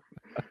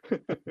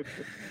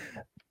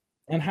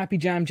 And Happy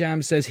Jam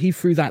Jam says he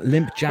threw that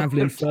limp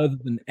javelin further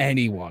than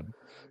anyone.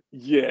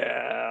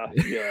 Yeah,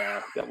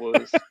 that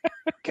was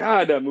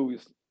God. That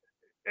movie's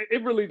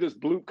it really just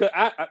blew. Cause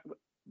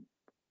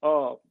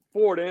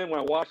forward in when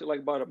I watched it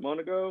like about a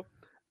month ago,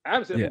 I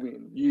haven't seen that movie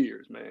in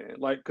years, man.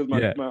 Like, cause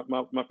my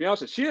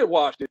fiance, she had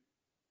watched it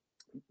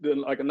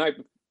like a night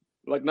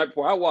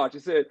before I watched.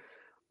 She said,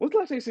 "When's the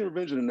last time you seen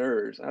Revenge of the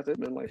Nerds?" I said, "It's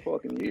been like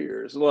fucking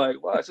years."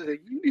 Like, well, I said,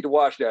 "You need to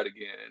watch that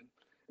again."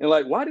 And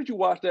like, why did you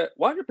watch that?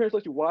 Why did your parents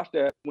let you watch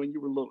that when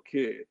you were a little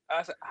kid?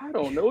 I said, I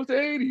don't know. It's the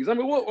 80s. I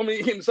mean, what? I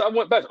mean, so I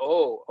went back.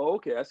 Oh,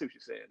 okay. I see what you're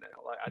saying now.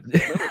 Like, I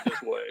just remember it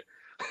this way,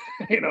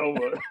 you know.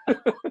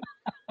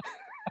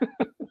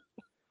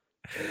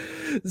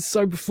 But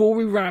so before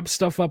we wrap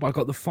stuff up, I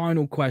got the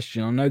final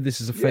question. I know this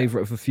is a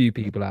favorite of a few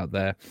people out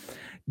there.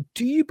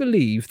 Do you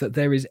believe that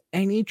there is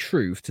any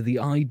truth to the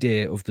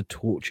idea of the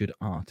tortured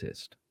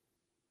artist?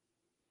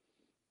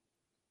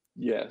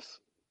 Yes.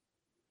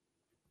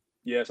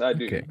 Yes, I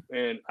do. Okay.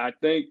 And I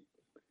think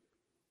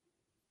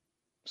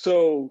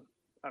so.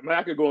 I mean,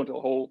 I could go into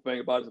a whole thing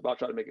about it, about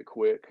trying to make it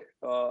quick.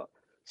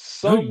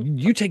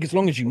 You take as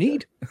long as you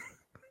need.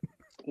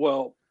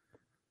 Well,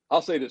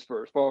 I'll say this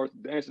first. As far as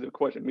the answer to the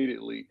question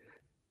immediately,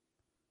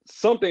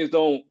 some things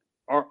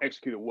aren't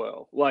executed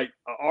well. Like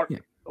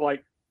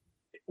like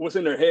what's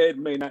in their head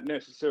may not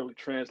necessarily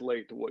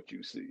translate to what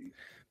you see.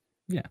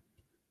 Yeah.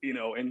 You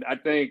know, and I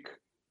think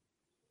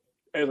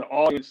as an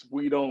audience,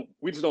 we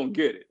just don't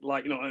get it.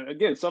 Like, you know, and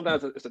again,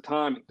 sometimes it's a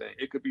timing thing.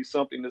 It could be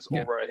something that's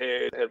over our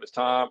head, ahead of its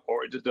time,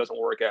 or it just doesn't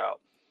work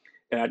out.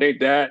 And I think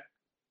that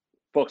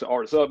fucks the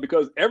artist up,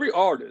 because every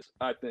artist,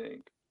 I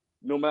think,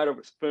 no matter if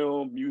it's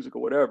film, music,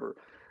 or whatever,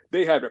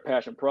 they have their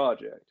passion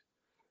project.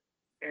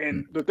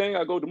 And the thing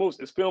I go to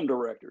most is film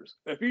directors.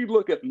 If you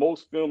look at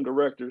most film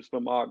directors'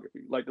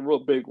 filmography, like the real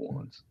big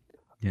ones,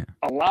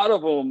 a lot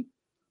of them,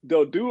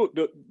 they'll do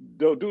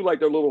like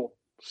their little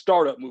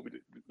startup movie, you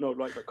know,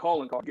 like a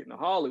calling card getting to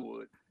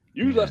Hollywood.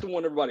 Usually that's the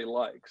one everybody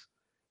likes.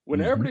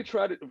 Whenever they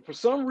try to, for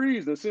some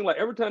reason, it seems like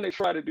every time they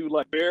try to do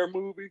like their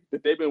movie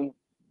that they've been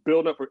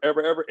building up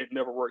forever, it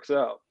never works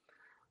out.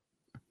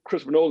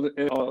 Christopher Nolan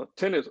and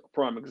Tenet's a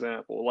prime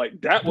example. Like,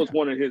 that was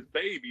one of his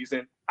babies,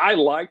 and I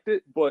liked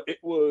it, but it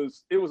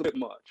was a bit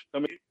much. I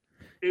mean,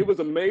 it was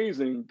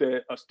amazing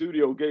that a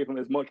studio gave him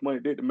as much money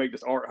as they did to make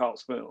this art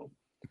house film.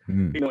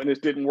 You know, and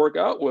it didn't work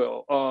out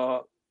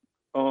well.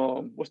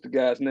 What's the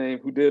guy's name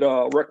who did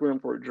Requiem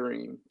for a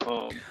Dream?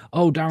 Darren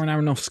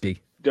Aronofsky.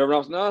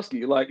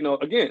 Like, you know,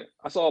 again,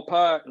 I saw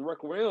Pi and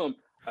Requiem.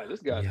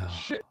 This guy's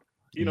shit.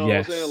 You know what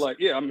I'm saying? Like,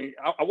 I mean,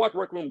 I watch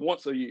Requiem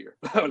once a year.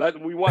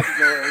 We watch it,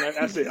 you know, and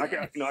that's it. I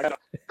gotta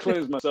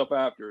cleanse myself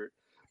after it.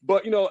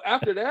 But, you know,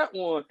 after that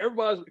one,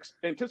 everybody's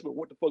anticipating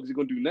what the fuck is he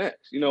gonna do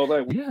next. You know,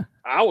 like,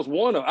 I was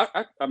one of.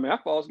 I mean, I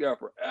followed this guy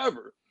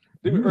forever.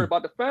 Then we heard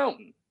about The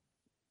Fountain,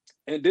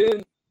 and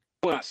then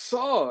when I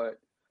saw it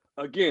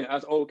again, I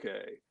was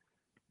okay.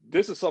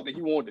 This is something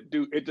he wanted to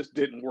do. It just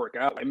didn't work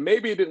out. And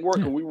maybe it didn't work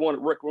when we wanted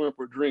Requiem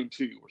for a Dream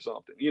 2 or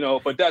something, you know,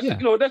 but that's, you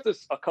know, that's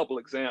just a couple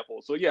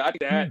examples. So yeah, I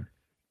think that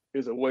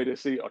is a way to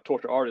see a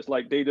torture artist.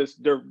 Like, they're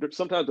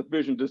sometimes the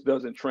vision just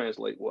doesn't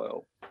translate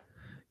well.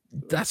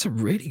 That's a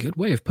really good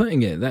way of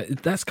putting it.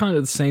 That's kind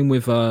of the same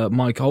with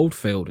Mike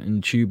Oldfield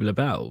in Tubular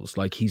Bells.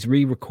 Like, he's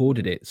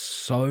re-recorded it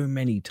so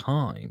many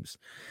times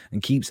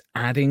and keeps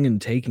adding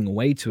and taking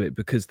away to it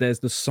because there's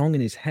the song in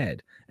his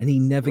head and he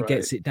never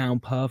gets it down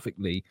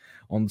perfectly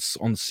on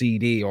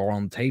CD or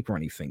on tape or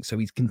anything. So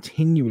he's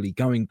continually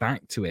going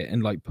back to it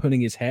and like pulling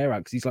his hair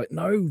out because he's like,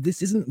 no,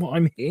 this isn't what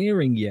I'm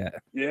hearing yet.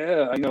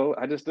 Yeah, I know.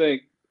 I just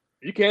think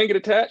you can't get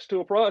attached to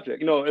a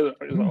project, you know, as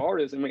an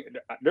artist. I mean,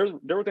 there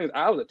were things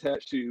I was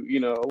attached to, you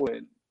know,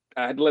 and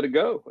I had to let it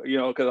go, you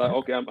know, because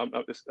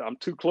I'm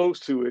too close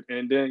to it,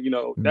 and then, you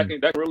know, that can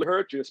really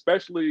hurt you,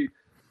 especially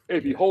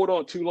if you hold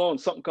on too long.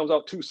 Something comes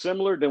out too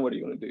similar, then what are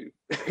you going to do?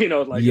 You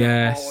know, it's like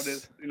all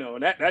this, you know,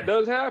 and that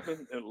does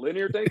happen, and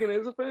linear thinking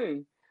is a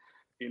thing,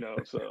 you know.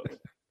 So.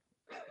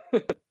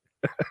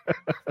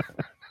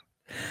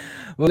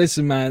 Well,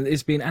 listen, man,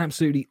 it's been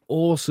absolutely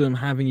awesome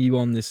having you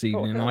on this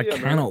evening. And I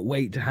cannot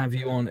wait to have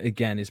you on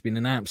again. It's been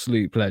an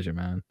absolute pleasure,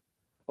 man.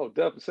 Oh,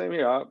 definitely. Same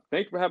here.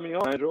 Thank you for having me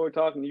on. I enjoyed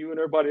talking to you and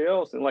everybody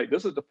else. And like,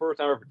 this is the first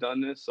time I've ever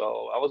done this,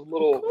 so I was a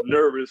little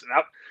nervous. And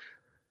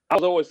I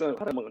was always saying,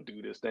 how am I going to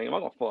do this thing? Am I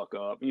going to fuck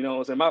up? You know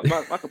what I'm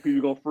saying? My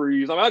computer's going to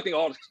freeze. I mean, I think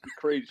all this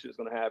crazy shit's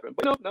going to happen.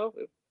 But no.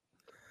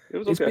 It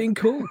was okay. It's been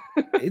cool.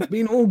 It's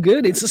been all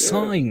good. It's a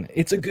sign.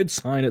 It's a good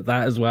sign at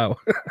that as well.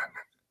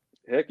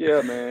 Heck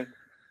yeah, man.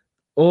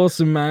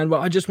 Awesome, man.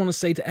 Well, I just want to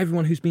say to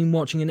everyone who's been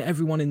watching and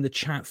everyone in the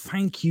chat,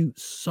 thank you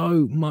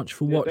so much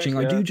for watching.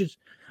 Thanks,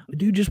 I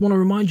do just want to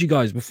remind you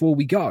guys before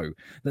we go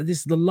that this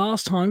is the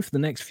last time for the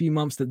next few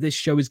months that this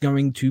show is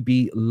going to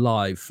be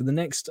live. For the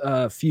next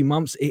few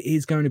months, it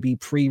is going to be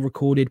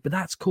pre-recorded, but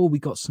that's cool. We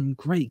got some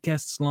great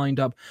guests lined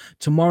up.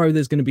 Tomorrow,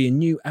 there's going to be a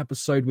new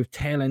episode with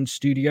Tail End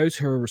Studios,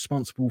 who are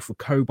responsible for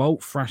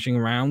Cobalt thrashing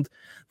around.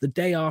 The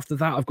day after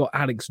that, I've got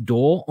Alex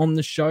Dorr on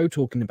the show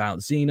talking about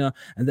Xena.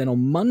 And then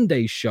on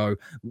Monday's show,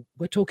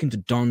 we're talking to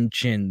Don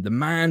Chin, the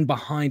man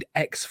behind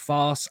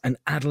X-Farce and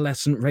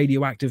Adolescent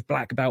Radioactive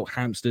Black Belt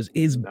Hamsters,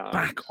 is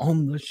back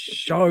on the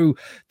show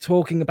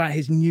talking about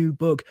his new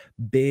book,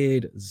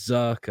 Beard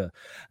Zerker.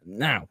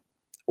 Now,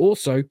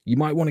 also, you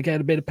might want to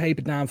get a bit of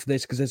paper down for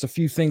this because there's a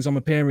few things I'm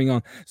appearing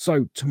on.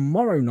 So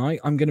tomorrow night,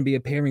 I'm going to be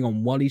appearing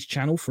on Wally's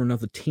channel for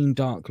another Team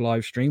Dark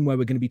live stream where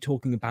we're going to be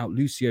talking about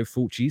Lucio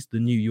Fulci's The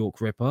New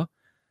York Ripper.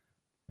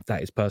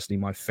 That is personally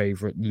my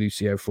favorite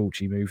Lucio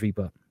Fulci movie,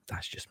 but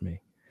that's just me.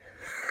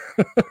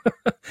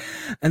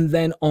 And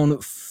then on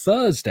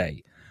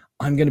Thursday,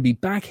 I'm going to be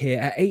back here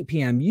at 8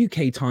 p.m.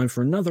 UK time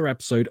for another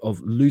episode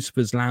of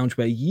Lucifer's Lounge,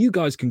 where you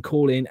guys can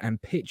call in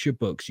and pitch your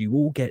books. You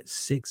all get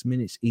 6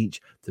 minutes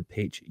each to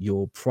pitch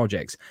your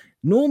projects.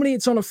 Normally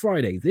it's on a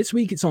Friday. This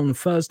week it's on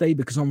Thursday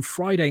because on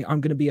Friday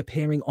I'm going to be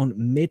appearing on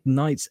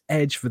Midnight's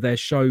Edge for their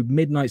show,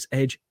 Midnight's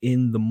Edge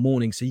in the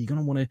Morning. So you're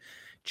going to want to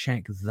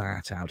check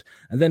that out.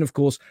 And then, of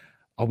course,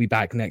 I'll be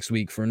back next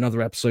week for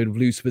another episode of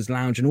Lucifer's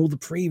Lounge and all the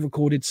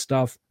pre-recorded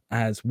stuff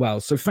as well.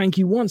 So thank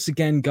you once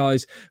again,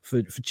 guys,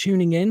 for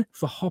tuning in,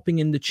 for hopping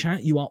in the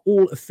chat. You are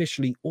all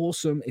officially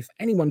awesome. If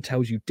anyone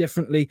tells you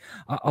differently,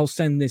 I'll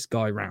send this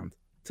guy round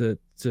to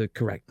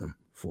correct them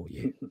for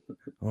you.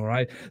 All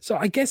right. So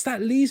I guess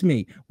that leaves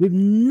me with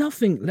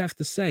nothing left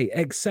to say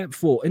except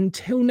for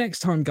until next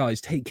time, guys,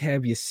 take care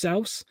of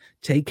yourselves,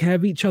 take care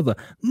of each other.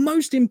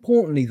 Most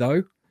importantly,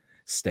 though,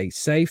 stay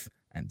safe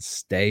and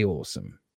stay awesome.